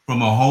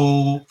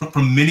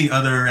many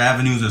other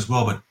avenues as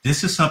well, but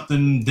this is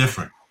something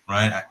different,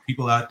 right?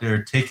 People out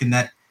there taking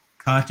that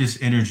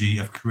conscious energy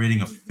of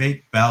creating a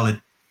fake ballot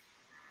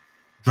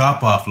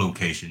drop-off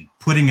location,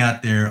 putting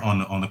out there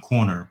on the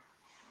corner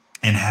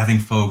and having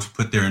folks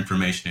put their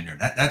information in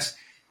there. There's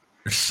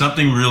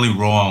something really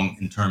wrong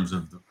in terms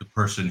of the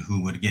person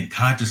who would, again,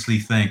 consciously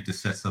think to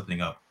set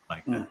something up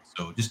like that.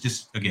 So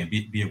just again,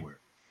 be aware.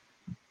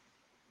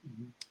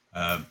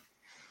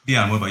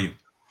 Dion, what about you?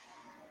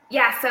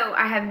 Yeah, so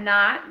I have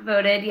not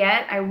voted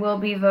yet. I will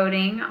be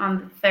voting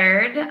on the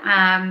 3rd.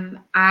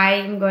 I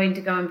am going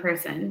to go in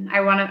person.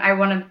 I want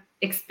to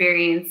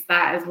experience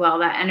that as well,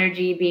 that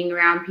energy, being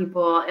around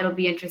people. It'll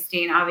be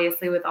interesting,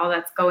 obviously, with all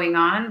that's going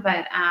on,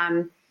 but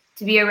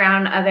to be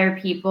around other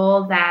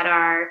people that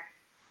are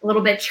a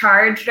little bit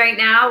charged right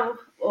now,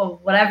 or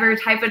whatever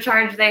type of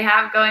charge they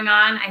have going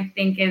on, I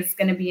think is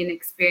going to be an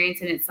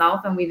experience in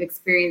itself. And we've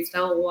experienced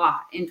a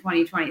lot in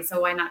 2020.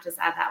 So why not just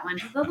add that one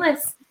to the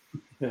list?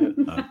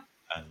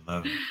 I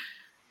love it.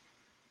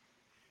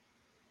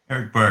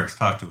 Eric Burks,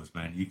 talk to us,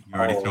 man. You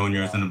already throwing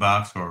yours in the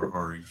box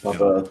or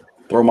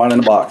throw mine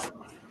in the box.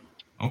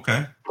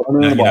 Okay.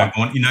 You're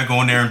not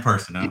going there in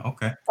person, huh?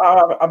 Okay.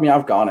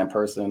 I've gone in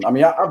person.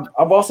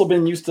 I've also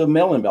been used to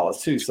mail-in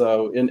ballots too.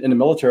 So in the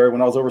military,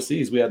 when I was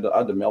overseas, I had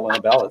to mail in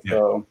a ballot. Yeah.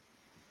 So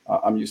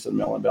I'm used to the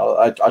mail-in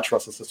ballot. I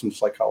trust the system,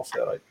 just like Kyle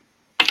said.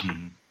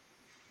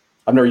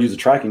 I've never used the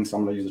tracking, so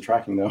I'm going to use the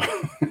tracking though.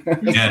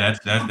 Yeah,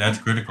 that's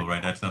critical,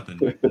 right? That's something,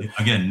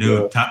 again,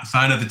 new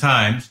sign of the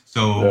times.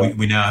 So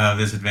we now have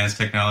this advanced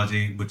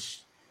technology,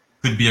 which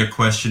could be a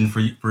question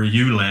for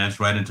you, Lance,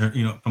 right? In terms,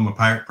 from a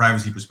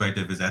privacy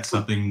perspective, is that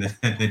something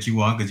that you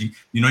want? Because you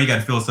got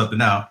to fill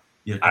something out.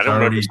 I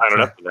don't already sign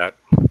up for that.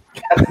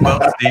 Well,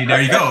 see,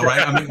 there you go,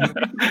 right?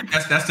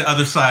 That's the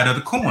other side of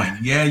the coin.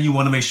 Yeah, you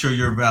want to make sure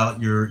your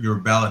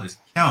ballot is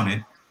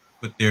counted,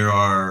 but there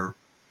are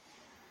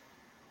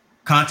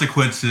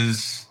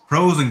consequences,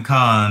 pros and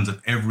cons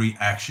of every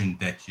action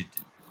that you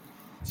do.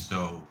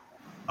 So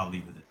I'll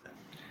leave it at that.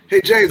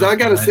 Hey, James, I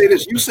got to say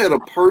this. You said a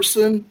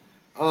person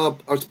are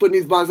putting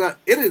these boxes out.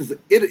 It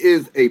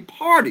is a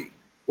party.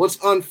 What's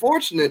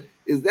unfortunate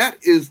is that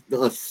is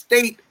the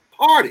state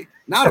party,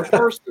 not a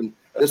person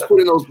that's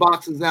putting those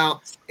boxes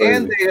out,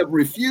 and they have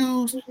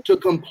refused to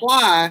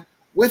comply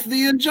with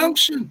the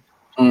injunction.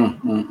 True.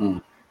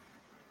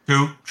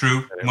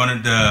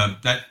 Wanted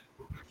that.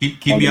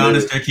 Keep me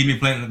honest there. Keep me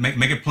plain.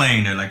 Make it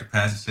plain there, like the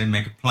pastor said.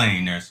 Make it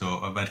plain there.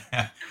 So, but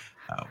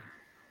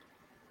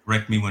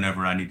correct me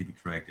whenever I need to be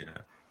corrected.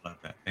 I love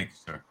that. Thank you,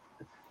 sir.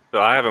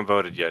 So I haven't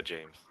voted yet,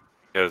 James.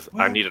 because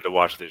I needed to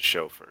watch this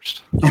show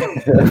first.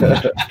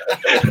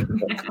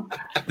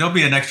 There'll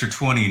be an extra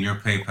 20 in your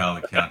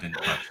PayPal account in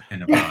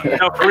about.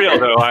 No, for real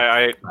though,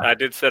 I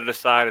did set it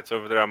aside. It's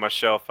over there on my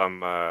shelf.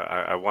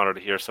 I wanted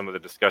to hear some of the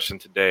discussion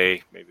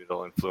today. Maybe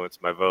it'll influence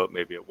my vote.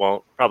 Maybe it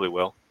won't. Probably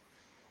will.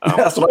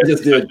 That's what I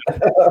just did.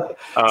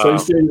 So you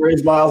see me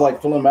raise my eyes,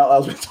 like filling them out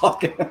as we're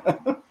talking.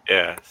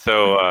 Yeah.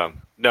 So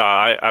no,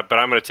 but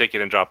I'm going to take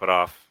it and drop it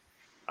off.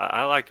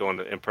 I like going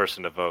in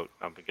person to vote.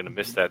 I'm going to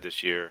miss that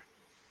this year.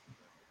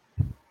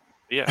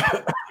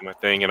 Yeah, my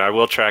thing, and I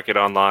will track it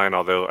online.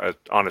 Although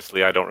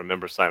honestly, I don't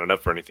remember signing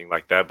up for anything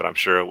like that. But I'm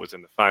sure it was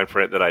in the fine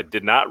print that I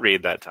did not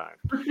read that time.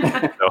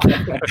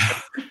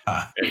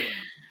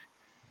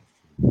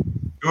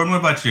 Jordan, what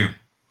about you?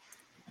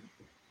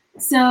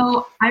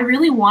 So I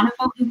really want to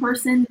vote in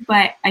person,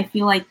 but I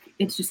feel like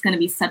it's just going to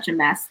be such a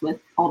mess with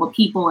all the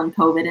people and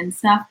COVID and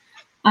stuff.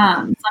 So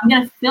I'm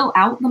going to fill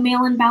out the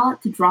mail-in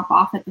ballot to drop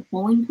off at the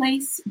polling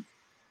place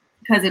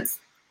because it's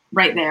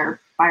right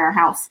there by our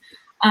house.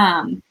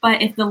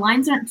 But if the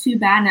lines aren't too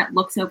bad and it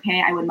looks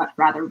okay, I would much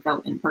rather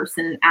vote in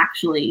person and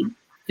actually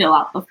fill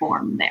out the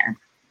form there.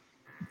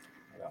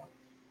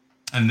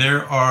 And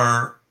there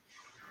are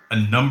a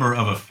number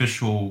of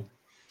official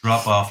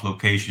drop-off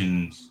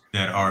locations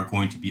that are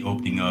going to be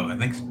opening up, I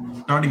think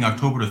starting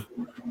October the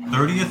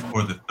 30th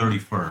or the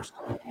 31st,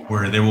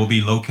 where there will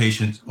be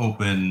locations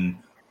open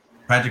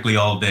practically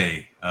all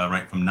day,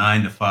 right from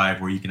 9 to 5,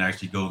 where you can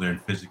actually go there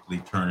and physically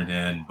turn it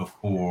in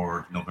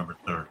before November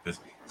 3rd. Because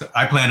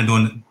I plan on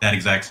doing that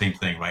exact same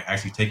thing, right?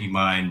 Actually taking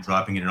mine,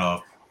 dropping it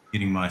off,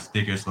 getting my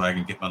sticker so I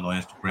can get my little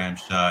Instagram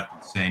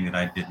shot saying that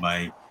I did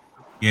my,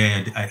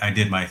 I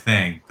did my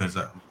thing, because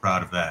I'm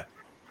proud of that.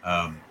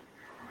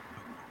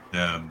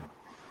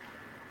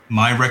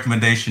 My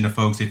recommendation to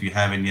folks, if you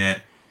haven't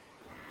yet,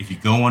 if you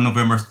go on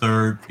November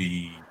 3rd,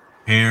 be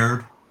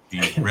prepared,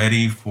 be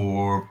ready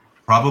for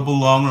probable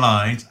long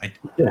lines.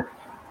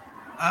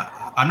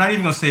 I'm not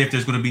even going to say if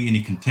there's going to be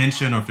any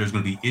contention or if there's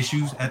going to be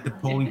issues at the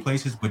polling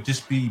places, but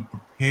just be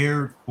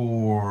prepared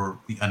for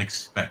the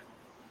unexpected.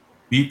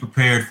 Be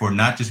prepared for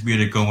not just be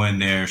able to go in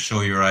there,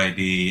 show your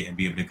ID, and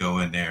be able to go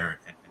in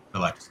there and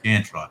fill out the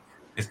Scantron.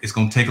 It's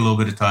going to take a little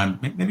bit of time.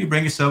 Maybe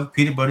bring yourself a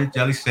peanut butter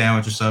jelly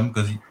sandwich or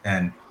something,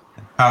 and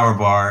power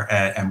bar,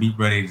 and be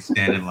ready to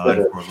stand in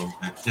line for a little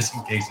bit, just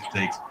in case it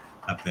takes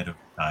a bit of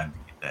time to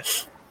get that.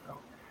 So,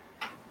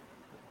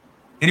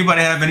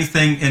 anybody have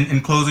anything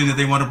in closing that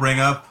they want to bring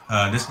up?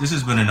 This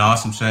has been an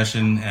awesome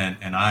session,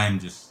 and I'm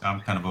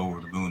kind of over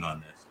the moon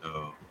on this.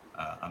 So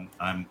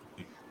I'm.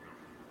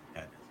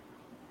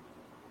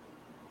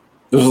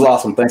 This was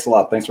awesome. Thanks a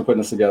lot. Thanks for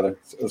putting this together.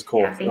 It was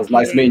cool. It was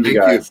nice meeting you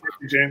guys. Thank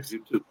you, James.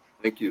 You too.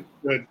 Thank you.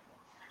 Good.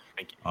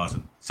 Thank you.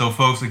 Awesome. So,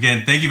 folks,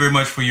 again, thank you very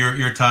much for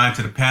your time.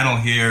 To the panel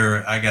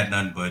here, I got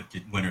none but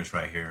winners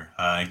right here.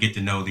 Get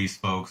to know these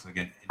folks.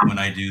 Again, when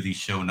I do these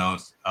show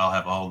notes, I'll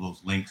have all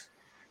those links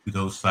to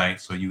those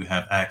sites so you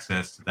have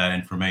access to that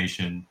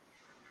information.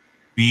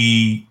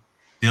 Be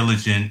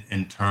diligent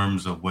in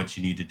terms of what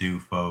you need to do,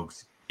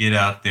 folks. Get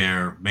out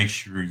there. Make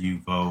sure you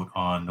vote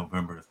on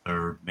November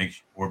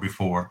 3rd, or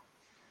before.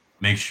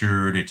 Make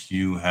sure that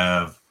you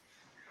have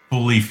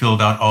fully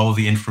filled out all of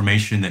the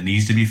information that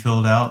needs to be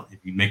filled out. If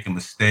you make a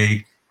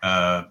mistake,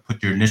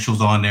 put your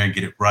initials on there and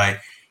get it right.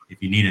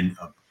 If you need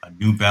a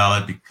new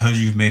ballot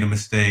because you've made a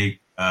mistake,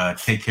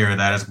 take care of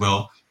that as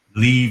well.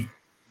 Leave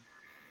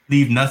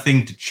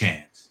nothing to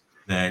chance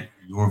that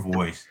your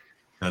voice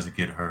doesn't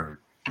get heard.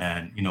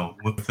 And,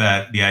 with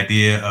that, the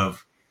idea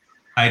of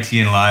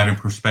ITN Live and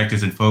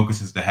Perspectives and Focus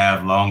is to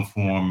have long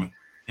form,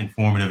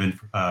 informative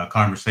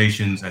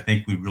conversations. I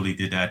think we really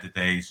did that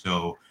today.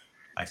 So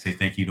I say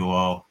thank you to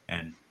all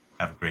and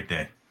have a great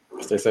day.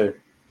 Stay safe.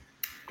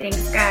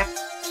 Thanks,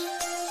 guys.